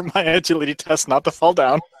opt for my agility test not to fall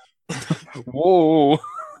down. Whoa.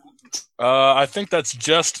 I think that's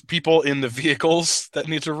just people in the vehicles that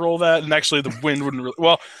need to roll that, and actually the wind wouldn't really...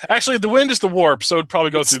 Well, actually the wind is the warp, so it'd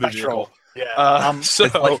probably go through Spectral. the vehicle. Yeah. So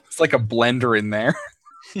it's like a blender in there.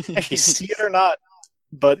 If you see it or not,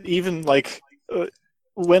 but even like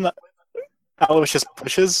when Aloysius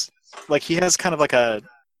pushes, like he has kind of like a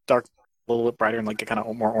dark, a little bit brighter and like a kind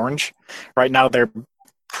of more orange. Right now they're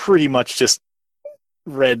pretty much just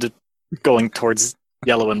red going towards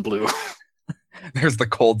yellow and blue. There's the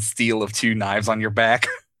cold steel of 2 knives on your back.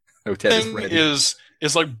 Otet is thing ready. is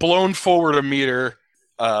like blown forward a meter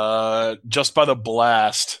just by the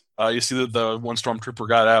blast. You see that the one stormtrooper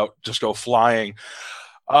got out, just go flying.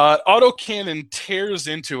 Autocannon tears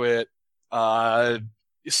into it.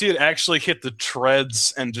 You see it actually hit the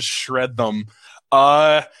treads and just shred them.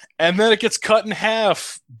 And then it gets cut in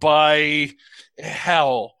half by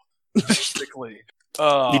hell, basically.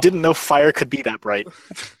 You didn't know fire could be that bright.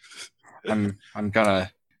 I'm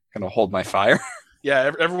gonna hold my fire.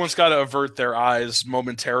 Yeah, everyone's got to avert their eyes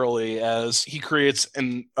momentarily as he creates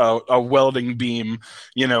a welding beam,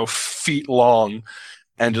 feet long,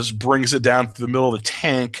 and just brings it down through the middle of the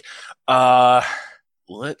tank.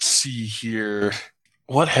 Let's see here.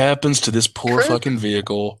 What happens to this poor fucking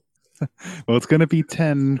vehicle? Well, it's gonna be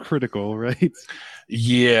 10 critical, right?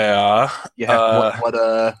 Yeah.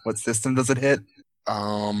 What system does it hit?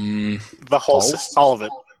 The whole system, all of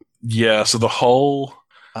it. Yeah. So the hull.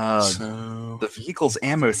 The vehicle's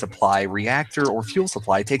ammo supply, reactor, or fuel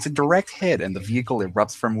supply takes a direct hit, and the vehicle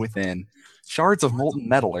erupts from within. Shards of molten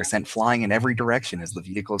metal are sent flying in every direction as the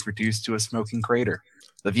vehicle is reduced to a smoking crater.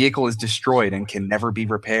 The vehicle is destroyed and can never be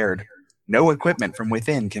repaired. No equipment from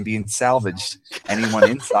within can be salvaged. Anyone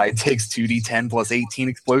inside takes 2d10 plus 18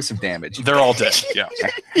 explosive damage. They're all dead. Yeah.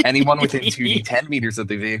 Anyone within 2d10 meters of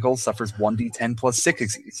the vehicle suffers 1d10 plus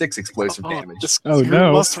 6 explosive damage. Oh You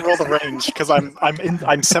no! must roll the range because I'm Yeah,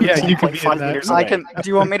 you 17.5 can be in that. meters I away. can. Do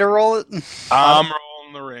you want me to roll it? I'm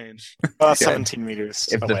rolling the range. 17 meters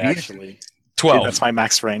If the away, vehicle- actually. 12. That's my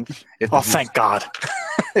max range. If Oh, the, thank God.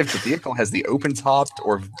 if the vehicle has the open-topped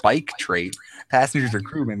or bike trait, passengers or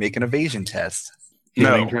crew may make an evasion test.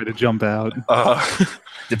 Healing, No. try to jump out.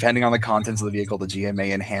 Depending on the contents of the vehicle, the GM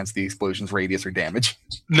may enhance the explosion's radius or damage.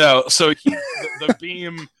 No. So the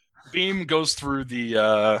beam goes through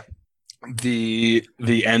the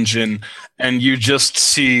engine, and you just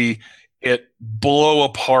see it blow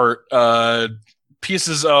apart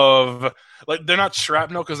pieces of, like, they're not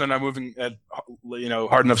shrapnel because they're not moving at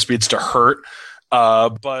hard enough speeds to hurt,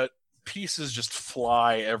 but pieces just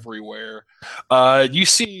fly everywhere. You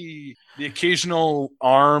see the occasional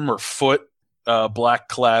arm or foot, black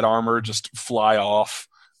clad armor just fly off.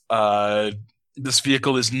 This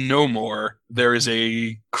vehicle is no more. There is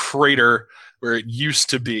a crater where it used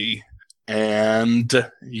to be, and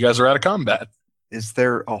you guys are out of combat. Is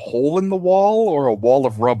there a hole in the wall or a wall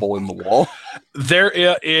of rubble in the wall?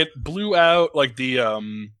 It blew out, like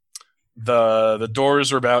the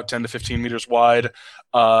doors are about 10 to 15 meters wide,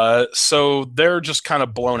 so they're just kind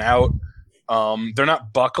of blown out. They're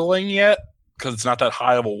not buckling yet because it's not that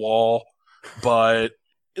high of a wall, but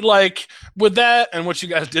like with that and what you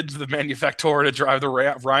guys did to the manufacturer to drive the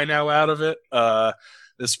Rhino out of it,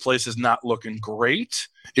 this place is not looking great.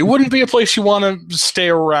 It wouldn't be a place you want to stay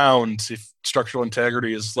around if structural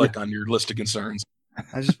integrity is like on your list of concerns.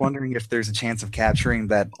 I was just wondering if there's a chance of capturing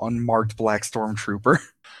that unmarked black stormtrooper.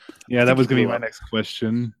 Yeah, that was gonna be my next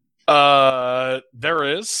question. There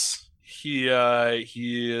is. He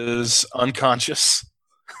is unconscious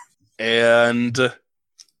and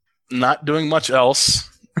not doing much else.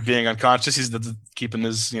 Being unconscious, he's keeping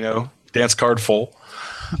his dance card full.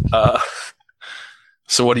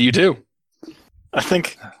 So what do you do? I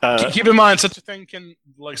think Keep in mind, such a thing can,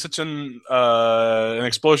 like, such an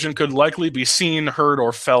explosion could likely be seen, heard,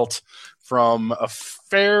 or felt from a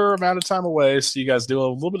fair amount of time away. So you guys do a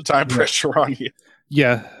little bit of time pressure on you.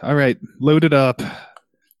 Yeah. All right. Load it up.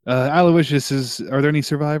 Aloysius, are there any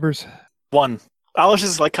survivors? one. Alice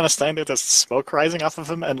is like kind of standing there, there's smoke rising off of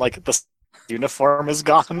him, and like the uniform is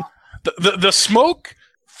gone. The smoke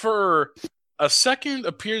for a second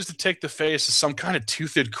appears to take the face of some kind of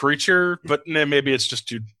toothed creature, but maybe it's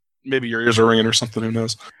just maybe your ears are ringing or something. Who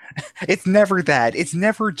knows? It's never that. It's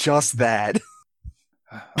never just that.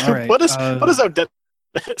 All right. what is Odette?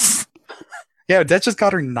 Yeah, Odette just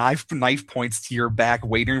got her knife points to your back,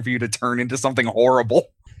 waiting for you to turn into something horrible.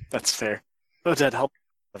 That's fair. Odette, help.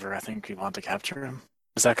 I think we want to capture him.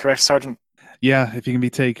 Is that correct, Sergeant? Yeah, if you can be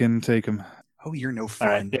taken, take him. Oh, you're no fun.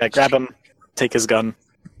 All right. Yeah, grab him. Take his gun.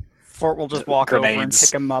 Fort will just walk over and Grenades.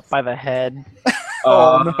 pick him up by the head.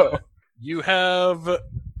 No. You have it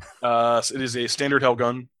is a standard hell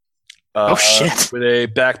gun. Oh, shit. With a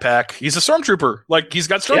backpack. He's a stormtrooper. Like, he's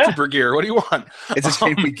got stormtrooper gear. What do you want? It's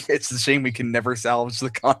a shame we can never salvage the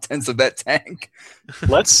contents of that tank.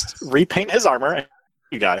 Let's repaint his armor,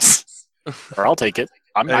 you guys, or I'll take it.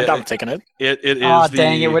 I'm down taking it. It is Oh,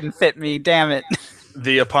 dang, it wouldn't fit me. Damn it.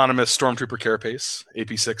 the eponymous stormtrooper carapace,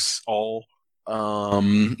 AP6 all.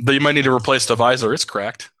 But you might need to replace the visor. It's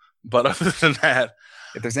cracked. But other than that,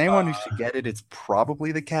 If there's anyone who should get it, it's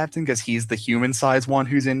probably the captain, because he's the human-sized one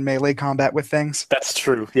who's in melee combat with things. That's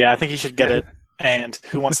true. Yeah, I think he should get it. And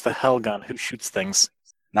who wants the hell gun? Who shoots things?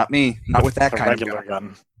 Not me. Not with that The kind of regular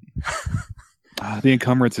gun. gun. The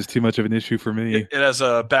encumbrance is too much of an issue for me. it has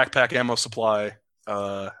a backpack ammo supply,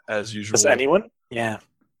 as usual. Does anyone? Yeah.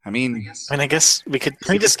 I mean, I guess we could.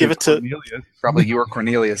 Can we just give it to? Cornelius. probably you or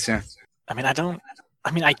Cornelius, yeah.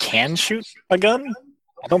 I can shoot a gun.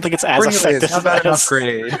 I don't think it's as Cornelius, effective how about an as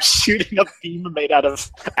upgrade? shooting a beam made out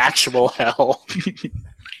of actual hell.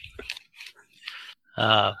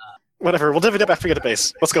 Whatever. We'll divvy it up after we get a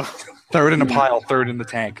base. Let's go. Throw it in a pile, throw it in the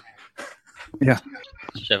tank.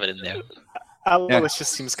 Shove it in there. Alois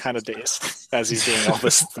just seems kind of dazed as he's doing all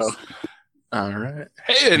this, though. All right.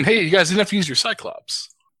 Hey, you guys didn't have to use your Cyclops.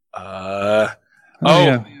 Yeah.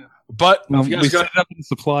 But Well, if you we guys set got, it up in the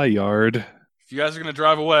supply yard. if you guys are going to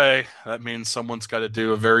drive away, that means someone's got to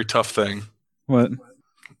do a very tough thing. What?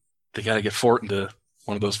 They got to get Fort into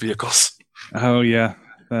one of those vehicles. Oh yeah,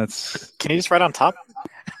 that's. Can you just ride on top?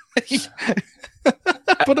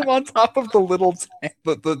 Put him on top of the little tank,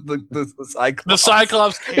 the Cyclops. The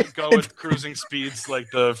Cyclops can't go at cruising speeds like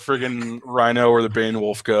the friggin' Rhino or the Bane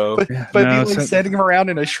Wolf go. But No, be like sending him around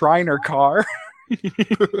in a Shriner car.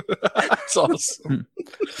 That's awesome.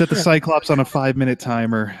 Set the Cyclops on a 5-minute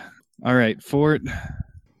timer. All right, Fort,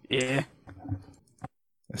 Yeah.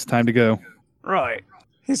 it's time to go. Right.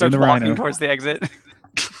 He starts the walking Rhino. towards the exit.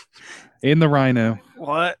 In the Rhino.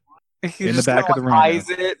 What? He In the just back kinda, of the Rhino. eyes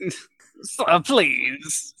it.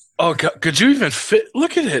 Please. Oh God, could you even fit?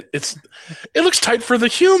 Look at it. It looks tight for the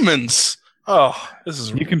humans. Oh, this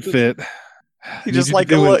is. You can fit. He Need just you to like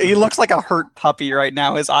do it. he looks like a hurt puppy right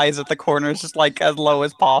now. His eyes at the corners just like as low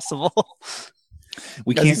as possible.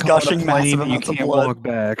 We As can't he's call it a gushing massive plane. You amounts of can't blood. walk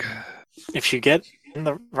back. If you get in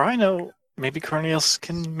the Rhino, maybe Cornelius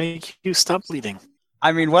can make you stop bleeding.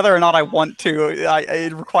 I mean, whether or not I want to,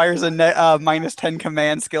 it requires a minus 10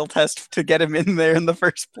 command skill test to get him in there in the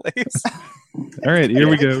first place. All right, here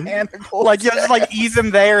we go. Like, you just like ease him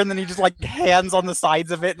there, and then he just like hands on the sides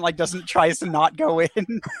of it, and like tries to not go in.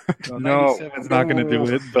 No, 97's not going to do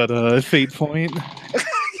it, but fate point.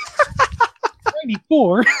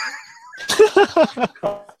 94.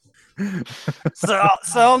 So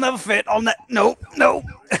I'll never fit. Nope.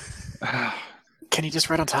 Can you just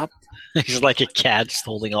ride on top? He's like a cat just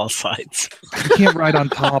holding all sides. We can't ride on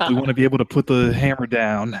top. We want to be able to put the hammer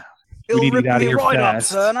down. We need to get out of here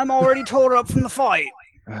fast. and I'm already tore up from the fight.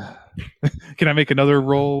 Can I make another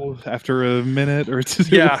roll after a minute or two?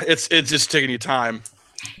 Yeah, it's just taking you time.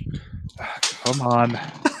 Come on.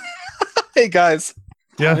 Hey guys,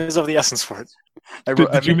 Yeah. It is of the essence for it.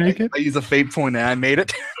 Did you make it? I use a fate point and I made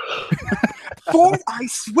it. Ford, I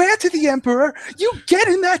swear to the Emperor, you get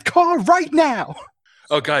in that car right now.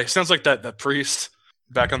 Oh, guy, sounds like that priest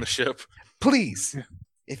back on the ship. Please,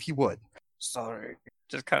 if you would. Sorry.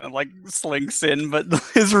 Just kind of like slinks in, but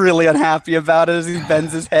is really unhappy about it as he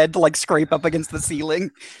bends his head to like scrape up against the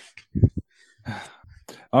ceiling.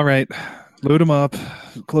 All right. Load him up.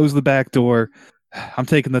 Close the back door. I'm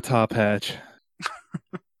taking the top hatch.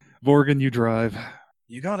 Vorgan, you drive.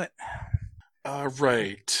 You got it.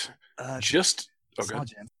 Right. Just. Okay.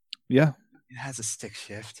 Sergeant, Yeah. it has a stick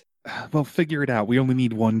shift. Well, figure it out. We only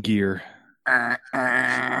need one gear.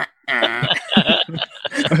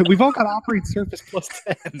 We've all got operate surface plus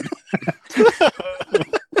 10.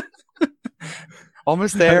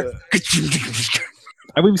 Almost there.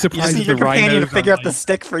 I wouldn't be You just surprised need if your the companion to rhinos figure are out the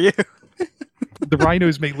stick for you. the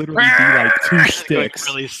rhinos may literally be like two sticks.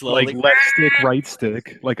 Really slowly. Like left stick, right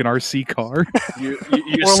stick, like an RC car. You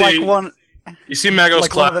Or see, like one you see Magos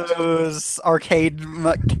like one clap. of those arcade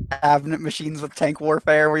cabinet machines with tank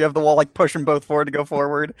warfare where you have the wall like push them both forward to go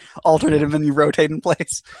forward, alternate them, and you rotate in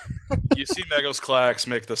place. You see Magos Clax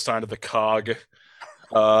make the sign of the cog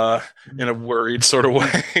in a worried sort of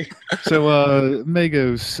way. So,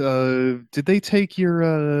 Magos, did they take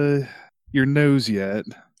your nose yet?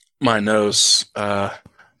 My nose. Why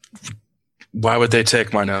would they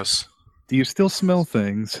take my nose? Do you still smell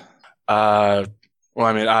things? Well,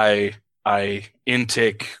 I mean, I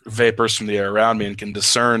intake vapors from the air around me and can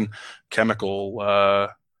discern chemical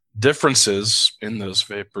differences in those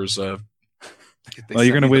vapors. Well,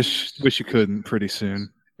 you're gonna wish you couldn't pretty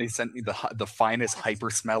soon. They sent me the finest hyper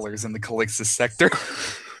smellers in the Calixtus sector.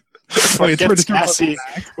 Oh, It it's for gets the gassy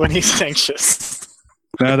when he's anxious.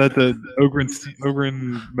 Now that the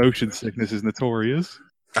Ogren motion sickness is notorious.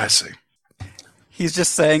 I see. He's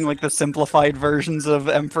just saying like the simplified versions of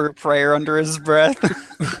Emperor Prayer under his breath.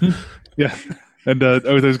 Yeah, and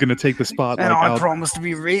Otho's gonna take the spotlight And I out. promise to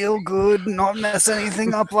be real good, not mess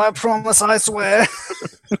anything up. I promise, I swear.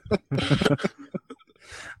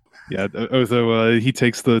 Yeah, Otho, he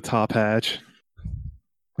takes the top hatch.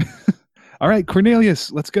 All right,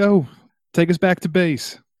 Cornelius, let's go. Take us back to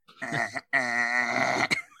base.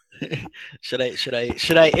 Should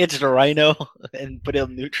I itch the rhino and put it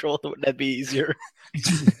on neutral? Wouldn't that be easier?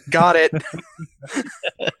 Got it.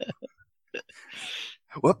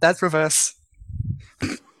 Whoop, that's reverse. All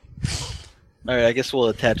right, I guess we'll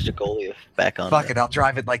attach the goalie back on. Fuck it, I'll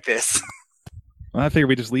drive it like this. Well, I figure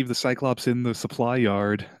we just leave the Cyclops in the supply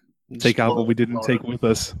yard. Just Take out blow what we it, didn't blow take it. with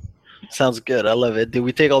us. Sounds good. I love it. Did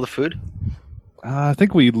we take all the food? I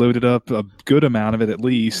think we loaded up a good amount of it at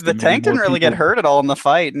least. The and tank maybe didn't more really get people- hurt at all in the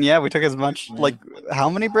fight, and yeah, we took as much. Like, how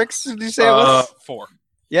many bricks did you say it was? 4.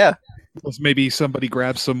 Yeah, Plus maybe somebody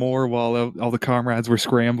grabbed some more while all the comrades were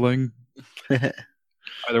scrambling.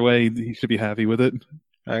 Either way, he should be happy with it.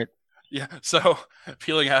 All right. Yeah. So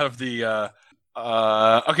peeling out of the.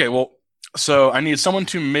 Okay. Well, so I need someone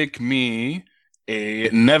to make me a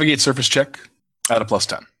navigate surface check at a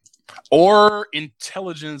 +10, or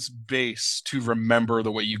intelligence base to remember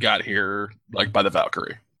the way you got here, like by the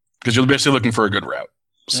Valkyrie, because you're basically looking for a good route.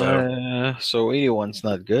 So So 81's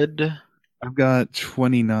not good. I've got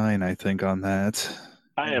 29, I think, on that.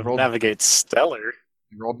 I have Rolled- navigate stellar.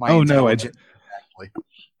 You rolled my Oh, no, intelligence.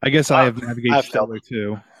 I guess I have navigate I've stellar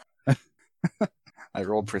too. I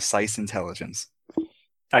rolled precise intelligence.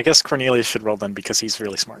 I guess Cornelius should roll then because he's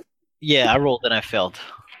really smart. Yeah, I rolled and I failed.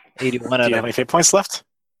 81 Do out you have of any fate points left?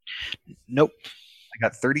 nope. I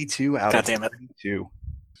got 32 out God of damn it. 32.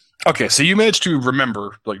 okay, so you managed to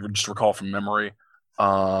remember, like just recall from memory.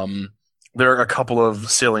 There are a couple of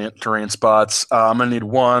salient terrain spots. I'm gonna need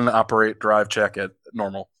one operate drive check at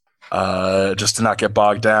normal, just to not get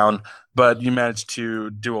bogged down. But you managed to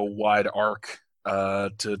do a wide arc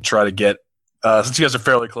to try to get. Since you guys are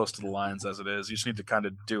fairly close to the lines as it is, you just need to kind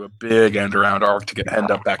of do a big end around arc to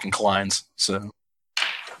end up back in Klein's. So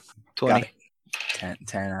 20. Got it.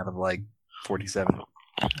 10 out of like 47.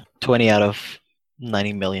 20 out of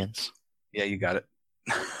 90 millions. Yeah, you got it.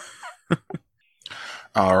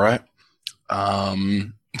 all right.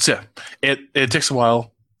 So yeah, it takes a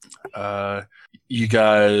while. You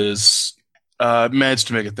guys managed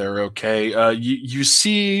to make it there okay. You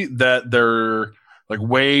see that they're like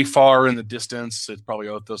way far in the distance. It's probably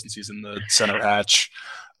Othos, and he's in the center hatch.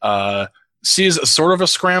 Sees a sort of a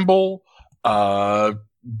scramble, but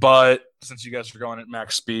since you guys are going at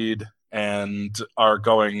max speed and are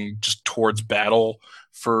going just towards battle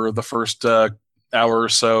for the first hour or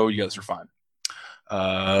so, you guys are fine.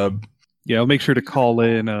 Yeah, I'll make sure to call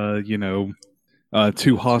in, 2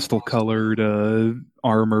 hostile colored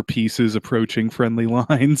armor pieces approaching friendly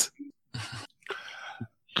lines.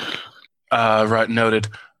 Right, noted.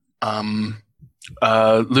 Lieutenant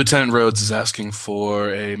Rhodes is asking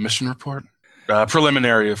for a mission report.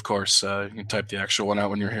 Preliminary, of course. You can type the actual one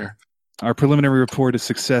out when you're here. Our preliminary report is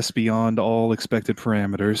success beyond all expected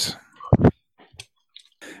parameters.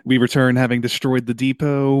 We return having destroyed the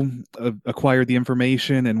depot, acquired the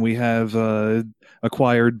information, and we have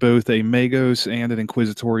acquired both a Magos and an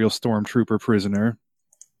Inquisitorial Stormtrooper prisoner.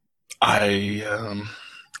 I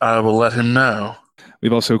will let him know.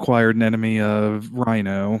 We've also acquired an enemy of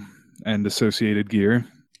Rhino and associated gear.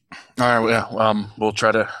 All right, yeah. We'll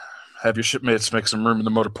try to have your shipmates make some room in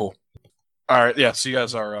the motor pool. All right, yeah. So you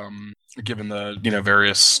guys are given the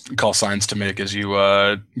various call signs to make as you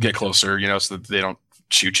get closer, so that they don't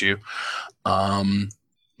shoot you.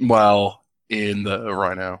 While in the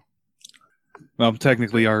Rhino. Well,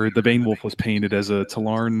 technically, the Bane Wolf was painted as a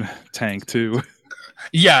Talarn tank too.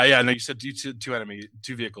 Yeah. No, you said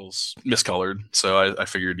two vehicles miscolored, so I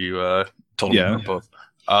figured you told them about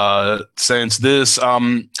both. Since this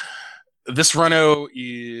Rhino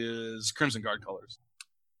is Crimson Guard colors,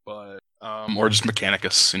 but or just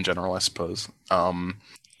Mechanicus in general, I suppose.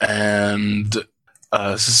 And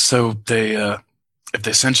so they if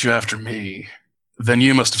they sent you after me, then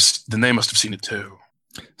they must have seen it too.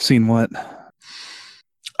 Seen what?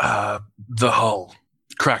 The hull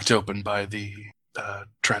cracked open by the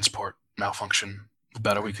transport malfunction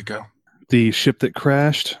about a week ago. The ship that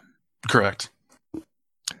crashed? Correct.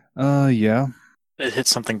 Yeah. It hit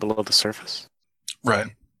something below the surface. Right.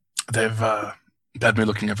 They've had me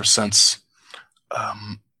looking ever since.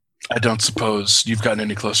 I don't suppose you've gotten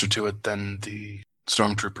any closer to it than the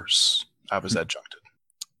stormtroopers I was adjuncted.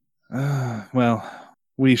 Well,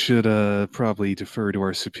 we should probably defer to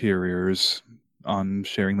our superiors on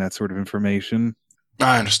sharing that sort of information.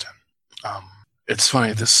 I understand. It's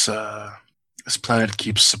funny, this planet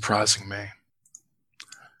keeps surprising me.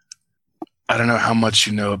 I don't know how much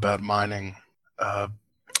you know about mining. The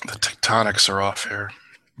tectonics are off here.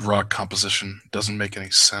 Rock composition doesn't make any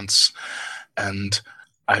sense. And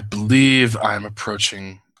I believe I'm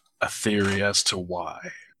approaching a theory as to why.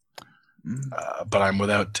 But I'm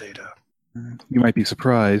without data. You might be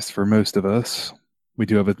surprised. For most of us, we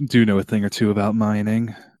do know a thing or two about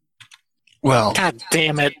mining. Well, God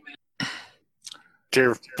damn it!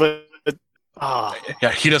 Dear, but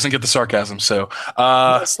yeah, he doesn't get the sarcasm. So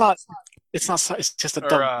it's not. It's just a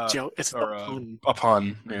dumb joke. It's a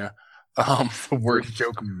pun. Yeah. The worst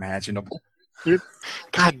joke imaginable.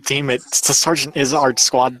 God damn it! The sergeant is our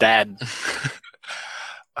squad dad.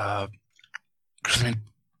 I mean,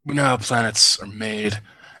 we know how planets are made,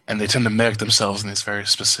 and they tend to make themselves in these very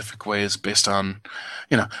specific ways based on,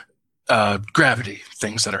 gravity.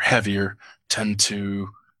 Things that are heavier tend to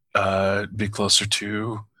be closer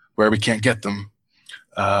to where we can't get them,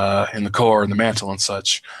 in the core and the mantle and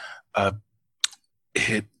such.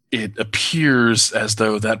 it appears as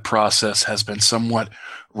though that process has been somewhat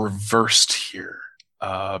reversed here,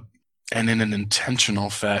 and in an intentional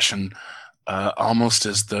fashion, almost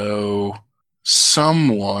as though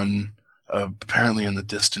someone, apparently in the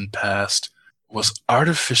distant past, was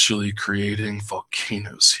artificially creating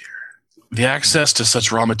volcanoes here. The access to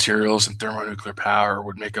such raw materials and thermonuclear power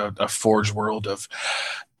would make a forge world of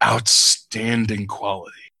outstanding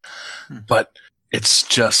quality. But it's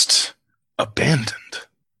just abandoned.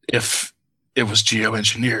 If it was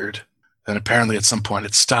geoengineered, then apparently at some point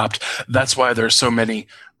it stopped. That's why there are so many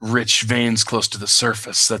rich veins close to the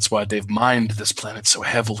surface. That's why they've mined this planet so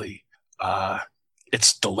heavily.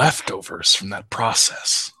 It's the leftovers from that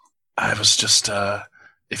process. I was just,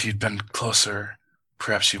 if you'd been closer,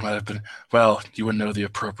 perhaps you might have been, well, you wouldn't know the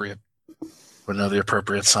appropriate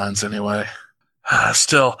signs anyway.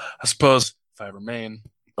 Still, I suppose if I remain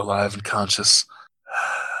alive and conscious,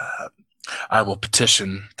 I will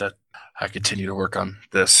petition that I continue to work on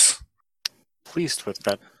this. Pleased with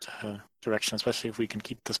that direction, especially if we can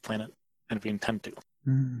keep this planet, and if we intend to.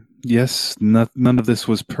 Yes, none of this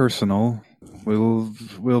was personal.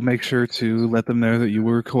 We'll make sure to let them know that you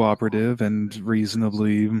were cooperative and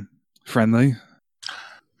reasonably friendly.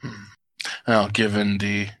 Well, given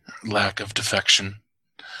the lack of defection,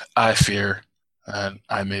 I fear that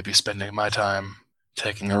I may be spending my time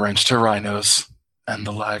taking a wrench to rhinos and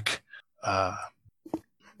the like.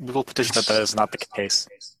 We will petition that is not the case.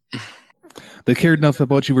 They cared enough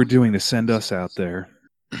about what you were doing to send us out there,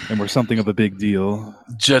 and we're something of a big deal.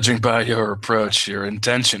 Judging by your approach, your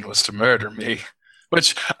intention was to murder me,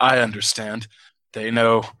 which I understand. They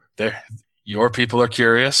know your people are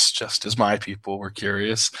curious, just as my people were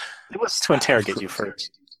curious. It was to interrogate you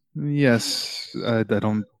first. Yes, I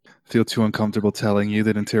don't feel too uncomfortable telling you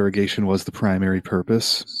that interrogation was the primary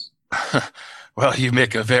purpose. Well, you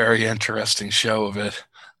make a very interesting show of it.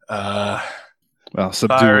 Well,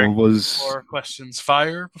 subdual was...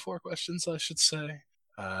 Fire before questions, I should say.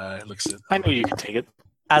 Looks at... I knew you could take it.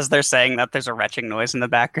 As they're saying that, there's a retching noise in the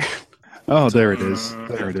background. Oh, there it is.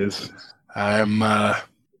 There it is. I'm,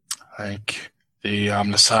 thank the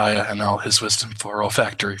Omnissiah and all his wisdom for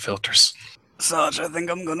olfactory filters. Sarge, I think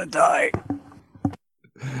I'm gonna die.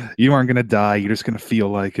 You aren't gonna die, you're just gonna feel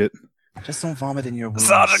like it. Just don't vomit in your wounds.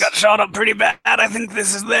 Sarge, I got shot up pretty bad. I think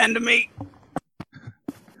this is the end of me.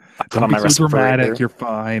 Don't be so dramatic, you're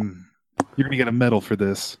fine. You're gonna get a medal for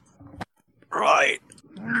this. Right.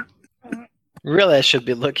 Really, I should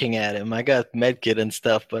be looking at him. I got medkit and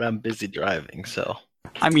stuff, but I'm busy driving, so.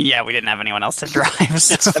 I mean, yeah, we didn't have anyone else to drive.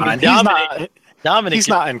 So. It's fine. Dominic He's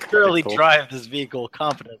not can surely drive this vehicle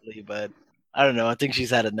confidently, but I don't know. I think she's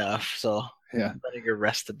had enough, so Yeah. I'm letting her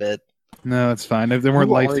rest a bit. No, it's fine. If there weren't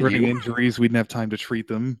Who are life-threatening you? injuries, we didn't have time to treat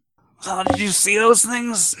them. Oh, did you see those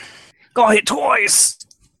things? Got hit twice.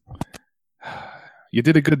 You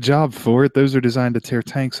did a good job for it. Those are designed to tear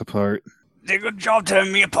tanks apart. Did a good job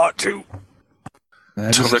tearing me apart, too.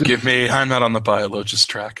 Don't look at me. I'm not on the biologist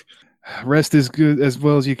track. Rest as good as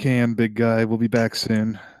well as you can, big guy. We'll be back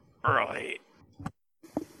soon. Right.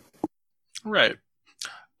 Right.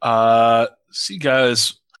 See,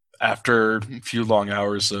 guys, after a few long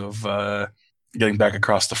hours of getting back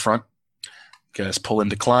across the front, you guys pull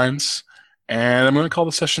into climbs, and I'm going to call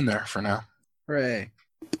the session there for now. Hooray.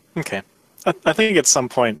 Okay. I think at some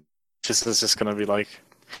point, just is just going to be like,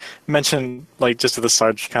 mention, like, just to the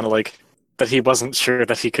Sarge, kind of like, that he wasn't sure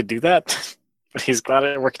that he could do that, but he's glad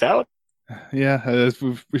it worked out. Yeah,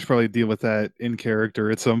 we should probably deal with that in character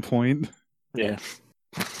at some point. Yeah.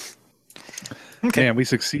 Okay. Man, we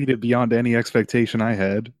succeeded beyond any expectation I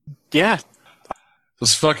had. Yeah.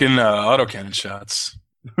 Those fucking autocannon shots.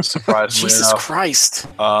 Surprisingly Jesus enough. Christ.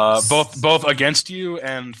 Both against you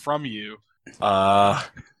and from you.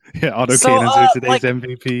 Yeah, autocannons are today's like,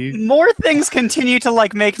 MVP. More things continue to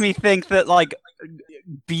like make me think that like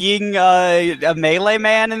being a melee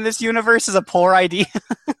man in this universe is a poor idea.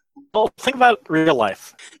 Well, think about real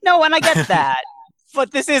life. No, and I get that.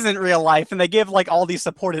 But this isn't real life, and they give like all these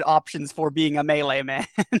supported options for being a melee man.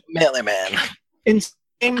 Melee man. In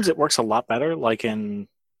games, it works a lot better, like in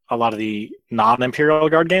a lot of the non-Imperial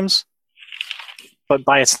Guard games. But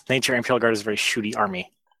by its nature, Imperial Guard is a very shooty army.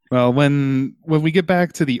 Well, when we get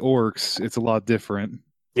back to the orcs, it's a lot different.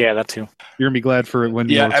 Yeah, that too. You're gonna be glad for it when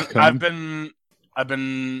the orcs come. I've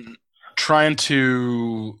been trying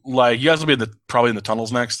to like you guys will be probably in the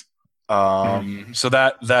tunnels next. So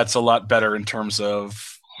that's a lot better in terms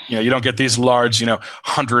of you don't get these large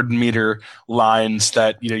 100-meter lines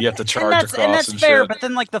that you have to charge across and that's and fair. shit. But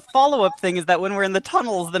then like the follow-up thing is that when we're in the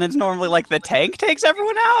tunnels, then it's normally like the tank takes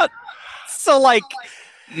everyone out. So like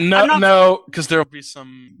No, because there'll be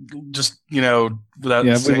some. Just without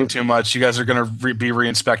Yeah, saying too much, you guys are going to be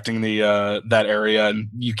re-inspecting the that area, and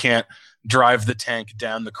you can't drive the tank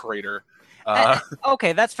down the crater.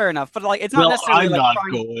 Okay, that's fair enough. But like, it's not necessarily I'm like not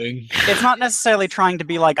trying, going. it's not necessarily trying to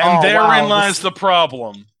be like, And oh, therein wow, lies the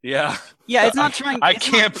problem. Yeah. Yeah, it's not trying. I it's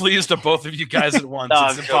can't please the both of you guys at once. No,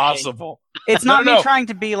 It's I'm impossible. It's No, not no, me no. trying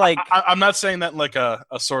to be like. I'm not saying that in like a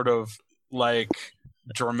sort of like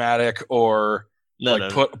dramatic or No.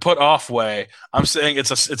 put off way. I'm saying it's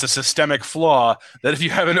a systemic flaw that if you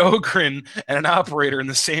have an Ogren and an operator in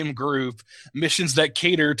the same group, missions that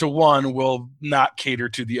cater to one will not cater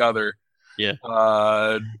to the other. Yeah.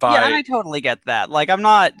 Yeah, and I totally get that. Like, I'm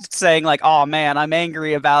not saying like, oh man, I'm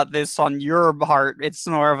angry about this on your part. It's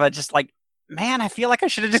more of a just like, man, I feel like I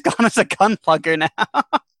should have just gone as a gunplugger now.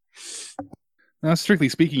 Now, strictly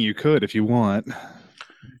speaking, you could if you want.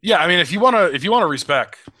 Yeah, I mean, if you wanna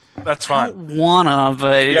respec, that's I fine. don't wanna,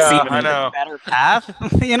 but it Yeah, seems I like know. a better path,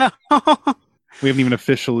 We haven't even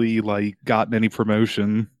officially like gotten any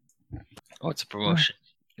promotion. What's a promotion?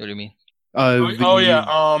 What do you mean? Oh yeah,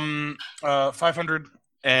 500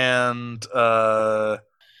 and yeah.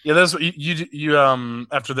 That's what you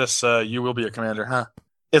after this you will be a commander, huh?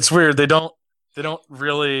 It's weird. They don't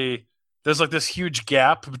really. There's like this huge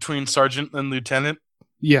gap between sergeant and lieutenant.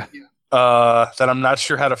 Yeah. That I'm not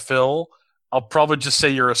sure how to fill. I'll probably just say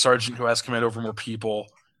you're a sergeant who has command over more people,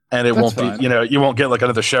 and it That's won't fine. be you won't get like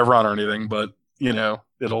another Chevron or anything, but you'll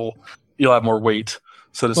have more weight,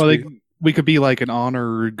 so to Well, speak. we could be like an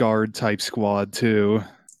honor guard type squad too.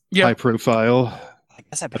 Yeah. High profile. I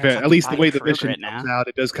guess I better Okay, at least the fucking way buy the a mission frigate now. comes out,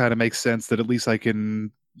 it does kind of make sense that at least I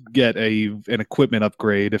can get an equipment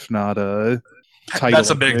upgrade, if not a title. That's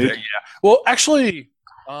a big upgrade. thing, yeah. Well, actually,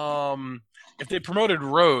 if they promoted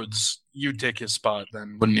Rhodes, you'd take his spot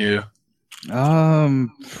then, wouldn't you?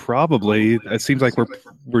 Probably. It seems like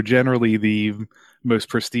we're generally the most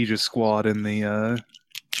prestigious squad in the.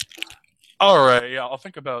 All right, yeah. I'll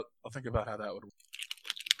think about how that would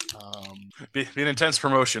be an intense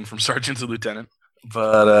promotion from sergeant to lieutenant,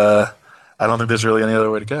 but I don't think there's really any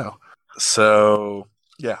other way to go. So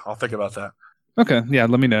yeah, I'll think about that. Okay, yeah.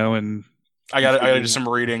 Let me know, and I got to do some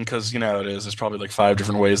reading because how it is. There's probably like 5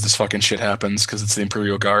 different ways this fucking shit happens because it's the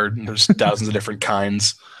Imperial Guard. And there's thousands of different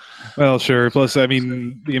kinds. well, sure. Plus, I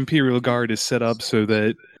mean, the Imperial Guard is set up so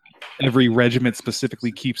that every regiment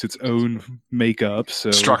specifically keeps its own makeup.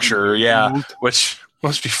 So Structure, yeah, which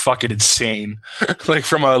must be fucking insane. Like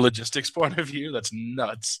from a logistics point of view, that's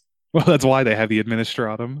nuts. Well, that's why they have the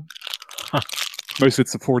administratum. Most of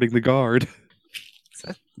it's supporting the guard. Is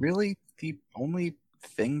that really the only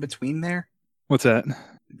thing between there? What's that?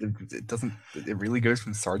 It doesn't. It really goes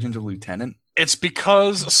from sergeant to lieutenant. It's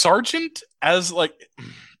because sergeant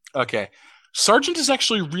sergeant is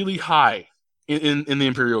actually really high in the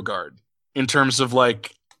Imperial Guard in terms of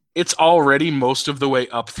like it's already most of the way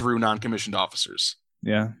up through non-commissioned officers.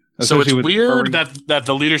 Yeah. So it's Especially with weird referring- that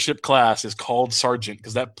the leadership class is called sergeant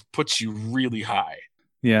because that puts you really high.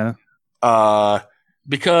 Yeah.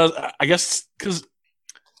 Because I guess because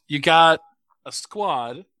you got a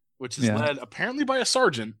squad which is Yeah. led apparently by a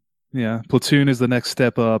sergeant, Yeah. Platoon is the next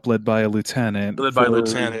step up, led by a lieutenant. led by a for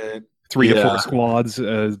lieutenant. 3 to Yeah. 4 squads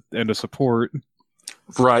and a support.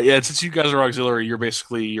 Right. Yeah. Since you guys are auxiliary, you're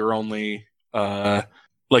basically your only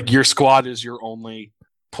like your squad is your only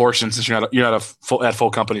portion since you're not at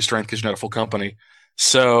full company strength because you're not a full company.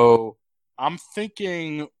 So I'm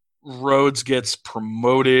thinking Rhodes gets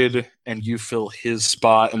promoted and you fill his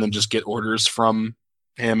spot and then just get orders from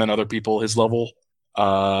him and other people his level.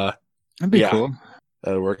 That'd be Yeah. cool.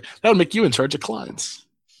 That'll work. That would make you in charge of Kleins.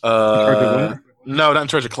 charge of what? No, not in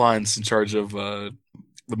charge of Kleins. In charge of the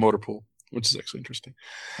motor pool, which is actually interesting.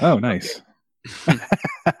 Oh, nice.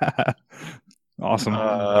 Awesome.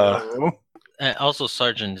 Also,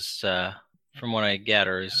 sergeant is, from what I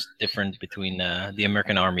gather, is different between the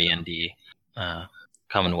American Army and the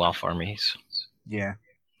Commonwealth armies. Yeah.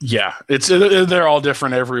 Yeah, they're all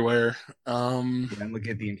different everywhere. And look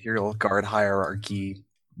at the Imperial Guard hierarchy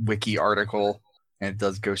wiki article, and it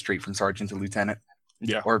does go straight from sergeant to lieutenant.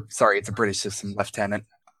 Yeah. Or sorry, it's a British system, lieutenant.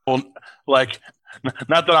 Well, like,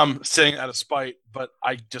 not that I'm saying out of spite, but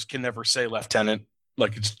I just can never say lieutenant.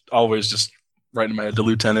 Like, it's always just right in my head, the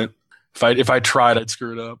lieutenant. If I tried, I'd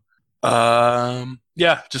screw it up.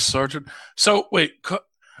 Yeah, just sergeant. So wait,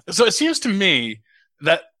 so it seems to me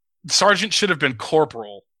that sergeant should have been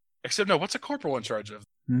corporal. Except no, what's a corporal in charge of?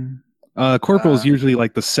 Corporal is usually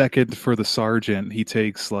like the second for the sergeant. He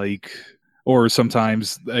takes like, or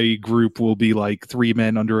sometimes a group will be like 3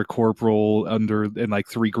 men under a corporal and like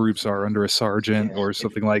 3 groups are under a sergeant or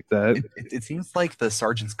something like that. It seems like the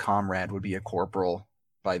sergeant's comrade would be a corporal.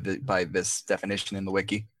 by this definition in the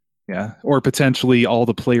wiki. Yeah, or potentially all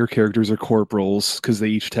the player characters are corporals because they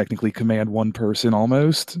each technically command one person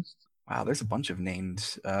almost. Wow, there's a bunch of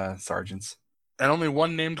named sergeants. And only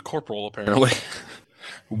one named corporal, apparently.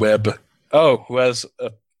 Webb. Oh, who has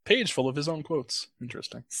a page full of his own quotes.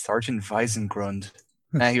 Interesting. Sergeant Weisengrund.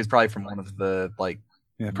 He was probably from one of the,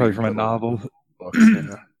 probably from a novel. books.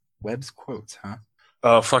 Yeah. Webb's quotes, huh?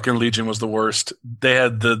 Oh, fucking Legion was the worst. They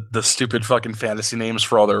had the stupid fucking fantasy names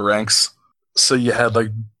for all their ranks. So you had, what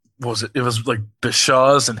was it? It was,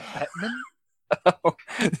 Bishaz and Hetman?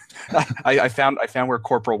 I found where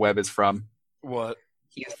Corporal Webb is from. What?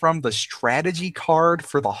 He's from the strategy card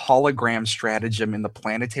for the hologram stratagem in the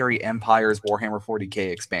Planetary Empire's Warhammer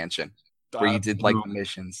 40k expansion, where you did the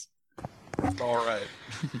missions. All right.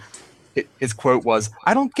 His quote was,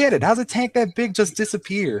 "I don't get it. How's a tank that big just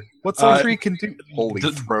disappear? What sorcery can do?" Holy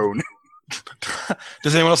throne.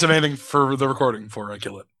 Does anyone else have anything for the recording before I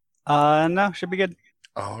kill it? No, should be good.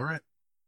 All right.